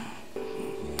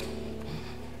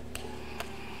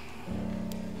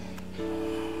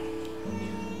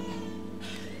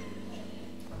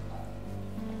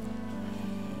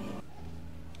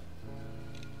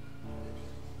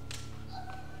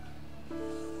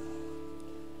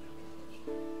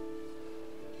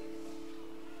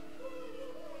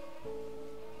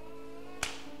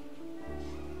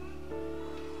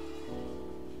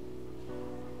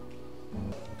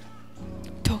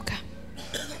 Toka.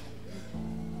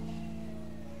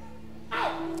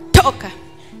 Toka.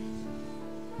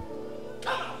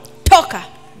 Toka.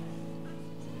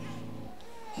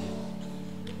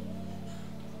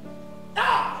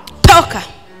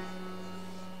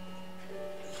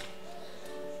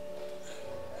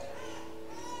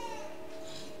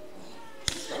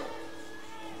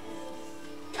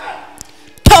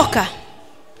 Toka. Toka.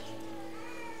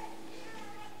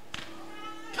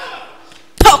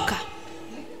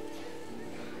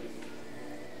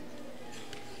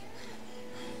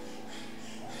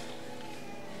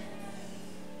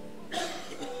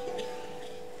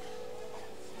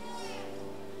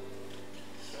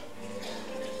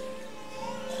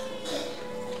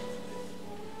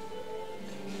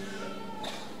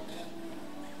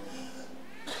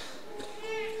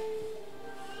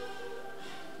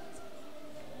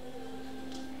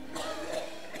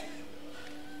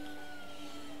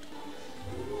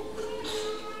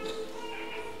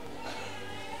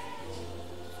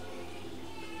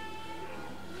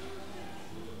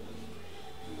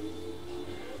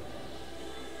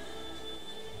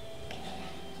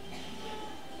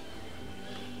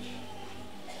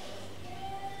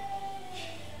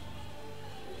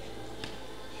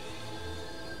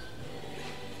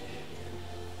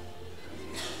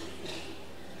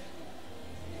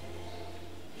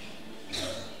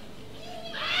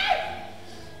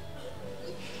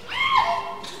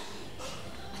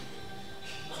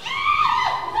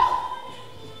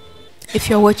 If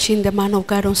you're watching the man of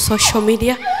God on social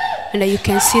media, and you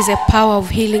can see the power of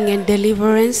healing and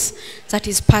deliverance that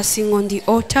is passing on the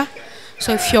altar.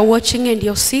 So if you're watching and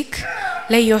you're sick,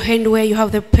 lay your hand where you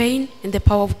have the pain, and the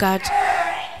power of God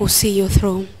will see you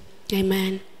through.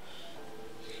 Amen.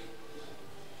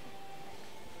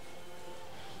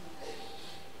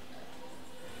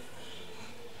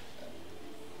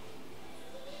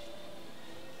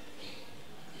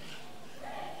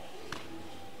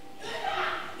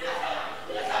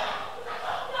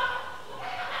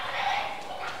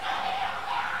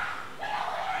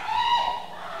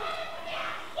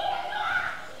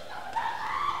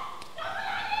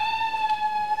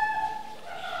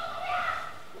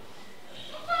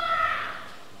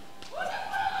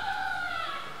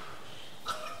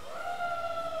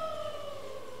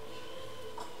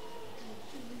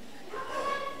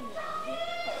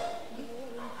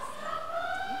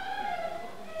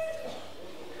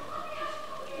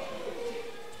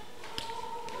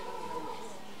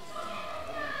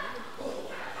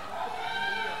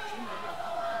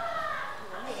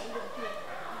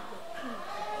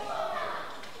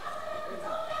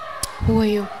 Who are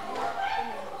you?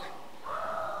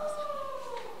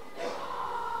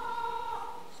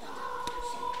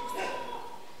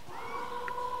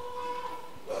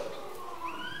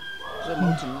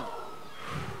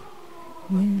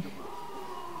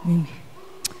 Mimi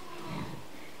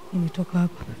nimetoka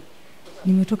hapa,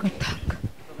 nimetoka Tanga,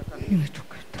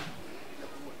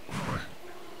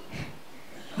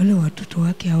 wale watoto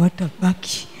wake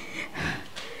hawatabaki,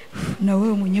 na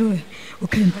wewe mwenyewe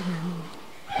ukae mbali na mimi,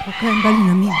 ukae mbali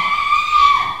na mimi,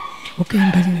 ukae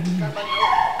mbali na mimi,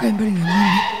 ukae mbali na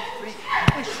mimi.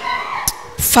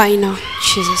 Final,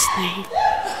 Jesus' name.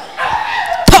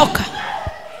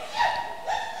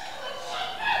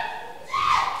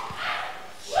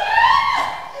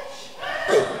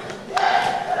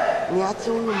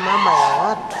 gharama ya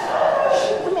watu.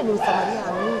 Kumbe ni msamaria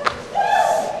wa Mungu.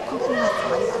 Kumbe ni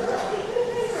msamaria wa Mungu.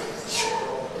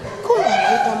 Kumbe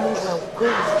anaita Mungu wa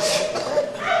ukweli.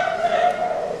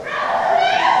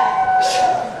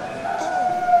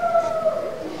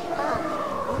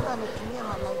 Mungu ametumia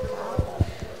malaika wake.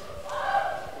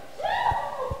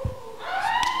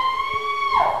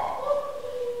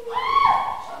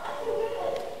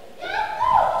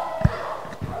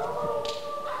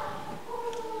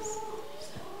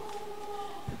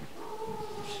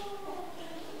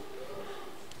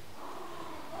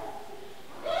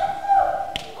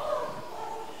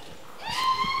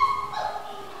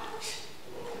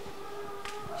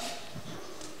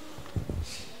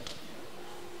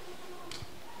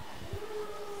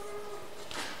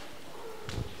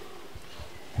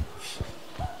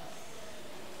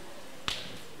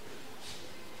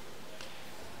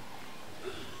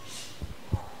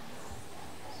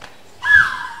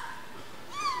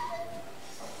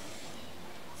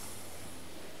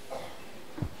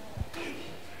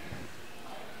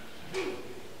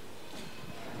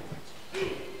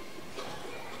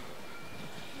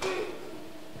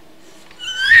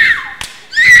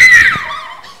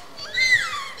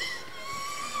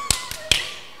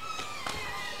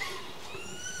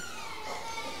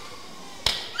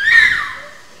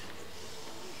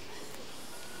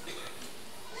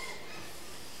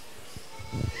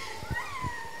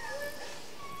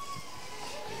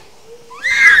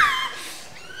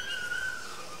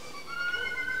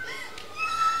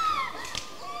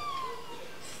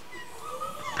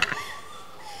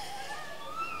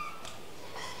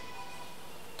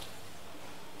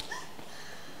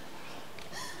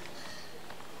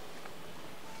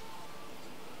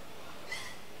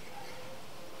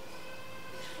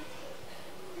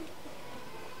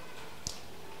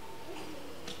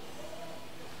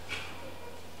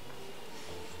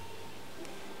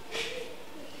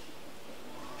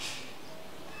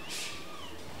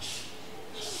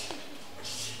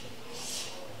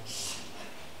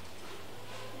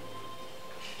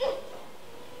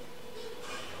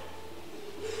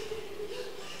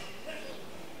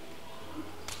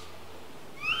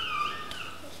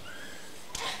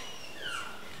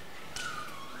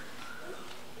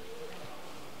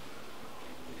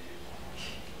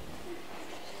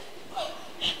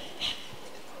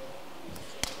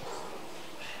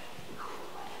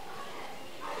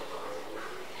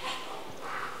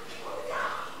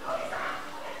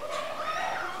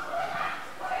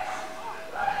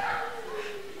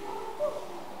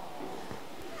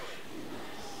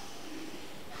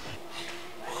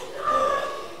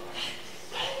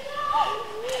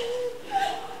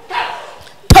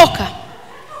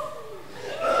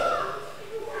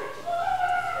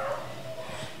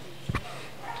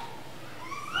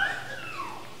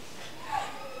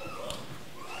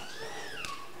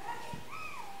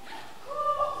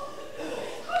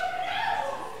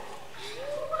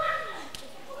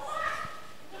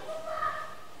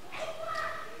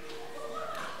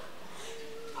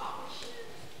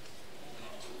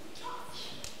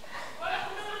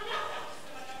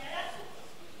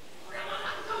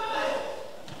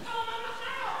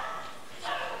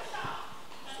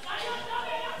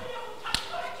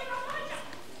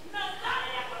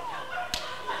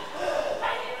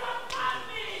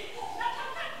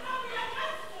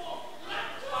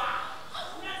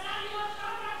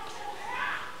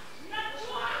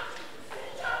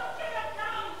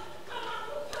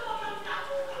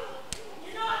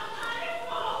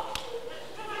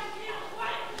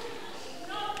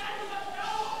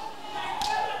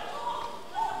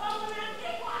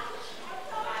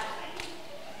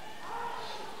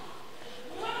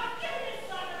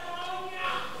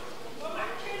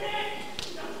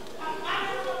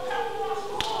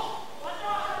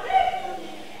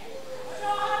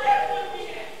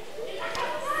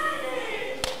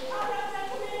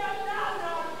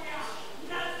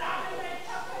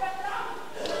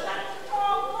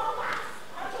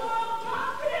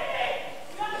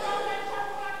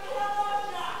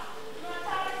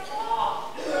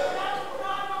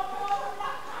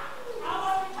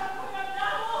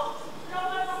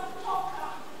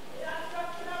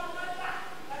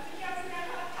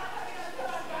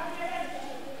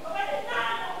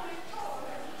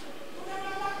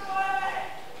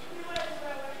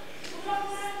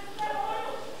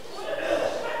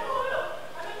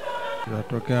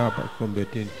 Tunatokea hapa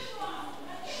Kombetini.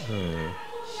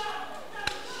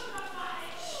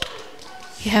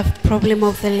 You have problem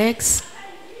of the legs.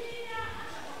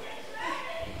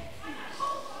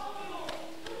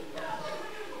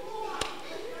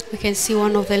 We can see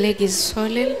one of the leg is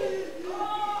swollen.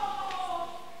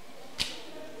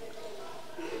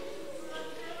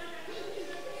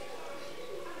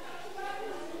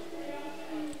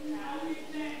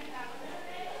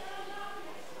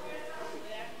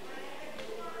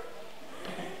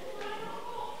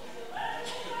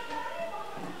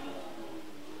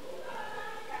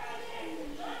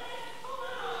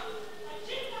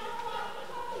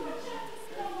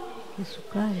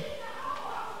 kisukari.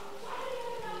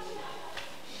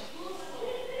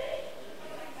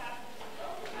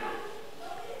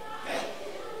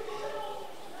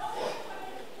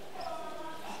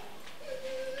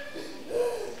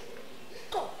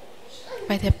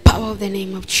 By the power of the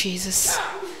name of Jesus.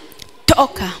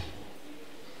 Toka.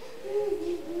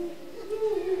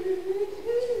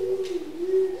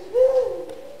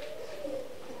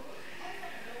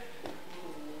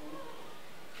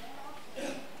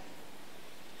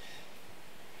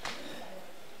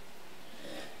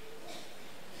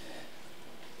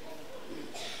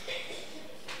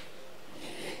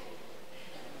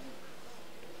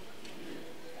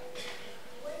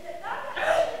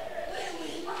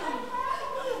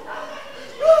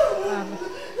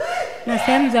 Na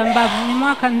sehemu za mbavu ni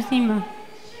mwaka mzima.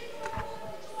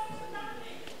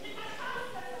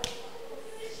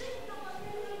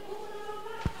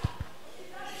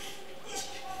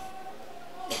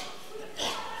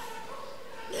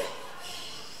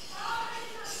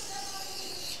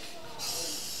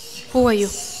 Who are you?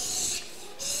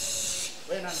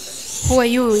 Who are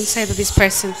you inside of this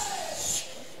person?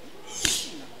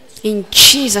 In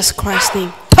Jesus Christ's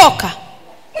name. Toka.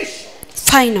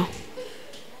 Final.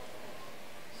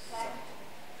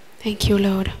 Thank you,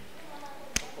 Lord.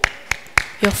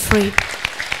 You're free.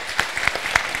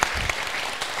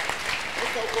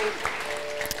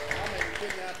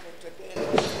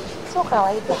 Sio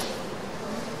kawaida.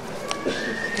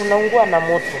 Tunaungua na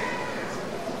moto.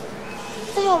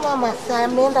 Sio mama, saa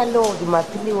ameenda leo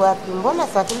Jumapili wapi? Mbona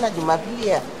saa tuna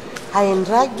Jumapili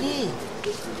haendagi?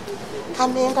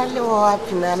 Ameenda leo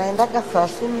wapi na anaendaga saa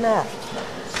 4?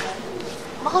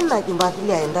 Mbona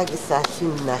Jumapili haendagi saa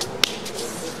 4?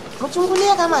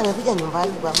 Mchungulia kama amekuja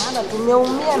nyumbani kwa maana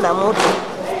tumeumia na moto.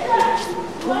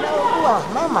 Tunaungua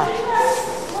mama.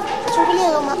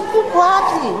 Mchungulia mama, uko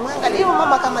wapi? Mwangalie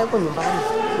mama kama yuko nyumbani.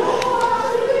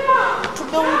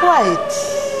 Tumeungua eti.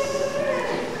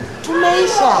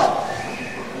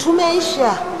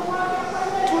 Tumeisha.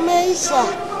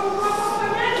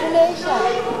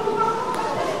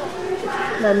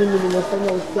 Na mimi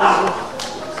nimefanya usafi.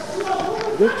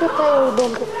 Nichoka hiyo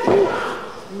udongo.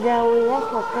 Nyawe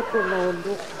yake wakati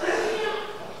unaondoka.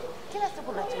 Kila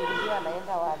siku nachungulia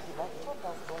anaenda wapi? Nachoka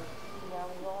udongo.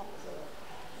 Nyawe yake.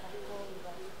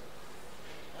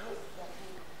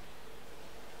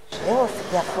 Leo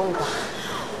sijafunga.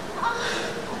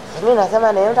 Mimi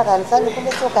nasema naenda kanisani,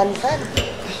 kumbe sio kanisani.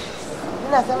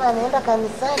 Mimi nasema naenda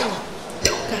kanisani.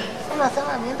 Mimi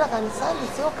nasema naenda kanisani,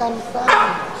 sio kanisani.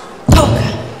 Toka.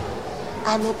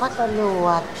 Amepata leo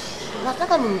wapi?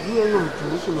 Nataka nimjie huyo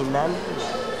mtumishi ni nani?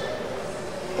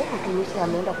 Huyo mtumishi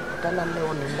ameenda kukutana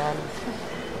leo ni nani?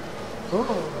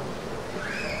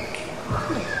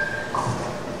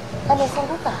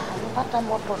 Amefunguka, amepata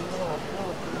moto leo.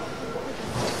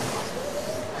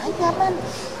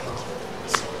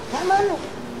 Jamani.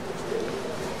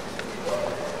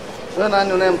 Wewe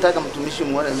nani unayemtaka mtumishi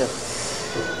muone leo?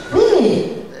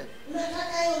 Mimi.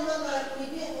 Nataka hiyo mama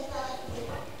akuje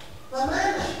kwa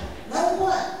maana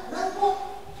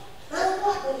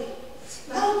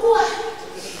naungua.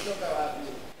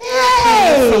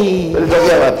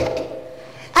 Ulitokea wapi?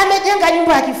 Amejenga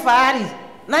nyumba ya kifahari.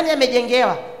 Nani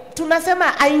amejengewa?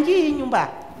 Tunasema aingii nyumba.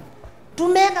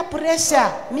 Tumeka pressure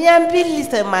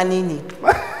 280.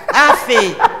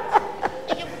 Afe.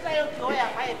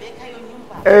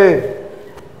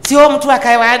 Sio mtu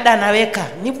akawaida anaweka,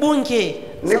 ni bunge.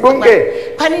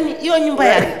 Kwa nini hiyo nyumba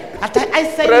ya hata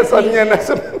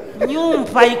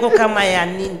nyumba iko kama ya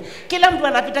nini? Kila mtu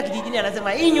anapita kijijini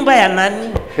anasema hii nyumba ya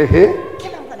nani?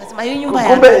 Kila mtu anasema hii nyumba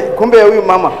ya kumbe ya huyu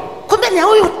mama. Kumbe ni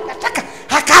huyu takataka.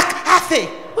 Afe.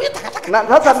 Huyu takataka. Na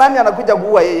sasa nani anakuja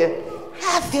kuua yeye?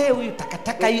 Afe huyu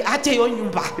takataka, ache hiyo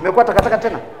nyumba. Imekuwa takataka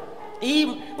tena?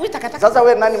 Huyu takataka. Sasa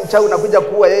wewe nani mchawi unakuja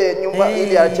kuua yeye nyumba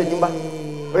ili aache nyumba?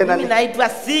 Wewe nani? Mimi naitwa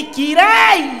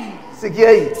Sikirai.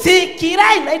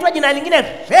 Sikirai naitwa jina lingine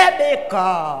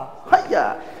Rebeka.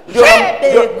 Haya.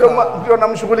 Ndio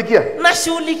namshughulikia.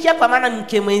 Nashughulikia kwa maana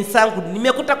mke mwenzangu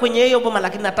nimekuta kwenye hiyo boma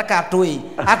lakini nataka atoe.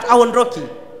 Aondoke.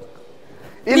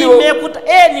 Nimekuta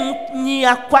ni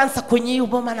ya kwanza kwenye hiyo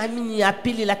boma na mimi ni ya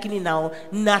pili lakini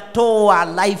natoa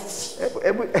life.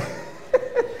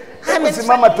 Hebu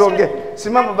simama tuongee.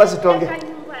 Simama basi tuongee.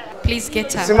 Please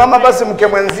get up. Simama basi mke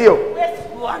mwenzio.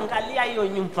 Angalia hiyo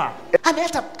nyumba.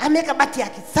 Ameweka bati ya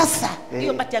kisasa.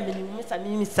 Hiyo bati ameniumiza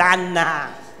mimi sana.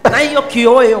 Na hiyo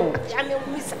kioyo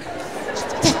ameumiza.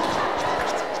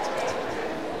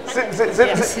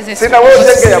 Sina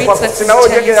wewe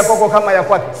jenge ya kwako kama ya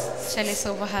kwake. Chalice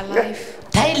over her life.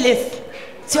 Tiles.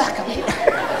 Sio kawaida.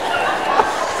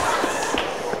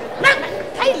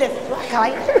 Tiles wa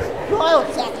kawaida. Moyo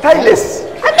Tiles.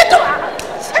 Ametoa.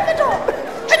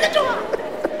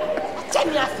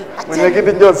 Acheni afi.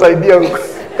 Mwenyekiti ndio saidia huko.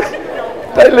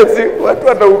 Tiles, watu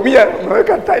wanaumia,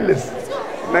 unaweka tiles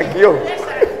na kioo.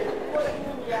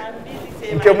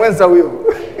 Mke mwenza huyo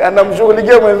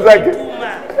anamshughulikia mwenzake.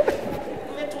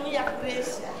 Umetumia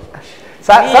pressure.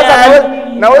 Sasa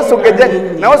na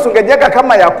wewe ungejenga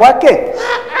kama ya kwake.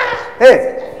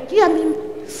 Kia mimi.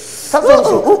 Sasa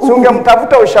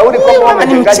ungemtafuta ushauri kwamba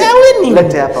wamejengaje.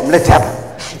 Mlete hapa.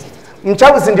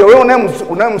 Mchawi si ndio wewe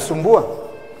unayemsumbua?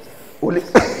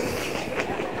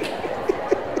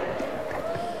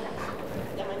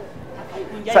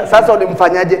 Sasa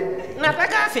ulimfanyaje?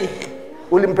 Nataka afi.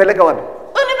 Ulimpeleka wapi?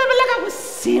 Unipeleka kwa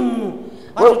simu.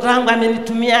 Watoto wangu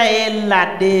amenitumia hela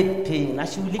depe.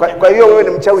 Nashughulika. Kwa hiyo wewe ni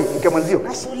mchawi, mke mwenzio?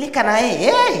 Nashughulika na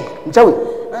yeye. Mchawi?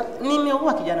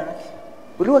 Nimeua kijana wake.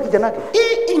 Uliua kijana wake?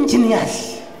 Engineer.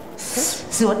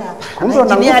 Siona hapa.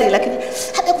 Engineer lakini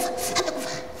hatakufa.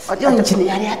 Ndio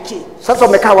engineer yake. Sasa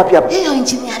umekaa wapi hapa? Hiyo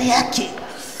engineer yake.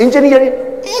 Engineer?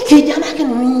 Kijana wake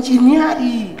ni engineer.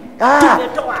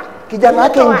 Tumetoa. Kijana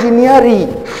wake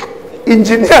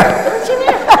engineer.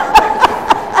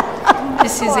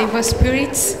 This is evil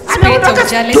spirits, spirit of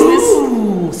jealousness.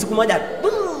 Siku moja.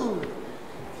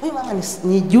 Wewe mama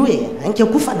nijue,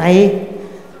 angekufa na yeye.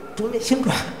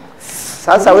 Tumeshindwa.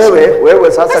 Sasa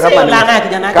wewe sasa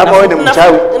kama wewe ni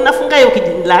mchawi, nafunga hiyo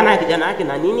kijana kijana yake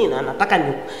na nini na nataka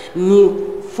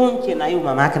nifunke na hiyo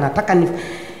mama yake nataka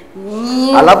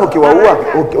alafu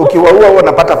ukiwaua wewe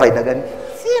unapata faida gani?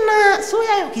 Sina suya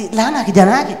hiyo laana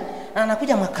kijana yake.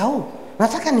 Anakuja mwaka huu.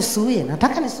 Nataka nisuie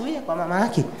kwa mama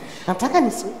yake. Nataka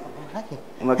nisuie kwa mama yake.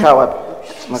 Umekaa wapi?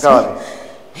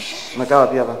 Umekaa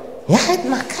wapi hapa?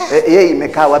 Nakaa. Yeye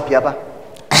imekaa wapi hapa?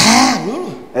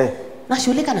 Mimi?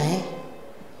 Nashughulika na yeye.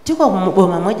 Tuko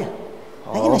boma moja.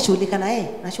 Lakini nashughulika na yeye.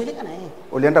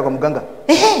 Ulienda kwa mganga?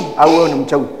 Au wewe ni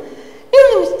mchawi?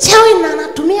 Yule mchawi na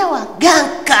anatumia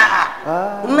waganga.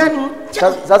 Nani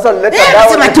mchawi? Sasa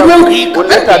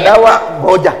uleta dawa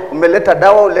moja. Umeleta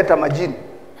dawa, uleta majini.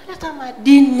 Naleta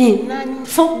madini na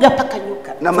nifuga paka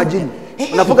nyoka. Na majini.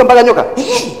 Unafuga mpaka nyoka?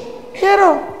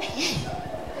 Hero.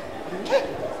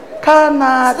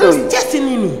 Kana doi. Just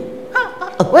mimi.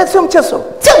 Wewe sio mchezo.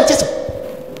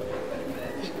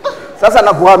 Sasa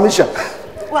nakuhamisha.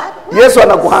 Yesu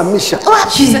anakuhamisha.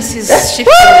 Jesus is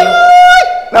shifting you.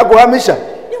 Nakuhamisha.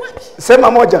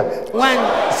 Sema moja. 1.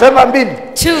 Sema 2.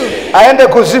 2. Aende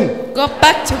kuzimu. Go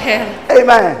back to hell.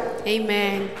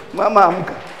 Amen. Mama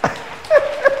amka.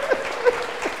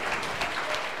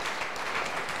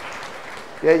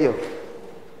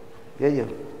 Yeyo.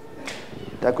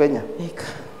 Takwenya.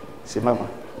 Simama.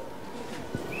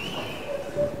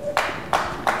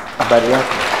 Habari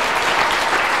yako?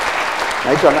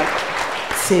 Naitwa nani?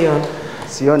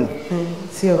 Sioni.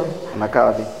 Sio. Unakaa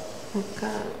wapi?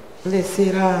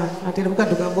 Lesira, nateremka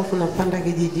duka bofu napanda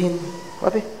kijijini.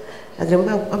 Wapi?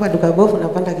 Nateremka hapa duka bofu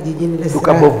napanda kijijini Lesira.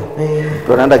 Duka bofu?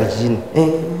 Tunaenda kijijini.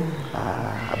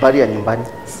 Habari ya nyumbani?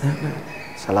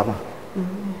 Salama.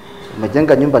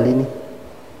 Umejenga nyumba lini?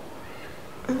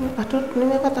 Watoto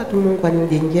nimepata tu Mungu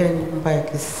anijengea nyumba ya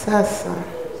kisasa.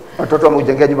 Watoto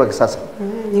wamekujengea nyumba ya kisasa?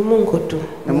 Ni Mungu tu.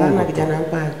 Maana kijana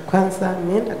hapa kwanza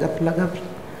ameenda ghafla.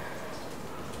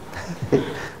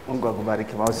 Mungu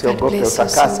akubariki. Usiogope,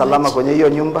 utakaa salama kwenye hiyo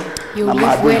nyumba na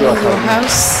maadui wa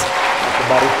house.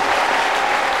 Akubariki.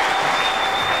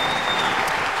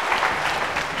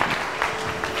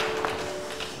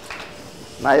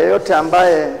 Na yeyote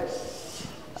ambaye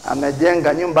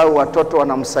amejenga nyumba au watoto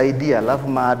wanamsaidia, alafu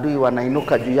maadui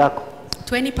wanainuka juu yako,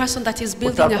 to any person that is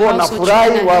building a utakuwa na house,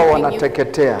 furahi, wao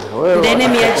wanateketea. The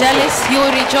enemy are jealous, you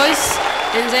will rejoice,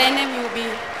 and the enemy will be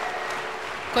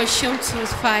consumed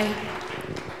with fire.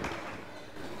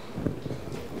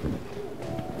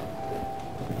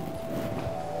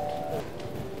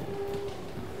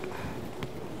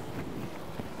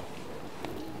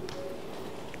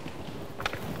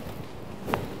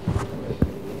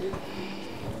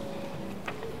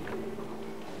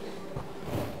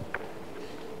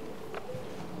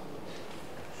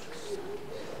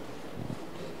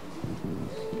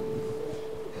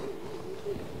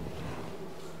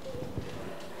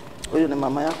 Huyu ni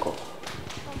mama yako?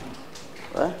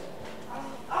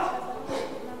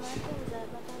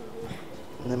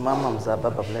 Ni mama mzaa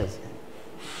baba Blaze.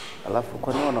 Alafu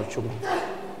kwa nini una uchungu?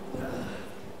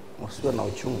 Usiwe na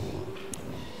uchungu.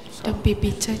 Don't be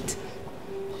bitter.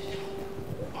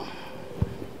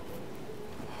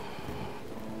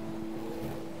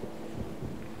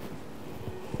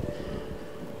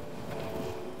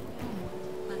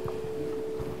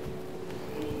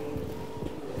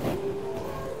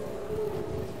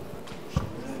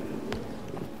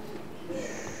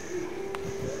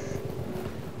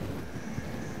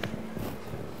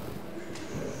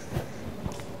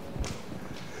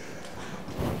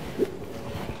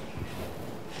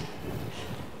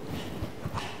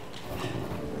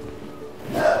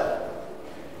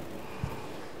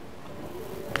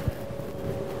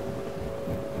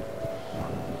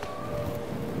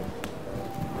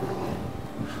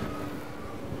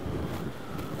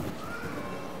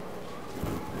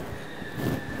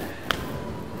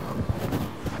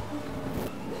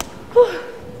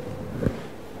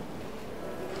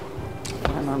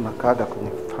 unokaga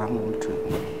kwenye fahamu mtu?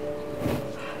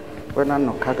 Wewe nani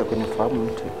unokaga kwenye fahamu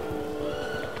mtu?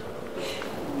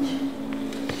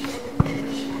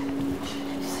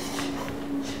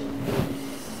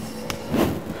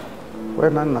 Wewe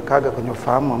nani unokaga kwenye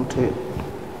fahamu mtu?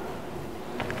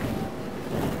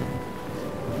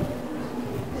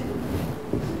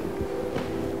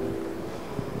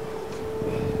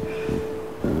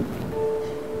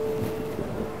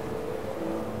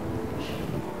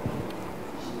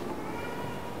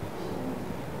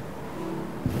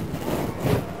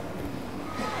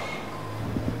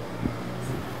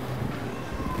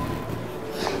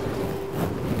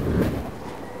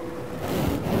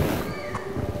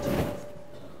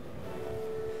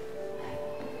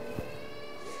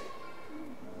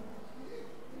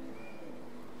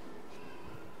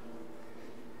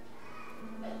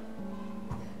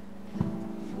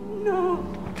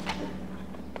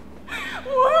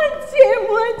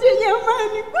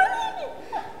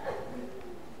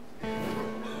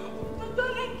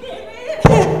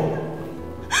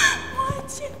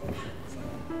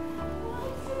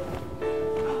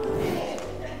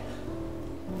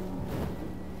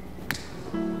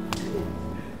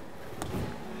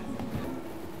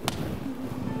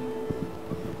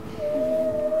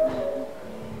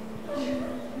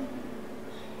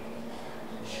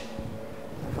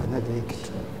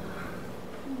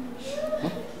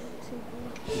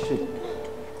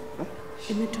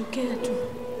 Imetokea tu.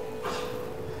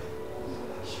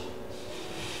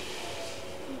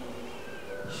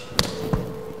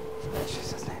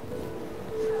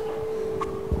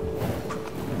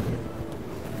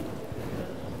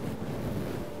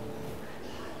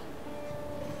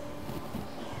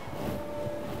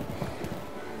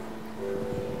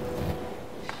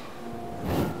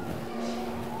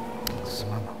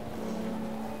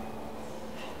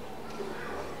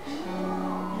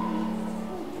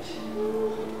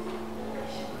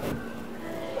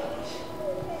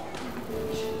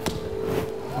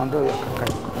 Ondoa ya kaka.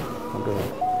 Ondoa.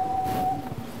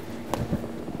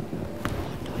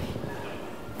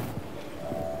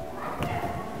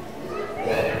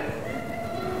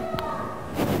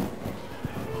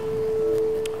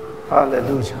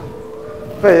 Hallelujah.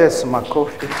 Pe Yesu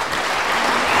makofi.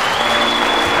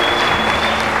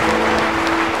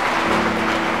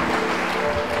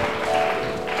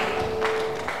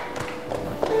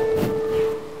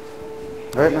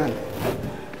 Wewe nani?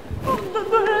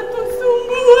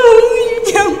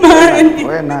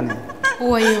 Wewe nani?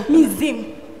 Who are you? Mizimu.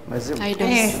 Mizimu.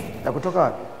 Idols. Ya kutoka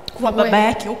wapi? Kwa baba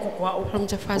yake huko kwao. From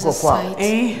the father's kwao.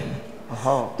 side.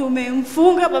 Aha.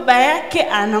 Tumemfunga baba yake,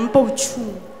 anampa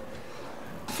uchungu.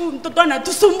 Mtoto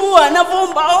anatusumbua,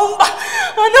 anavomba,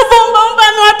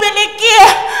 anawapelekea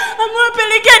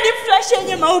ni flash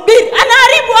yenye mahubiri.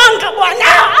 Anaharibu anga bwana.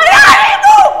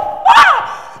 Anaharibu.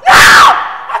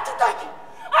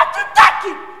 Hatutaki.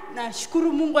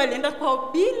 Nashukuru Mungu alienda kwao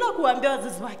bila kuambia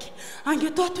wazazi wake.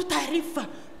 Angetoa tu taarifa,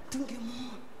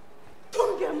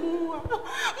 tungemuua.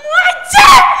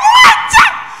 Mwache!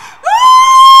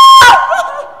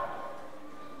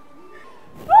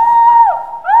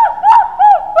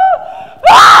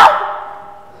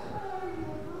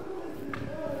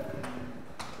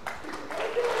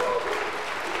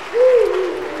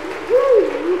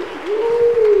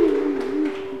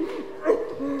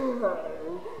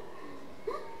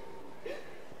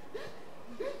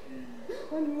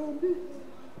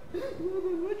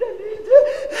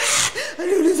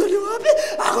 Aliulizwa ni wapi?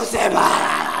 Akusema.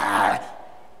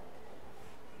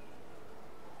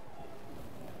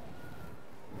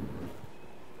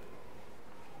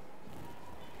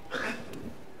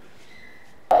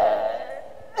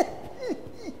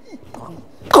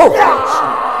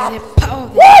 By the power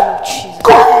of the name of Jesus.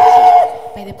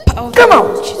 By the power of the name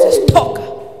of Jesus. Toka.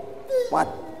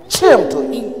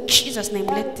 In Jesus' name,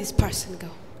 let this person go.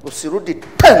 Usirudi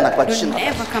tena kwa Don't jina.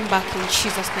 ever come back in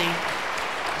Jesus' name.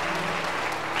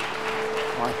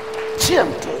 Mwachie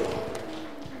mtu.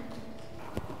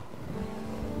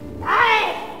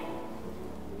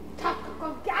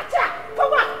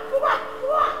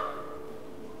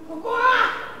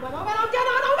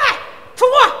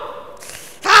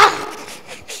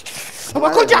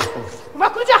 Umekuja.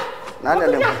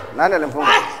 Nani alimfunga?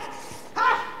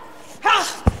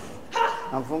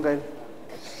 Amfunga hivi.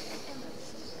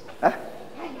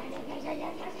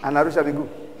 Anarusha miguu.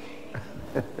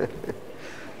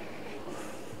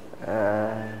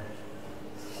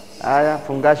 Aya,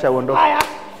 fungasha uondoke.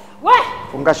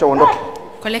 Fungasha uondoke.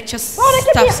 Collect your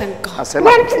stuffs and go.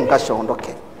 Asema fungasha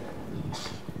uondoke.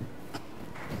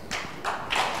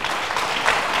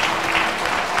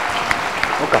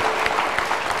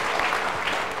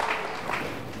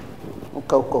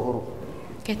 Amka uko huru.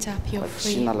 Get up, you're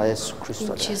free. Jina la Yesu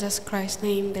Kristo. In Jesus Christ's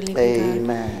name, the living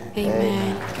God.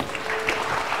 Amen.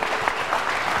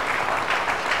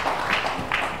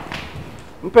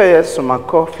 Mpe Yesu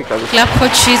makofi kabisa. Clap for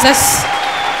Jesus.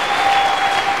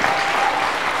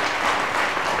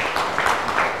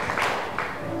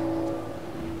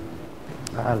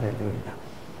 Hallelujah.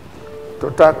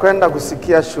 Tutakwenda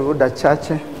kusikia shuhuda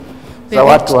chache za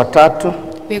watu watatu.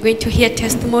 We are going to hear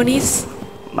testimonies.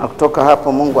 Na kutoka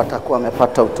hapo Mungu atakuwa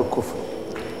amepata utukufu.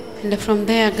 And from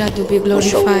there God will be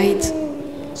glorified.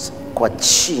 Kwa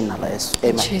jina la Yesu.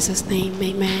 Amen. In Jesus name,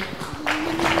 amen.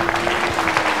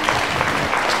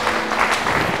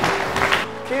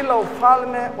 Kila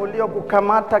ufalme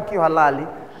uliokukamata kihalali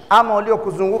ama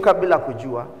uliokuzunguka bila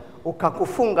kujua,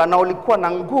 ukakufunga na ulikuwa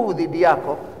na nguvu dhidi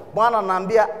yako, Bwana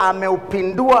anaambia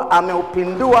ameupindua,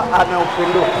 ameupindua,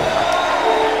 ameupindua.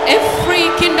 Every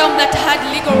kingdom that had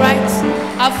legal rights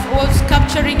was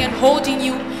capturing and holding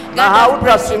you, na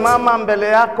hautasimama mbele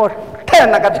yako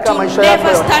tena katika maisha yako.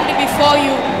 Never stand before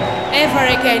you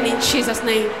ever again in Jesus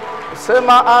name.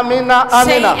 Sema amina,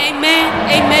 amina. Say amen,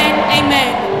 amen,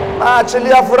 amen.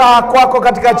 Achilia furaha kwako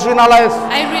katika jina la Yesu.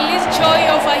 I release joy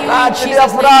over you in Jesus name. Achilia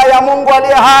furaha ya Mungu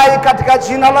aliye hai katika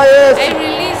jina la Yesu. I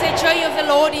release the joy of the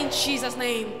Lord in Jesus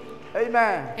name.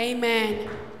 Amen. Amen.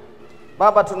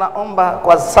 Baba, tunaomba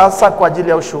kwa sasa kwa ajili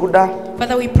ya ushuhuda.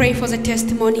 Father, we pray for the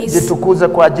testimonies. Jitukuze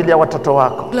kwa ajili ya watoto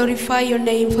wako. Glorify your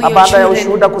name for your children. Baada ya children.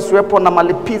 ushuhuda kusiwepo na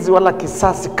malipizi wala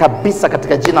kisasi kabisa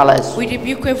katika jina la Yesu. We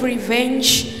rebuke every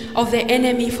revenge of the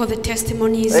enemy for the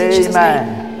testimonies in Jesus name.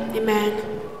 Amen.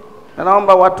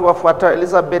 Naomba watu wafuatao: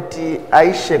 Elizabeth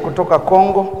Aishe kutoka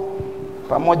Kongo,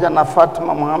 pamoja na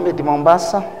Fatima Mohamed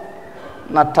Mombasa,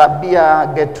 na Tabia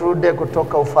Gertrude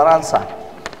kutoka Ufaransa.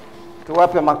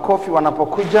 Tuwape makofi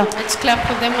wanapokuja. Let's clap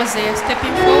for them as they are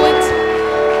stepping forward.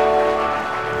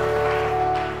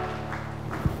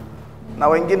 Na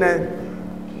wengine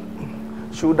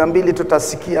shuhuda mbili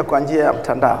tutasikia kwa njia ya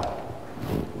mtandao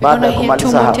baada ya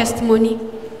kumaliza hapa.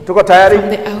 Tuko tayari?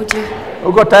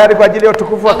 Uko tayari kwa ajili ya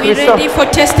utukufu wa Kristo? Are we ready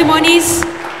for testimonies?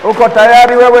 Uko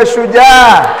tayari wewe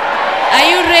shujaa?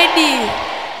 Are you ready?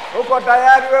 Uko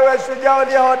tayari wewe shujaa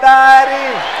uliye hodari?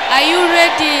 Are you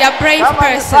ready, a brave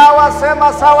person? Sawa,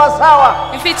 sema sawa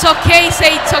sawa. If it's okay,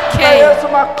 say it's okay. Yesu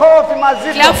makofi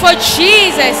mazito. Clap for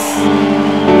Jesus.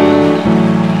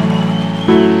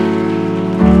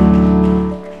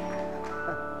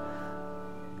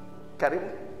 Karibu.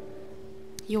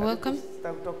 You're welcome.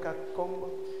 Kutoka Kongo.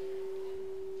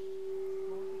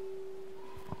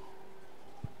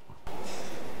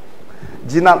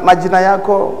 Majina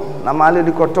yako na mahali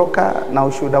ulikotoka na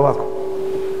ushuhuda wako.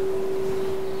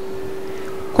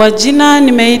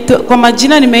 Kwa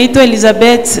majina nimeitwa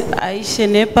Elizabeth Aishe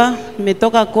Nepa,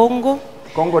 nimetoka Kongo.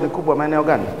 Kongo ni kubwa, maeneo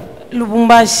gani?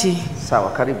 Lubumbashi. Sawa,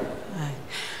 karibu.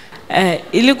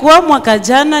 Ilikuwa mwaka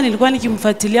jana nilikuwa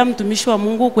nikimfuatilia mtumishi wa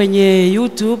Mungu kwenye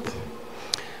YouTube.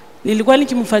 Nilikuwa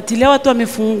nikimfuatilia watu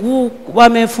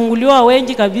wamefunguliwa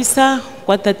wengi kabisa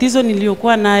kwa tatizo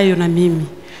niliyokuwa nayo na mimi.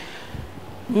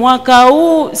 Mwaka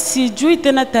huu sijui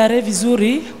tena tarehe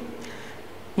vizuri.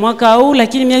 Mwaka huu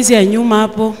lakini miezi ya nyuma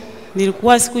hapo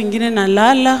nilikuwa siku nyingine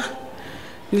nalala,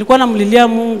 nilikuwa namlilia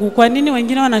Mungu, kwa nini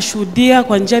wengine wanashuhudia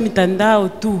kwa njia ya mitandao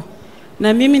tu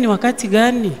na mimi ni wakati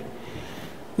gani?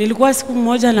 Nilikuwa siku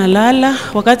moja nalala,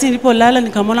 wakati nilipolala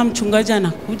nikamwona mchungaji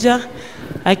anakuja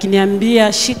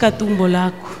akiniambia shika tumbo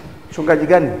lako. Mchungaji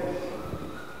gani?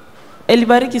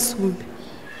 Elibariki Sumbe.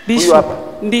 Huyu hapa?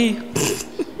 Ndiyo.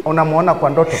 Unamuona kwa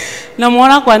ndoto?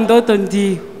 Namuona kwa ndoto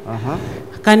ndiyo.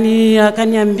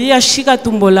 Akaniambia shika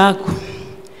tumbo lako.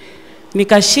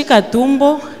 Nikashika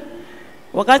tumbo.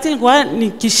 Wakati nilikuwa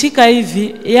nikishika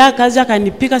hivi, yeye akaja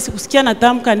akanipiga, sikusikia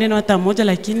natamka neno hata moja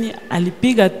lakini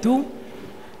alipiga tu.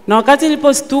 Na wakati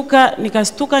nilipostuka,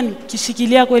 nikastuka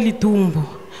nikishikilia kweli tumbo.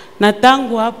 Na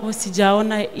tangu hapo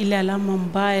sijaona ile alama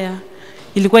mbaya.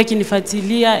 Ilikuwa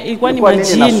ikinifuatilia, ilikuwa ni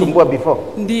majini. Nini nasumbua before?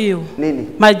 Ndiyo. Nini?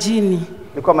 Majini.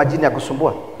 Ilikuwa majini ya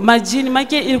kusumbua? Majini,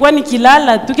 maki ilikuwa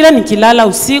nikilala, tu kila nikilala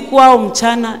usiku au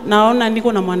mchana naona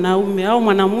niko na mwanaume au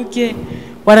mwanamke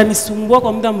wananisumbua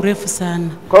kwa muda mrefu sana.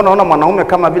 Kwa hiyo unaona mwanaume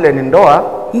kama vile ni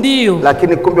ndoa? Ndiyo.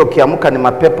 Lakini kumbe ukiamka ni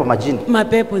mapepo majini.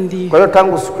 Mapepo ndiyo. Kwa hiyo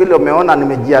tangu siku ile umeona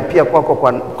nimejiapia kwako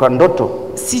kwa ndoto?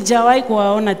 Sijawahi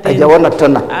kuwaona tena. Hajaona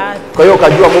tena. Kwa hiyo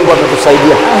ukajua Mungu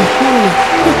amekusaidia.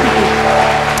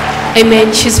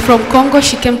 Amen. She's from Congo.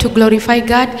 She came to glorify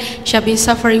God. She had been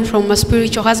suffering from a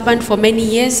spiritual husband for many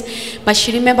years, but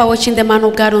she remember watching the man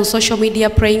of God on social media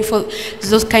praying for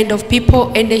those kind of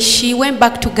people, and then she went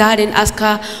back to God and asked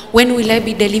her, when will I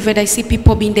be delivered? I see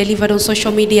people being delivered on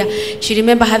social media. She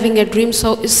remember having a dream,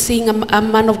 so seeing a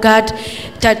man of God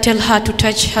tell her to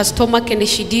touch her stomach, and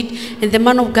she did, and the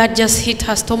man of God just hit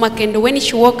her stomach, and when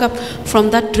she woke up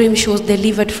from that dream, she was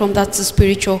delivered from that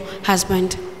spiritual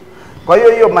husband. Kwa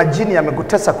hiyo majini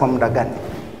yamekutesa kwa muda gani?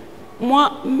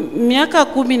 Miaka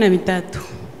 13.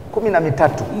 13.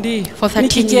 Ndio. For 13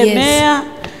 Nikikemea, years.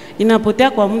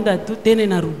 inapotea kwa muda tu, tena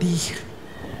inarudia.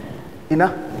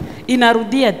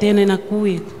 Inarudia tena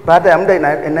inakuja. Baada ya muda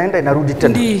inaenda inarudi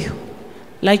tena. Ndio.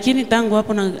 Lakini tangu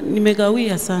hapo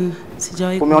nimegawia sana.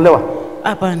 Sijawahi. Umeolewa?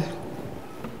 Hapana.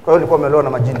 Kwa hiyo ulikuwa umeolewa na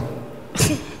majini?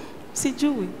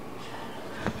 Sijui.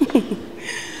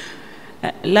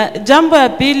 Jambo ya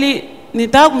pili,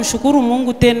 nitaka kumshukuru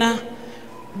Mungu tena.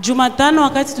 Jumatano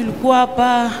wakati tulikuwa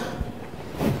hapa,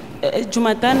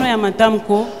 Jumatano ya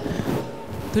matamko,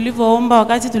 tulivyoomba,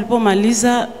 wakati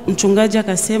tulipomaliza, mchungaji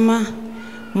akasema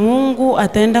Mungu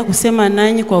ataenda kusema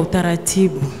nanyi kwa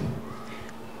utaratibu,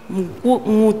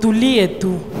 mutulie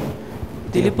tu.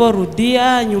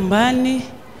 Tuliporudia nyumbani,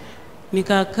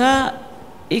 nikakaa,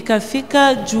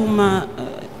 ikafika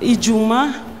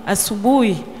Ijumaa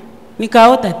asubuhi,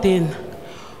 nikaota tena.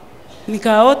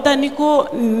 Nikaota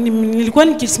nilikuwa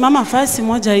nikisimama fasi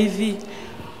moja hivi.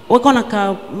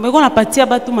 Wako napatia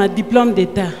batu ma diplome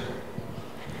d'etat.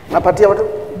 Napatia watu?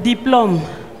 Diplome.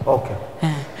 Okay.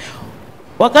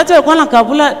 Wakati walikuwa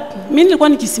nakabula, mimi nilikuwa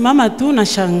nikisimama tu na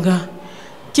shanga.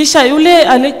 Kisha yule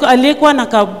aliyekuwa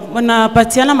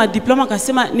napatiana ma diploma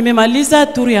akasema nimemaliza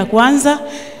turi ya kwanza,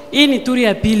 hii ni turi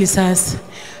ya pili sasa.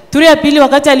 Turi ya pili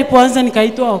wakati alipoanza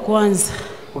nikaitwa wa kwanza.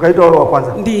 Ukaitwa wa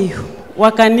kwanza? Ndio.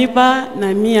 Wakanipa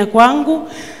na mia kwangu.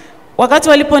 Wakati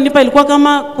waliponipa ilikuwa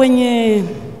kama kwenye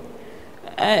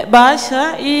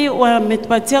bahasha hii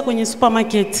wametupatia kwenye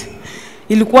supermarket.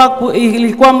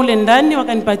 Ilikuwa mule ndani,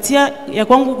 wakanipatia ya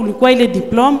kwangu kulikuwa ile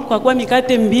diploma kwa kuwa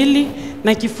mikate 2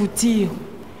 na kifutio.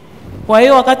 Kwa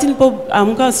hiyo wakati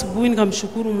nilipoamka asubuhi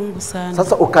nikamshukuru Mungu sana.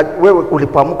 Sasa wewe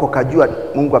ulipoamka ukajua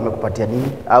Mungu amekupatia nini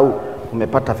au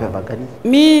umepata favor gani?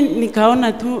 Mimi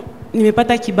nikaona tu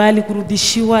nimepata kibali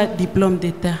kurudishiwa diplome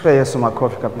d'etat. Pe Yesu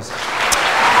makofi kabisa.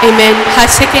 Amen. Her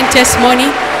second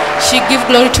testimony, she give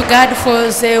glory to God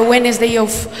for the Wednesday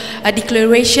of a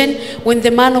declaration. When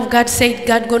the man of God said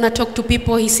God gonna talk to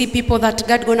people, he see people that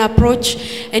God gonna approach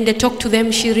and they talk to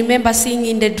them. She remember seeing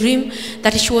in the dream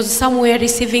that she was somewhere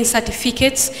receiving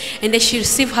certificates, and then she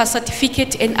received her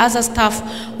certificate and other stuff.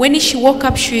 When she woke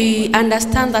up, she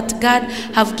understand that God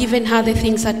have given her the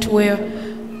things that were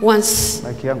once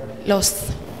lost.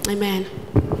 Amen.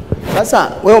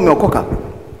 Sasa wewe umeokoka?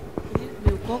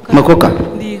 Umeokoka?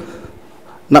 Ndio.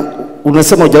 Na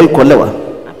unasema hujawahi kuolewa?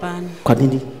 Hapana. Kwa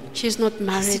nini? She's not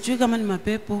married. Sijui kama ni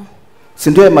mapepo. Si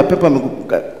ndio mapepo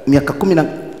miaka 13.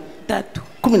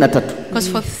 Because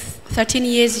for 13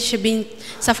 years she's been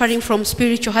suffering from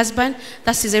spiritual husband.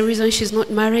 That is the reason she's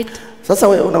not married. Sasa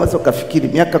wewe unaweza ukafikiri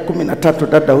miaka 13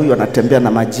 dada huyu anatembea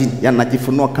na majini,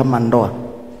 yanajifunua kama ndoa.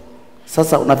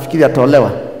 Sasa unafikiri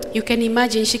ataolewa? You can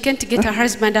imagine she can't get a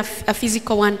husband, a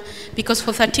physical one, because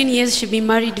for 13 years she's been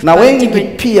married. Na wengi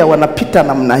pia wanapita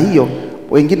namna hiyo.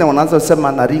 Wengine wanaanza kusema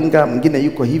anaringa, mwingine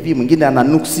yuko hivi, mwingine ana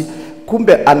nuksi,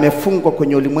 kumbe amefungwa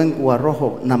kwenye ulimwengu wa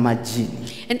roho na majini.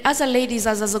 And other ladies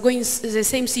as going the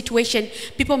same situation,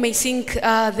 people may think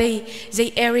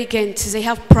they arrogant, they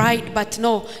have pride, but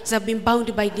no, they have been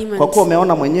bound by demons. Kwa kuwa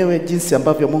umeona mwenyewe jinsi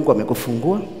ambavyo Mungu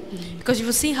amekufungua. Because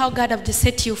you've seen how God have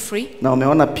set you free. Na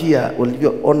umeona pia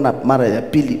ulivyoona mara ya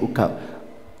pili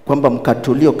kwamba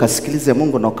mkatulia ukasikilize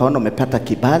Mungu na ukaona umepata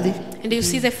kibali. And you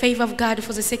see the favor of God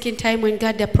for the second time when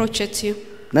God approaches you.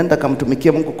 Nenda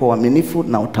kamtumikia Mungu kwa uaminifu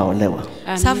na utaolewa.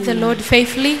 Serve the Lord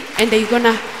faithfully and you're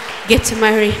gonna get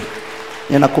married.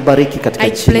 Ninakubariki katika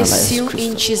jina la Yesu Kristo. I bless you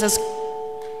in Jesus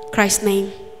Christ's name.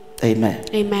 Amen.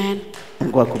 Amen.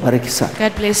 Mungu akubariki sana.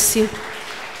 God bless you.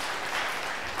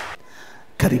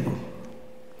 Karibu.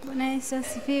 Bwana Yesu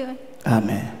asifiwe.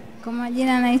 Amen. Kwa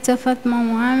majina naitwa Fatma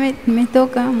Mohamed,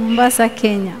 nimetoka Mombasa,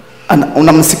 Kenya.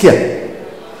 Unamsikia?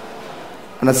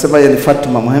 Anasema yeye ni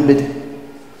Fatma Mohamed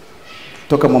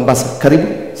toka Mombasa. Karibu,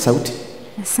 sauti.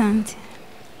 Asante.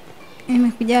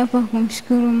 Nimekuja hapa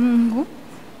kumshukuru Mungu.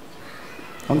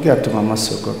 Ongea tu mama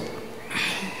soko.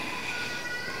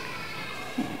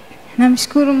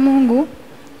 Namshukuru Mungu.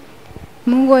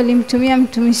 Mungu alimtumia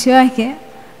mtumishi wake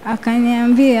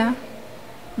akaniambia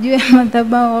juu ya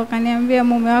madhabahu, akaniambia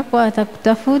mume wako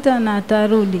atakutafuta na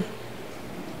atarudi.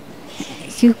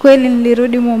 Kiukweli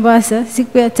nilirudi Mombasa,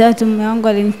 siku ya 3 mume wangu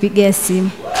alinipigia simu.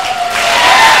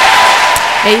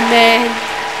 Amen.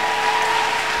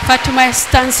 Fatima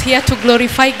stands here to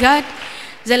glorify God.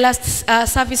 The last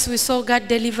service we saw, God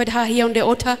delivered her here on the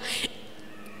altar.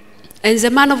 And the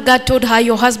man of God told her,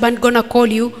 your husband gonna call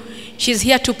you. She's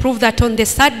here to prove that on the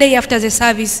 3rd day after the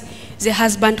service, the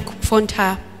husband phoned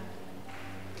her.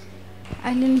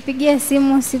 Alinipigia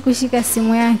simu, sikushika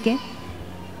simu yake.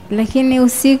 Lakini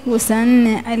usiku saa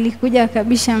 4 alikuja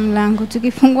akabisha mlango.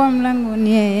 Tukifungua mlango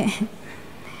ni yeye.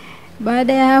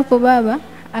 Baada ya hapo baba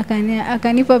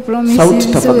akanipa promise. Sauti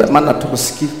tafadhali, maana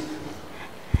tukusikii.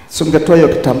 Sungetoa hiyo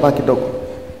kitambaa kidogo.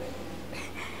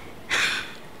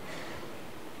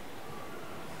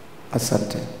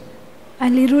 Asante.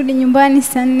 Alirudi nyumbani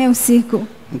saa 4 usiku.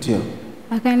 Ndio.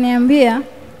 Akaniambia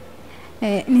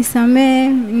nisamee,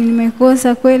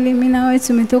 nimekosa kweli, mimi na wewe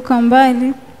tumetoka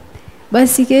mbali.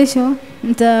 Basi kesho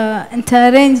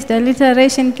nitaleta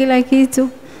ration kila kitu.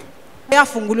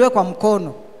 Afunguliwe kwa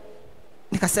mkono.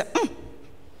 Nikasema,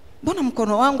 mbona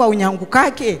mkono wangu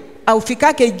aunyangukake au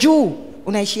fikake juu?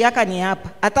 Unaishiaka ni hapa.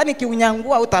 Hata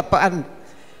nikiunyangua utapanda.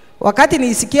 Wakati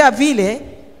nilisikia vile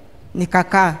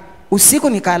nikakaa. Usiku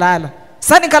nikalala.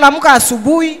 Sasa nikalamuka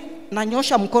asubuhi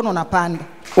nanyosha mkono na panda.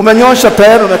 Umenyosha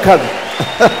tayari umekaa.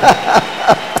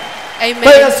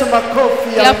 Amen.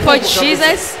 Clap for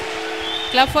Jesus.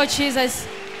 Clap for Jesus.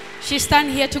 She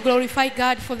stand here to glorify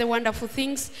God for the wonderful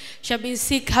things. She has been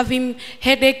sick, having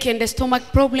headache and a stomach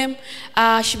problem.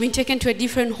 She's been taken to a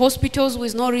different hospitals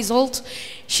with no result.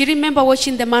 She remember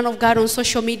watching the man of God on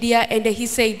social media, and he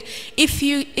said,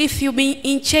 if you be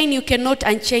in chain, you cannot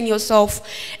unchain yourself.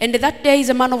 And that day,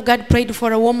 the man of God prayed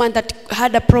for a woman that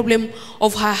had a problem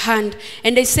of her hand.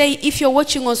 And they say, if you're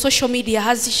watching on social media,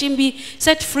 has she been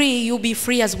set free, you'll be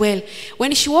free as well.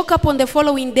 When she woke up on the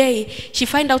following day, she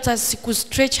found out as she could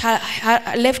stretch her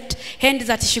left hand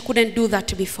that she couldn't do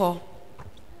that before.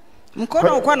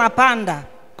 Mkono uko napanda.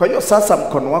 Kwa hiyo sasa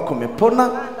mkono wako umepona.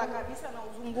 Panda kabisa na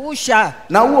uzungusha.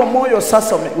 Na huo moyo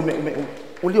sasa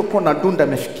uliokuwa na dunda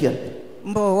umefikia.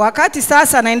 Wakati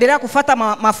sasa naendelea kufuata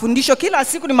mafundisho, kila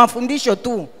siku ni mafundisho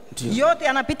tu. Ndiyo. Yote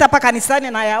yanapita hapa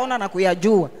kanisani na yaona na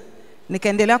kuyajua.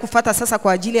 Nikaendelea kufuata sasa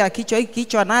kwa ajili ya kichwa hiki,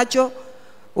 kichwa nacho.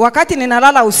 Wakati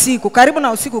ninalala usiku, karibu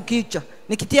na usiku kichwa,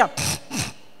 nikitia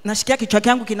nashikia kichwa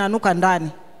changu kinanuka ndani.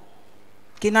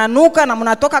 Kinanuka na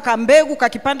mnatoka kambegu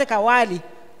kakipande kawali.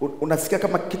 Unasikia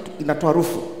kama kitu inatoa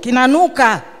harufu.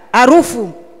 Kinanuka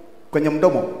harufu kwenye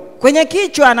mdomo. Kwenye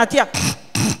kichwa anatia.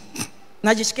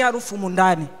 Najisikia harufu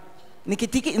mundani.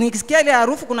 Nikisikia ile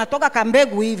harufu kunatoka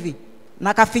kambegu hivi.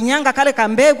 Na kafinyanga kale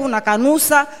kambegu na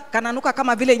kanusa, kananuka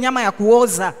kama vile nyama ya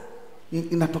kuoza.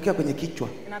 Inatokea kwenye kichwa.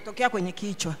 Inatokea kwenye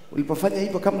kichwa. Ulipofanya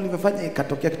hivyo kama ulivyofanya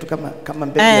ikatokea kitu kama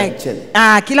mbegu ya mchele.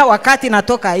 Kila wakati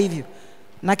natoka hivyo.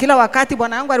 Na kila wakati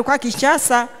bwana yangu alikuwa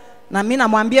Kinshasa na mimi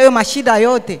namwambia hiyo mashida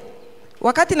yote.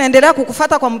 Wakati naendelea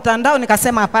kukufuata kwa mtandao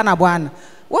nikasema hapana bwana.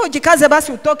 Wewe ujikaze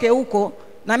basi utoke huko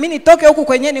na mimi nitoke huko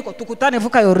kwenye niko tukutane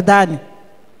Vuka Yordani.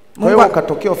 Kwa hiyo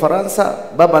ukatokea Ufaransa,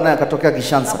 baba naye akatokea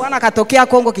Kinshasa. Bwana akatokea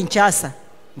Kongo Kinshasa.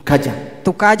 Mkaja.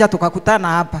 Tukaja tukakutana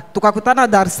hapa. Tukakutana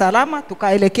Dar es Salaam,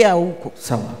 tukaelekea huko.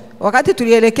 Sawa. Wakati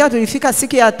tulielekea tulifika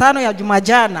siku ya 5 ya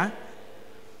Jumajana.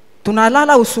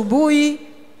 Tunalala usubuhi,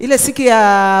 ile siku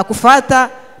ya kufuata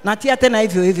natia tena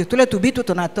hivyo hivyo. Tule tubitu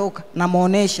tunatoka na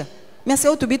muonesha. Mimi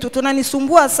sasa tubitu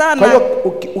tunanisumbua sana. Kwa hiyo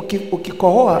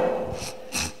ukikohoa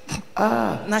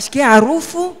nashikia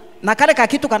harufu na kale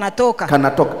kakitu kanatoka.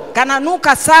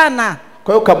 Kananuka sana.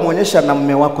 Kwa hiyo kamuonyesha na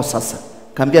mume wako sasa.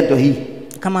 Kaambia ndio hii.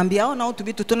 Kamwambia ona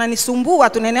utubitu tunanisumbua,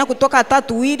 tunaenea kutoka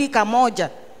 3 wili kamoja.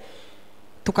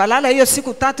 Tukalala hiyo siku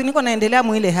 3 niko naendelea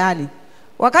mwile hali.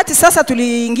 Wakati sasa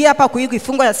tuliingia hapa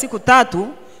kuifungo ya siku 3,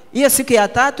 hiyo siku ya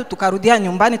 3 tukarudia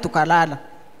nyumbani tukalala.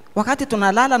 Wakati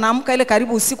tunalala naamka ile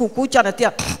karibu usiku kucha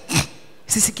natia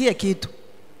sisikie kitu.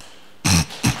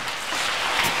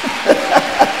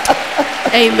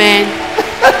 Amen.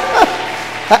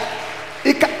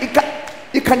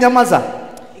 Ikanyamaza.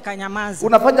 Ikanyamaza.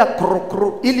 Unafanya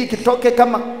kru ili kitoke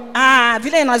kama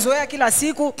vile inazoea kila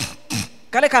siku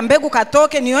kale kambegu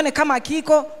katoke nione kama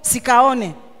kiko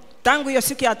sikaone. Tangu hiyo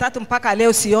siku ya 3 mpaka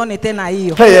leo sione tena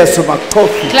hiyo. Yesu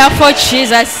makofi. Clap for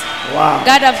Jesus. Wow.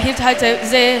 God have healed her.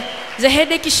 The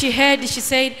headache she had, she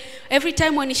said, Every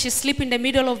time when she sleep in the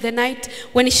middle of the night,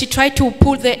 when she try to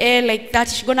pull the air like that,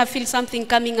 she's gonna feel something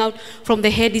coming out from the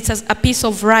head. It's a piece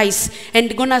of rice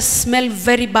and gonna smell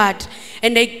very bad.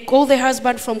 And they called the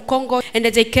husband from Congo, and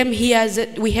as they came here,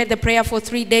 we had the prayer for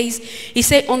 3 days. He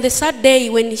said on the third day,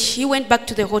 when she went back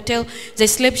to the hotel, they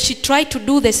slept, she tried to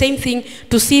do the same thing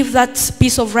to see if that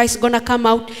piece of rice gonna come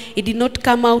out. It did not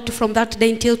come out. From that day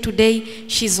until today,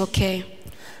 she's okay.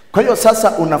 Kwa hiyo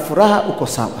sasa una furaha, uko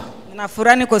sawa? Nina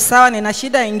furaha, niko sawa. Nina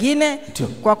shida ingine.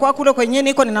 Kwa kuwa kule kwenye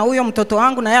niko nina huyo mtoto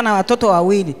wangu na yeye ana watoto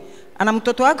wawili. Ana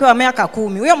mtoto wake wa miaka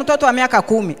 10. Huyo mtoto wa miaka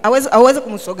 10 hawezi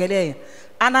kumsogelea.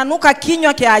 Ananuka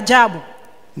kinywa kia ajabu.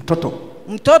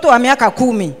 Mtoto wa miaka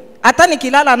 10. Hata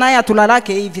nikilala naye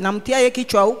atulalake hivi, namtia yeye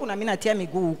kichwa huku na mimi natia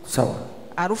miguu huku. Sawa.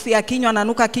 Harufu ya kinywa,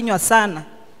 ananuka kinywa sana.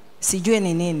 Sijue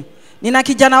ni nini. Nina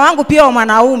kijana wangu pia wa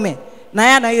mwanaume. Na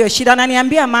yeye ana hiyo shida,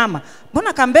 ananiambia mama,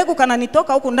 mbona kambegu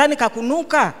kananitoka huku ndani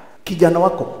kakunuka? Kijana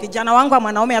wako? Kijana wangu wa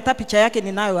mwanaume, hata picha yake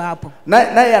ninayo hapo.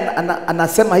 Naye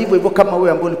anasema hivyo kama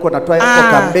wewe ambaye ulikuwa unatoa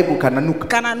yako kambegu kananuka.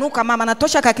 Kananuka mama,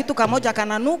 natosha ka kitu kamoja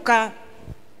kananuka.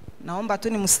 Naomba tu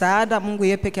ni msaada, Mungu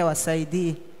yeye pekee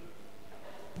awasaidie.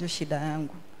 Ndio shida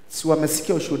yangu. Si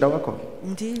wamesikia ushuhuda wako?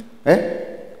 Ndiyo.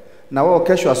 Na wao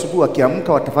kesho asubuhi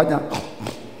wakiamka watafanya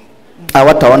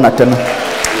hawataona tena.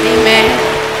 Amen.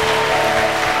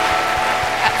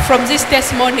 From this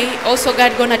testimony, also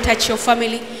God gonna touch your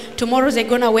family. Tomorrow they're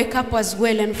gonna wake up as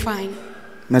well and fine.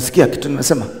 Nasikia kitu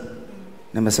nimesema?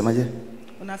 Nimesemaje?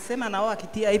 Unasema na wao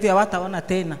akitia hivi hawataona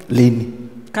tena. Lini?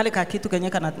 Kale ka kitu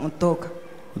kenyeka na mtoka.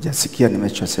 Hujasikia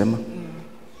nimechosema?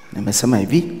 Nimesema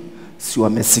hivi, si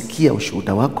wamesikia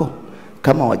ushuhuda wako?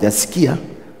 Kama wajasikia,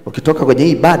 ukitoka kwenye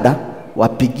ibada,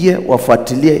 wapigie,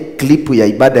 wafuatilie klipu ya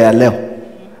ibada ya leo.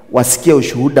 Wasikie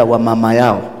ushuhuda wa mama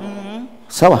yao.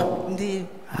 Sawa? Ndiyo.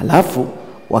 Alafu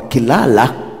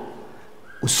wakilala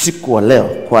usiku wa leo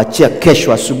kuachia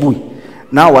kesho asubuhi,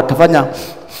 nao watafanya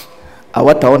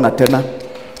hawataona tena.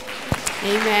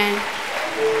 Amen.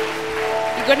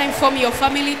 You're going to inform your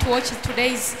family to watch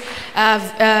today's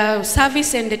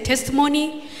service and the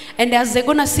testimony. And as they're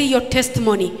going to see your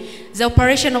testimony, the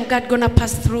operation of God going to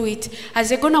pass through it. As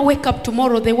they're going to wake up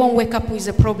tomorrow, they won't wake up with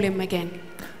a problem again.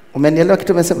 Umenielewa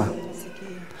kitu nimesema?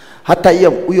 Hata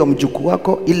huyo mjukuu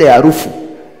wako, ile harufu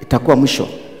itakuwa mwisho.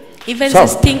 Even the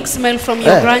stink smell from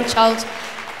your grandchild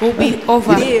will be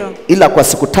over. Ila kwa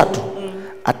siku 3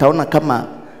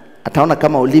 ataona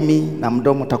kama ulimi na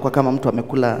mdomo utakuwa kama mtu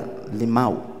amekula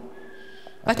limau.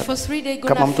 But for 3 days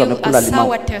gonna feel a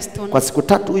sour taste on. Kwa siku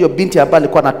 3 huyo binti ambaye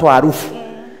alikuwa anatoa harufu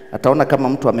ataona kama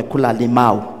mtu amekula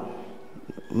limau.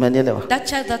 Umenielewa? That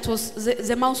child that was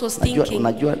the mouse was thinking.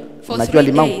 Unajua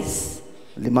limau?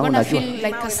 Limau unajua? Feel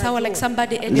like a sour, like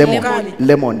somebody ate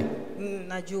lemon.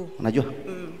 Najua. Unajua?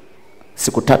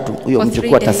 Siku 3 huyo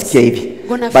mjukuu atasikia hivi.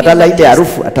 Badala ile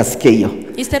harufu atasikia hiyo.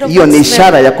 Hiyo ni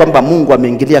ishara ya kwamba Mungu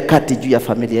ameingilia kati juu ya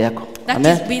familia yako.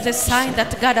 Amen. That is the sign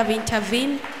that God have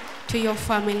intervened to your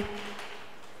family.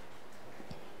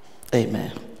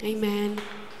 Amen. Amen.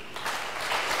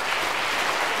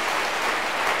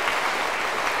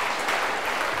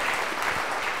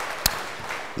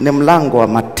 Ni mlango wa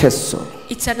mateso.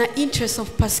 It's an interest of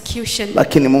persecution.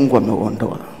 Lakini Mungu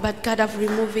ameuondoa. But God have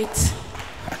removed it.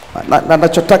 Na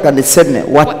nachotaka niseme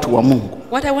watu wa Mungu.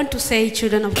 What I want to say,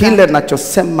 children of God. Kile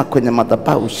nachosema kwenye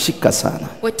madhabahu shika sana.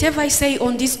 Whatever I say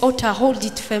on this altar, hold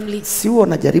it firmly. Si wewe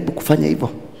unajaribu kufanya hivyo.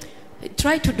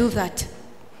 Try to do that.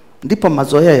 Ndipo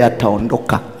mazoea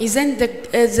yataondoka. Isn't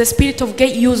the spirit of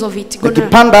get use of it?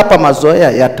 Nikipanda hapa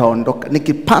mazoea yataondoka.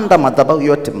 Nikipanda madhabahu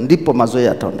yote ndipo mazoea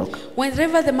yataondoka.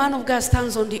 Whenever the man of God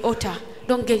stands on the altar,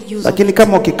 don't get used. Lakini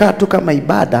kama ukikaa tu kama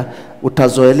ibada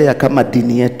utazoelea kama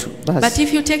dini yetu. But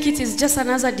if you take it as just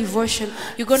another devotion,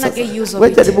 you're going to get used of it.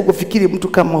 Wewe jaribu kufikiri mtu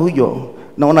kama huyo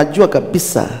na unajua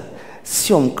kabisa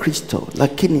sio Mkristo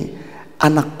lakini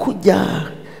anakuja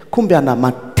kumbe ana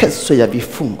mateso ya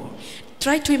vifungo.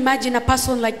 Try to imagine a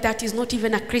person like that is not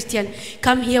even a Christian,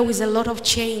 come here with a lot of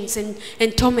chains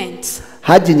and torments.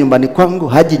 Haji nyumbani kwangu,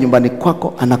 haji nyumbani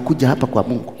kwako, anakuja hapa kwa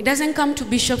Mungu. He doesn't come to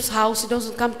Bishop's house, he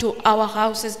doesn't come to our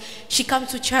houses, she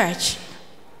comes to church.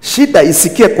 Shida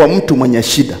isikie kwa mtu mwenye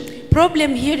shida.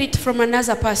 Problem, hear it from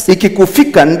another person.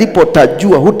 Ikikufika ndipo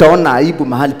utajua, hutaona aibu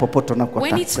mahali popote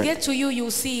unakotaka. When it gets to you,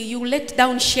 you see, you let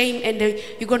down shame and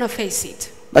you're going to face it.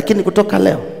 Lakini kutoka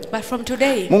leo, but from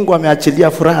today, Mungu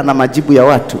ameachilia furaha na majibu ya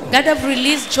watu. God have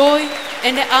released joy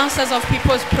and the answers of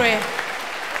people's prayer.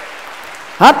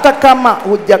 Hata kama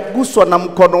hujaguswa na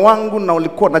mkono wangu na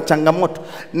ulikuwa na changamoto,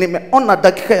 nimeona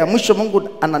dakika ya mwisho Mungu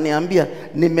ananiambia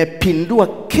nimepindua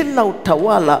kila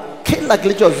utawala, kila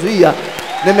kilichozuia,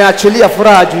 nimeachilia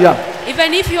furaha juu yako.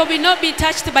 Even if you will not be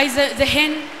touched by the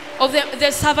hand of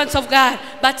the servants of God.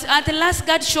 But at the last,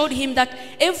 God showed him that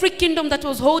every kingdom that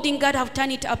was holding God have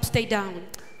turned it upside down.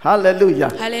 Hallelujah.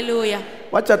 Hallelujah.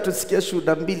 Wacha tusikie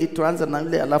shuhuda mbili, tuanze na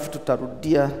yule alafu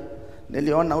tutarudia.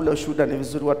 Niliona ule shuhuda ni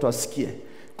vizuri watu wasikie.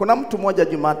 Kuna mtu mmoja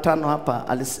Jumatano hapa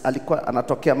alikuwa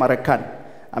anatokea Marekani.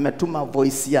 Ametuma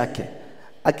voice yake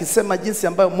akisema jinsi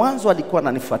ambayo mwanzo alikuwa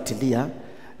ananifuatilia,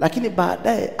 lakini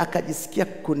baadaye akajisikia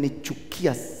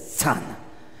kunichukia sana.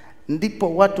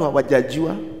 Ndipo watu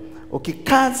hawajajua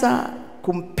ukikaza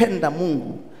kumpenda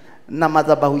Mungu na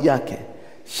madhabahu yake,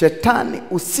 shetani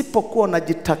usipokuwa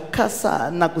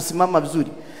unajitakasa na kusimama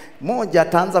vizuri, moja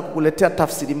ataanza kukuletea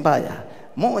tafsiri mbaya,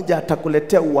 moja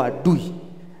atakuletea uadui.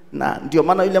 Na ndio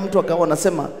maana yule mtu akawa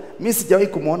anasema mimi sijawahi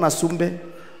kumuona Sumbe,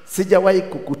 sijawahi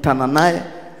kukutana naye.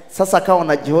 Sasa akawa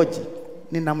anajihoji,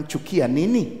 ninamchukia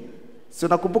nini? Si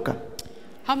unakumbuka?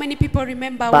 How many people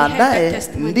remember we had that Baadaye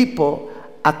testimony? ndipo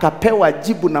akapewa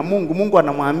jibu na Mungu. Mungu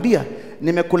anamwambia,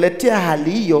 nimekuletea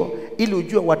hali hiyo ili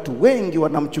ujue watu wengi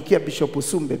wanamchukia Bishop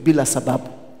Sumbe bila sababu.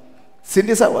 Si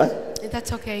ndio sawa?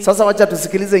 That's okay. Sasa wacha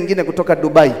tusikilize ingine kutoka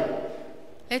Dubai.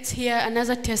 Let's hear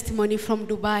another testimony from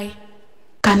Dubai.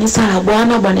 Kanisa la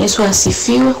Bwana, Bwana Yesu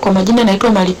asifiwe. Kwa majina naitwa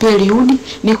Elibariki,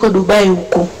 niko Dubai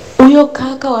huko. Huyo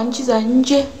kaka wa nchi za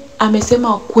nje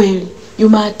amesema kweli.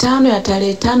 Jumatano ya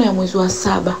tarehe 5 ya mwezi wa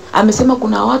 7 amesema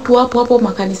kuna watu hapo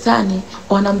makanisani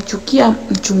wanamchukia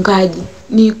mchungaji.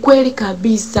 Ni kweli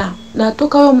kabisa.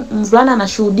 Natoka huyo mvulana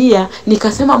anashuhudia,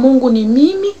 nikasema Mungu ni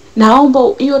mimi, naomba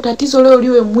hiyo tatizo leo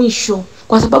liwe mwisho.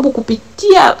 Kwa sababu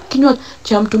kupitia kinywa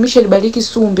cha mtumishi Elibariki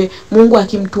Sumbe, Mungu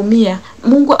akimtumia,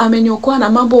 Mungu ameniokoa na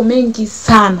mambo mengi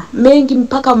sana. Mengi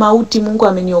mpaka mauti Mungu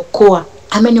ameniokoa.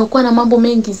 Ameniokoa na mambo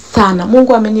mengi sana.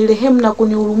 Mungu amenirehemu na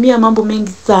kunihurumia mambo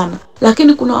mengi sana.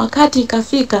 Lakini kuna wakati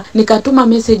ikafika nikatuma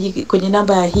message kwenye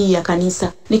namba hii ya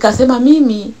kanisa. Nikasema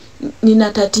mimi nina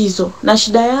tatizo na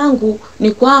shida yangu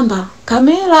ni kwamba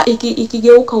kamera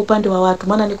ikigeuka upande wa watu,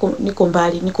 maana niko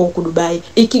mbali, niko huko Dubai,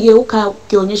 ikigeuka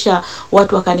kionyesha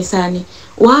watu wa kanisani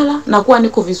wala nakuwa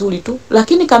niko vizuri tu,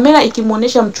 lakini kamera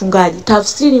ikimuonesha mchungaji,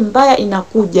 tafsiri mbaya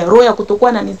inakuja, roho ya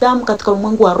kutokuwa na nidhamu katika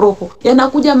ulimwengu wa roho.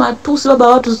 Yanakuja matusi, baba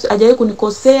watu hajawahi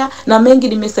kunikosea na mengi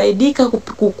nimesaidika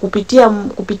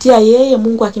kupitia yeye,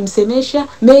 Mungu akimsemesha,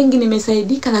 mengi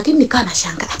nimesaidika, lakini nikaa na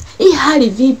shanga. Hii hali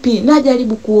vipi?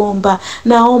 Najaribu kuomba,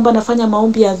 naomba, nafanya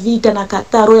maombi ya vita, na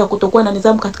kataa roho ya kutokuwa na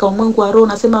nidhamu katika ulimwengu wa roho,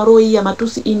 nasema roho hii ya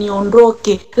matusi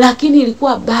iniondoke, lakini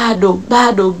ilikuwa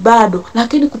bado.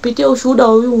 Lakini kupitia ushuhuda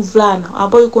wa huyu mvulana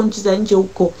ambaye yuko nchi za nje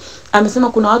huko, amesema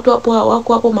kuna watu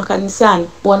wako hapo makanisani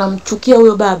wanamchukia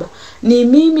huyo baba. Ni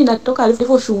mimi natoka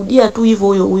alivyoshuhudia tu hivyo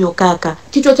huyo kaka,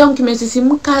 kichwa changu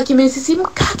kimesisimka,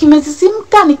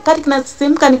 nikati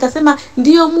kinasisimka, nikasema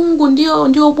ndio Mungu,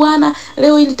 ndio Bwana,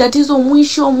 leo hili tatizo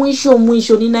mwisho.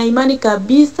 Nina imani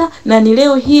kabisa, na ni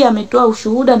leo hii ametoa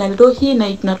ushuhuda, na leo hii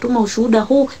na tunatuma ushuhuda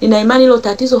huu. Nina imani hilo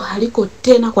tatizo haliko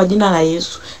tena kwa jina la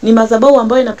Yesu. Ni madhabahu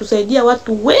ambayo inatusaidia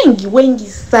watu wengi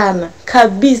sana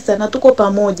kabisa, na tuko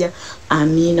pamoja.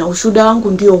 Amina. Ushuhuda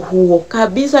wangu ndio huo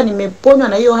kabisa, nimeponywa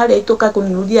na hiyo hali haitoka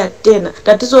kunirudia tena.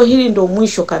 Tatizo hili ndio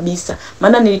mwisho kabisa.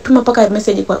 Maana nilituma paka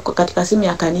message katika simu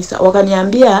ya kanisa,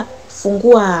 wakaniambia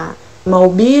fungua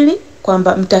mahubiri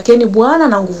kwamba mtakeni Bwana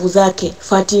na nguvu zake,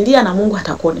 fuatilia na Mungu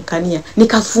atakuonekania.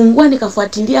 Nikafungua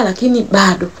nikafuatilia,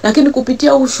 lakini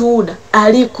kupitia ushuhuda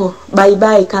aliko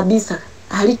bye kabisa,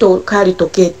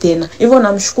 halitokee tena. Hivyo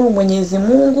namshukuru Mwenyezi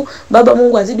Mungu. Baba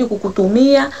Mungu azidi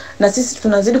kukutumia, na sisi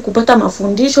tunazidi kupata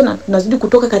mafundisho, na tunazidi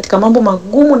kutoka katika mambo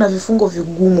magumu na vifungo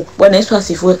vigumu. Bwana Yesu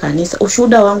asifiwe kanisa.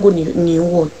 Ushuhuda wangu ni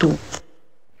huo tu.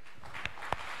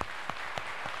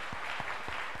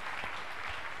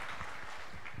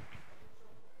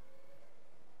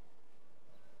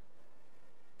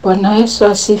 Bwana Yesu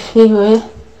asifiwe.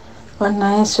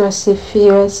 Bwana Yesu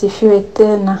asifiwe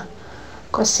tena.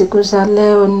 Kwa siku za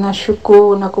leo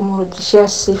ninashukuru na kumrudishia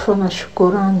sifa na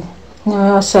shukrani.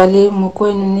 Niwasalimu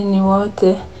kwenu nini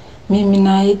wote. Mimi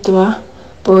naitwa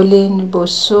Pauline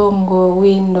Bosongo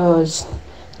Windows.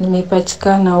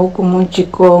 Nimepatikana huku mji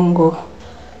Kongo.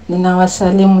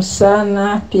 Ninawasalimu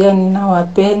sana, pia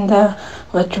ninawapenda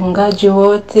wachungaji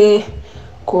wote,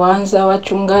 kuanza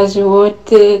wachungaji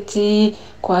wote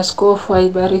kwa Askofu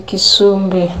Ibada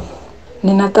Sumbe.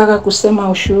 Ninataka kusema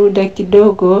ushuhuda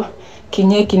kidogo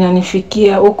kinye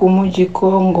kinanifikia huku mji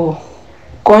Kongo.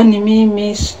 Kwani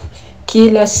mimi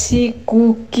kila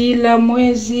siku, kila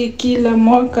mwezi, kila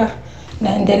mwaka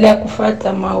naendelea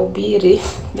kufuata mahubiri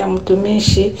ya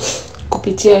mtumishi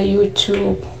kupitia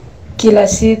YouTube. Kila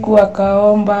siku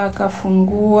akaomba,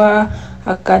 akafungua,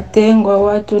 akatengwa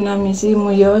watu na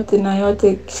mizimu yote,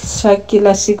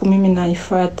 kila siku mimi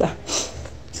naifuata.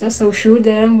 Sasa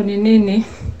ushuhuda yangu ni nini?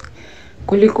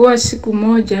 Kulikuwa siku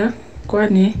moja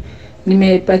kwani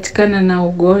nimepatikana na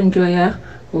ugonjwa ya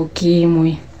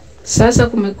ukimwi. Sasa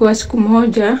kumekuwa siku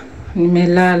moja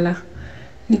nimelala.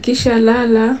 Nikisha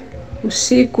lala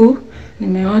usiku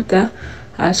nimeota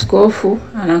askofu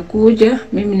anakuja.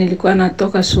 Mimi nilikuwa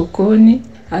natoka sokoni.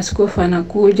 Askofu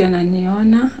anakuja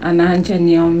ananiona, anaanza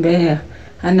niombea.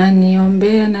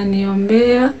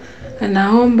 Ananiombea,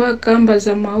 anaomba kamba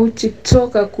za mauti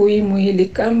toka kuimwili,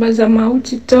 kamba za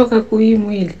mauti toka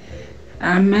kuimwili.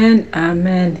 Amen,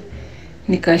 amen.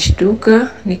 Nikashtuka,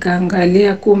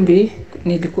 nikaangalia kumbi,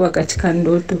 nilikuwa katika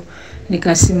ndoto.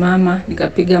 Nikasimama,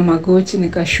 nikapiga magoti,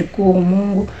 nikashukuru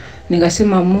Mungu.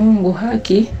 Nikasema Mungu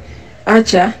haki,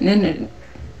 acha neno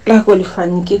lako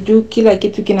lifanyike juu kila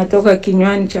kitu kinatoka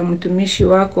kinywani cha mtumishi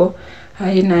wako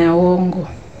haina ya uongo.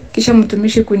 Kisha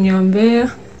mtumishi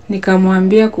kuniombea,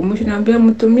 nikamwambia kumwambia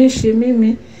mtumishi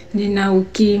mimi nina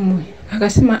ukimwi.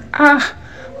 Akasema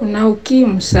una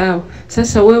ukimwi sawa.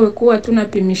 Sasa wewe kuwa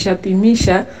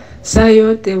tunapimisha saa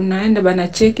yote unaenda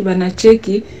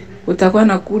banacheki utakuwa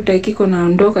nakuta kiko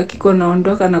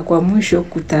naondoka na kwa mwisho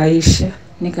kutaisha.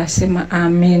 Nikasema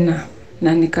amina.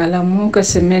 Na nikalamuka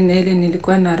semene ile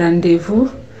nilikuwa na rendezvous.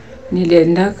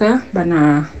 Niliendaka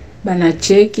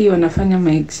banacheki wanafanya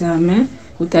maexame.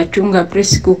 Utachunga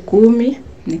siku 10,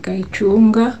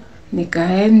 nikaichunga,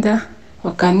 nikaenda,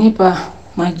 wakanipa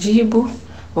majibu,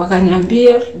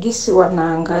 wakaniambia gisi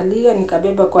wanaangalia,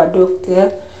 nikabeba kwa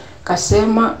daktari,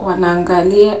 kasema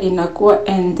wanaangalia inakuwa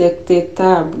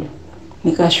undetectable.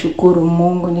 Nikashukuru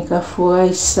Mungu,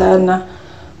 nikafurahi sana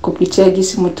kupitia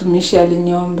gisi mtumishi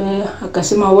aliniombea,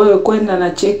 akasema wewe kwenda na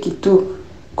cheki tu.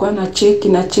 Kwa na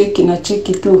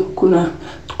cheki tu,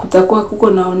 kutakuwa kuko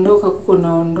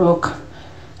naondoka.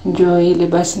 Njoo ile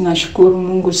basi nashukuru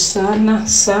Mungu sana.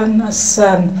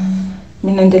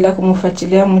 Mimi naendelea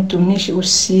kumfuatilia mtumishi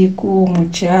usiku,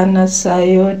 mchana, saa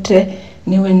yote,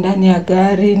 niwe ndani ya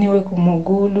gari, niwe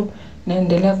kumugulu,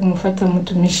 naendelea kumfuata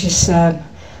mtumishi sana.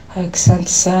 Asante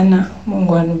sana.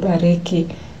 Mungu anibariki.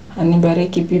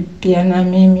 Anibariki pia na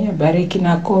mimi, abariki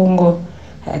na Kongo.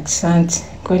 Asante.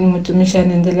 Kwani mtumishi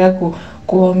anaendelea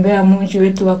kuombea mji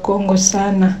wetu wa Kongo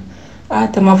sana.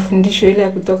 Hata mafundisho ile ya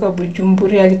kutoka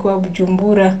Bujumbura, alikuwa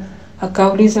Bujumbura,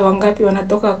 akauliza wangapi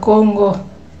wanatoka Kongo.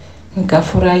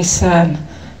 Nikafurahi sana.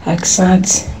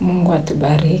 Asante. Mungu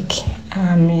atubariki.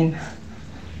 Amen.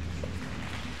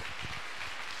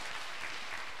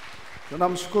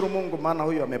 Tunamshukuru Mungu maana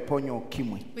huyu ameponywa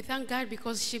ukimwi. We thank God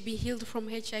because she be healed from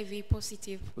HIV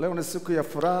positive. Leo ni siku ya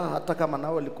furaha, hata kama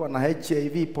nawe ulikuwa na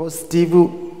HIV positive,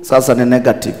 sasa ni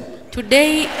negative.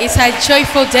 Today is a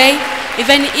joyful day.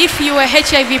 Even if you were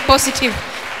HIV positive,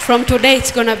 from today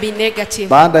it's going to be negative.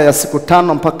 Baada ya siku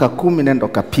 5 mpaka 10 nenda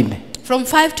kapime. From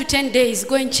 5 to 10 days,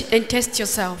 go and test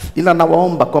yourself. Ila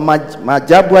nawaomba kwa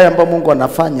maajabu haya ambayo Mungu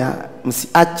anafanya,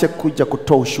 msiache kuja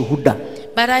kutoa ushuhuda.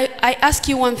 But I ask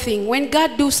you one thing. When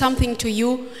God do something to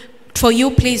you, for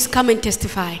you, please come and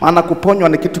testify. Maana kuponywa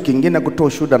ni kitu kingine, kutoa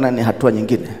ushuhuda naye ni hatua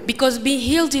nyingine. Because being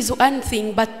healed is one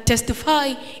thing, but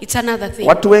testify it's another thing.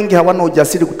 Watu wengi hawana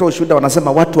ujasiri kutoa ushuhuda,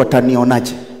 wanasema watu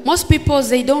watanionaje. Most people,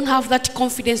 they don't have that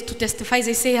confidence to testify.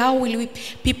 They say, how will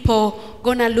people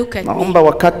gonna look at me? Naomba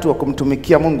wakati wa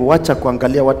kumtumikia Mungu, wacha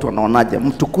kuangalia watu wanaonaje.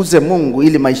 Mtukuze Mungu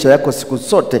ili maisha yako siku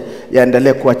zote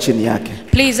yaendelee kuwa chini yake.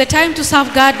 Please, the time to serve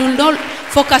God, do not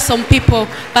focus on people,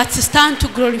 but stand to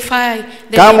glorify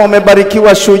the Kama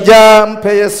umebarikiwa shujaa,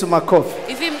 mpe Yesu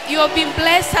makofi. If you have been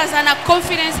blessed as a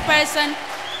confidence person,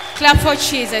 clap for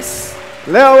Jesus.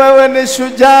 Leo wewe ni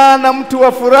shujaa na mtu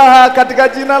wa furaha katika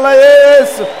jina la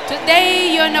Yesu.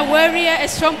 Today you're a warrior, a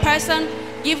strong person.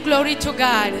 Give glory to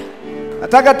God.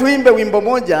 Nataka tuimbe wimbo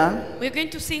moja. We're going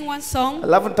to sing one song.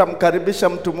 Alafu nitamkaribisha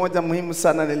mtu mmoja muhimu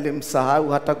sana nilimsahau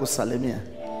hata kusalimia.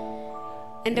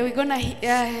 And we're going to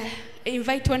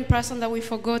invite one person that we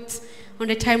forgot on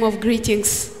the time of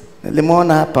greetings.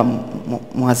 Nilimuona hapa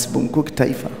mhasibu mkuu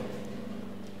kitaifa.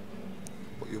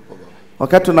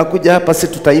 Wakati tunakuja hapa si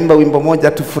tutaimba wimbo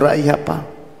moja tufurahi hapa.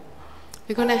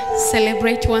 We're going to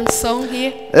celebrate one song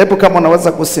here. Hebu kama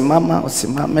unaweza kusimama,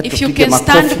 usimame tupige makofi. If you can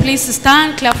stand, please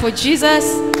stand. Clap for Jesus.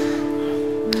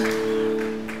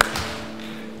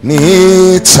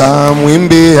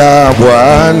 Nitamwimbia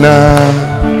Bwana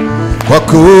kwa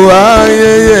kuwa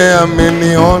yeye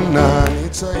ameniona.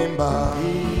 Nitaimba.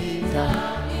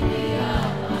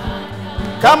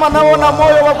 Kama naona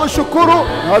moyo wa kushukuru,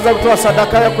 naweza kutoa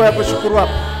sadaka yako ya kushukuru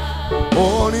hapa.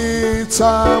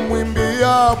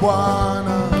 Nitamwimbia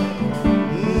Bwana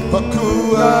kwa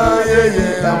kuwa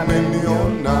yeye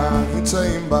ameniona.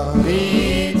 Nitaimba.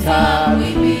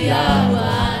 Nitamwimbia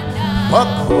Bwana kwa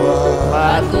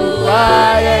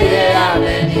kuwa yeye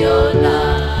ameniona.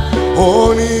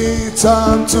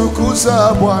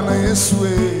 nitamtukuza Bwana Yesu,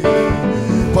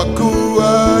 kwa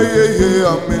kuwa yeye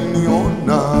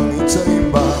ameniona.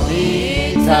 Nitaimba,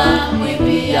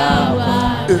 nitamwimbia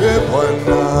Bwana,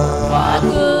 Bwana, kwa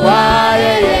kuwa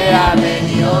yeye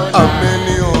ameniona.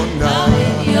 Ameniona,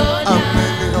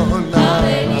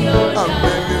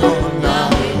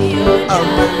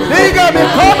 Liga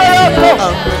mikono yako,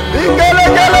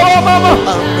 vigelegele wa mama.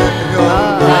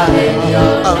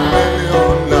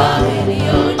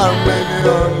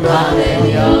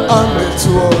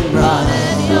 Ametuona,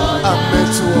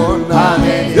 ametuona,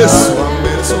 Yesu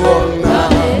ametuona,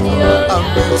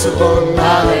 ametuona,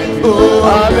 oh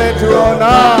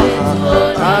Ametuona,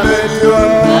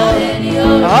 ametuona,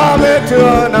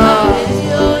 ametuona,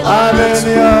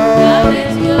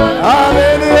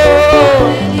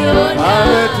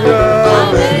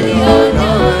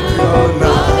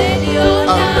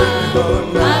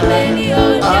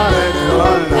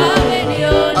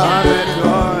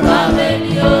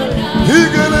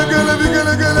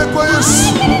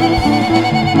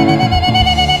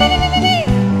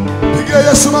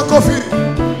 Yesu makofi,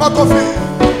 makofi,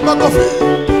 makofi,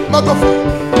 makofi, makofi,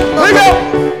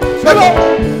 makofi,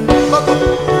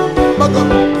 makofi,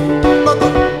 makofi,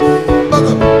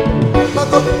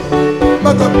 makofi,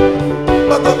 makofi,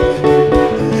 makofi.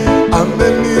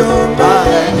 Ameniona,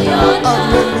 ameniona,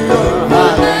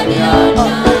 ameniona,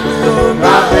 ameniona,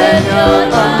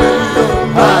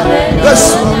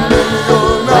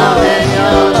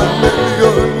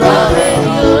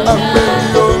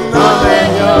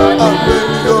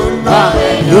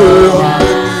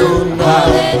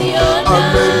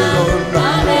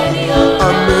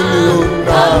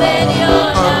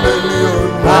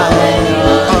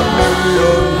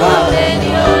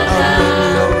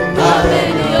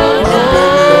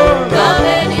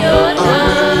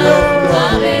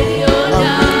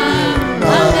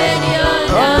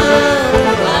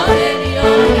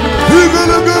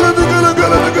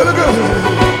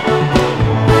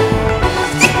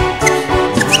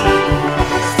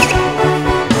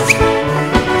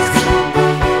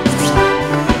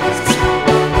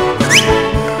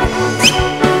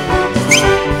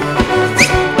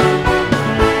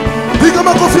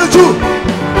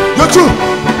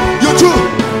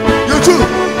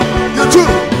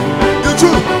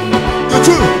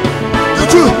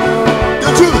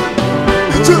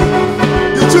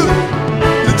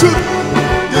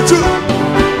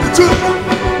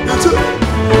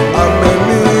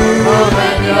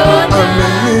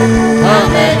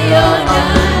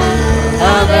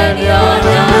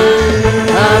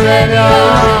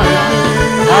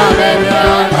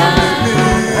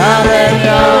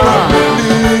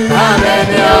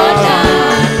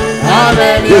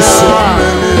 Yesu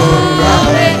ameniona,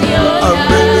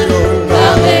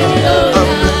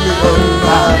 ameniona,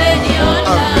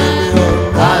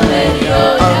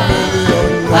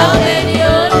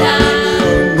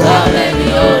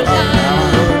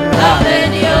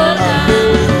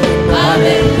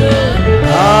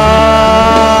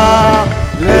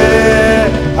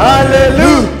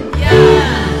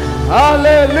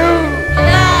 ameniona.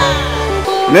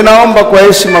 Ninaomba kwa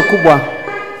heshima kubwa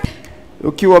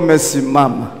ukiwa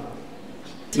umesimama,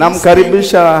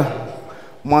 namkaribisha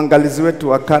mwangalizi wetu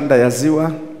wa kanda ya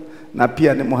Ziwa na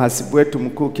pia ni mhasibu wetu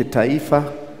mkuu kitaifa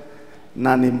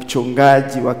na ni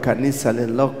mchungaji wa kanisa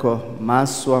lililoko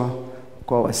Maswa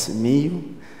kwa Wasimiyu,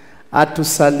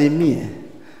 atusalimie,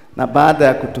 na baada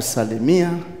ya kutusalimia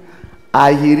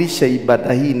ahirishe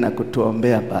ibada hii na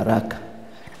kutuombea baraka.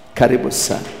 Karibu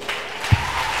sana.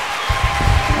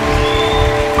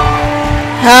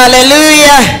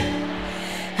 Hallelujah.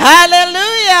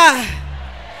 Hallelujah.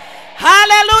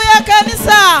 Hallelujah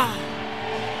kanisa.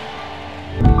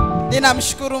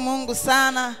 Ninamshukuru Mungu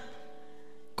sana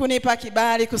kunipa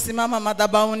kibali kusimama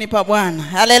madhabahuni pa Bwana.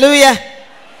 Hallelujah.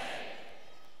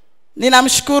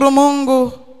 Ninamshukuru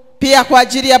Mungu pia kwa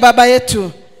ajili ya baba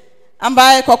yetu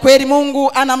ambaye kwa kweli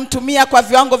Mungu anamtumia kwa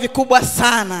viwango vikubwa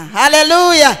sana.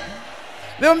 Hallelujah.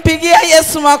 Mumpigia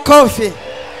Yesu makofi.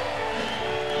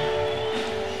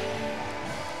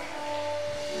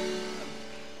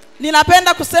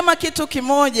 Ninapenda kusema kitu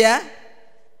kimoja.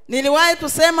 Niliwahi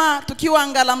kusema tukiwa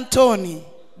Ngalamtoni.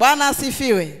 Bwana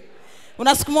asifiwe.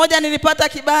 Una siku moja nilipata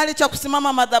kibali cha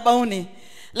kusimama madhabahuni,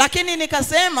 lakini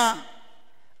nikasema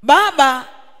baba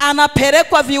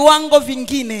anapelekwa viwango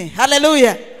vingine.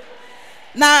 Haleluya.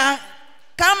 Na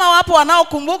kama wapo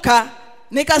wanaokumbuka,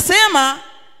 nikasema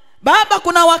baba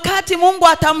kuna wakati Mungu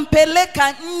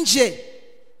atampeleka nje.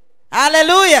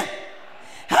 Haleluya.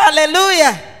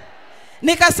 Haleluya.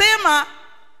 Nikasema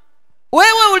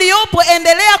Wewe uliopo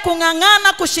endelea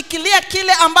kung'ang'ana kushikilia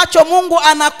kile ambacho Mungu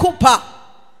anakupa.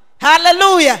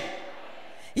 Haleluya.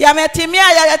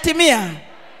 Yametimia, yatimia.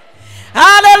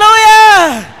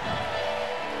 Haleluya.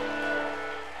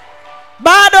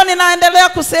 Bado ninaendelea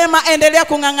kusema endelea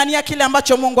kung'ang'ania kile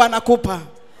ambacho Mungu anakupa.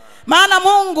 Maana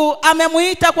Mungu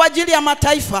amemuita kwa ajili ya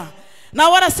mataifa, na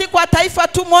wala si kwa taifa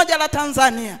tu moja la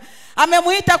Tanzania.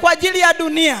 Amemuita kwa ajili ya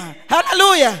dunia.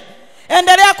 Haleluya.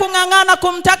 Endelea kung'ang'ana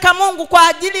kumtaka Mungu kwa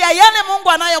ajili ya yale Mungu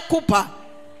anayokupa.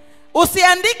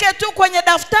 Usiandike tu kwenye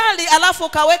daftari alafu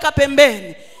kaweka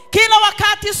pembeni. Kila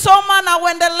wakati soma na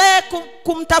uendelee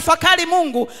kumtafakari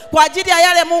Mungu kwa ajili ya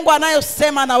yale Mungu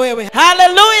anayosema na wewe.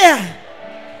 Haleluya.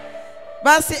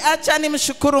 Basi acha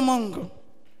nimshukuru Mungu.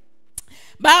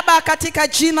 Baba, katika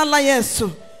jina la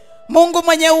Yesu, Mungu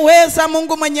mwenye uweza,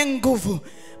 Mungu mwenye nguvu,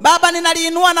 Baba,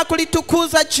 ninaliinua na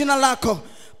kulitukuza jina lako.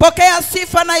 Pokea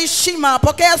sifa na heshima,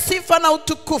 pokea sifa na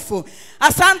utukufu.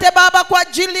 Asante Baba kwa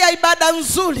ajili ya ibada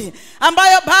nzuri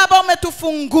ambayo Baba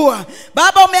umetufungua.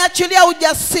 Baba, umeachilia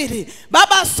ujasiri.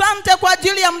 Baba, asante kwa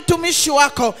ajili ya mtumishi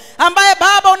wako ambaye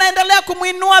Baba unaendelea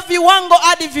kumuinua viwango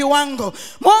hadi viwango.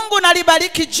 Mungu,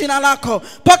 nalibariki jina lako.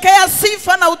 Pokea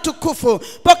sifa na utukufu,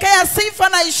 pokea sifa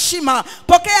na heshima,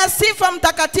 pokea sifa,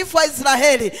 mtakatifu wa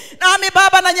Israeli. Nami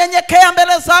Baba nanyenyekea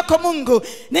mbele zako Mungu,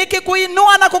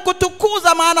 nikikuinua na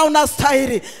kukutukuza, maana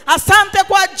unastahili. Asante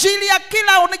kwa ajili ya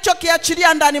kila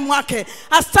ulichokiachilia ndani mwake.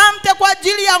 Asante kwa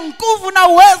ajili ya nguvu na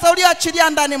uwezo ulioachilia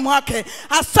ndani mwake.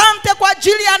 Asante kwa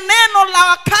ajili ya neno la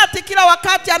wakati, kila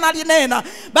wakati analinena.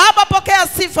 Baba, pokea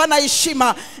sifa na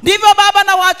heshima. Ndivyo Baba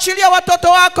na waachilia watoto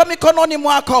wako mikononi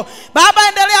mwako. Baba,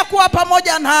 endelea kuwa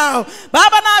pamoja nao.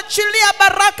 Baba, naachilia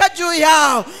baraka juu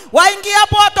yao.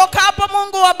 Waingiapo watokapo,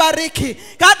 Mungu wabariki.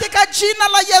 Katika jina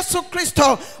la Yesu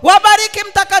Kristo, wabariki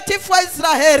mtakatifu wa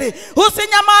Israeli.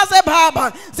 Usinyamaze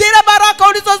Baba. Zile baraka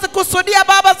ulizozikusudia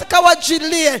Baba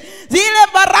zikawajilie. Zile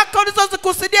baraka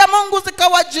ulizozikusudia Mungu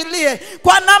zikawajilie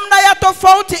kwa namna ya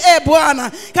tofauti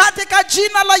Bwana. Katika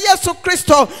jina la Yesu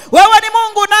Kristo, wewe ni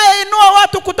Mungu unayeinua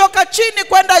watu kutoka chini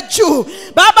kwenda juu.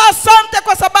 Baba, asante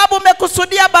kwa sababu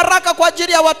umekusudia baraka kwa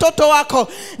ajili ya watoto wako.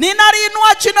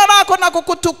 Ninaliinua jina lako na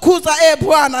kukutukuza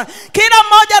Bwana. Kila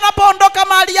mmoja anapoondoka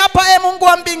mahali hapa Mungu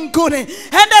wa mbinguni,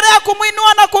 endelea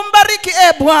kumuinua na kumbariki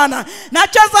Bwana. Na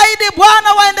cha zaidi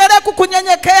Bwana, waendelee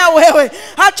kukunyenyekea wewe.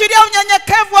 Achilia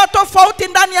unyenyekevu wa tofauti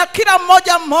ndani ya kila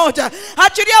mmoja mmoja.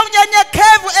 Achilia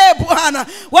unyenyekevu Bwana.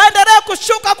 Waendelee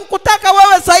kushuka kukutaka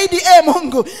wewe zaidi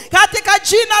Mungu. Katika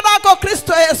jina lako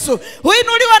Kristo Yesu,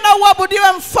 uinuliwe na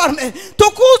uabudiwe Mfalme.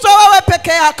 Tukuzwe wewe peke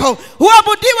yako,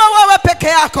 uabudiwe wewe peke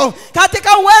yako.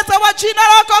 Katika uwezo wa jina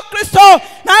lako Kristo,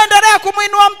 naendelea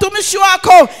kumuinua mtumishi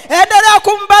wako. Endelea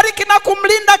kumbariki na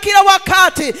kumlinda kila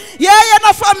wakati, yeye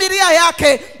na familia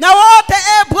yake na wote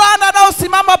Bwana na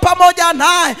usimama pamoja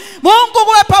naye. Mungu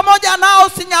uwe pamoja nao,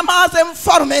 usinyamaze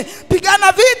Mfalme.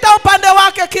 Pigana vita upande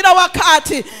wake kila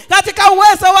wakati katika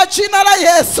uwezo wa jina la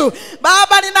Yesu.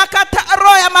 Baba, ninakataa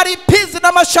roho ya maripizi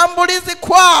na mashambulizi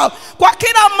kwao, kwa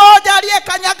kila mmoja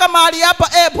aliyekanyaga mahali hapa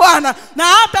Bwana, na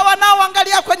hata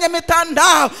wanaoangalia kwenye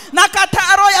mitandao.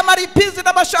 Nakataa roho ya maripizi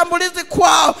na mashambulizi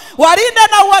kwao. Walinde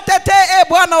na uwatetee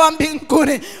Bwana wa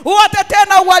mbinguni. Uwatetee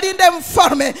na uwalinde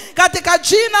Mfalme, katika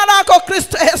jina lako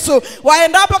Kristo Yesu.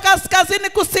 Waendapo kaskazini,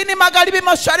 kusini, magharibi,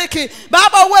 mashariki,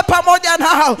 Baba uwe pamoja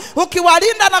nao,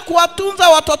 ukiwalinda na kuwatunza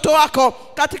watoto wako,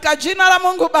 katika jina la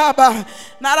Mungu Baba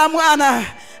na la Mwana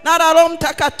na la Roho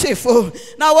Mtakatifu.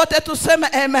 Na wote tuseme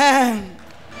amen.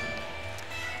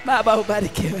 Baba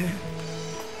ubarikiwe.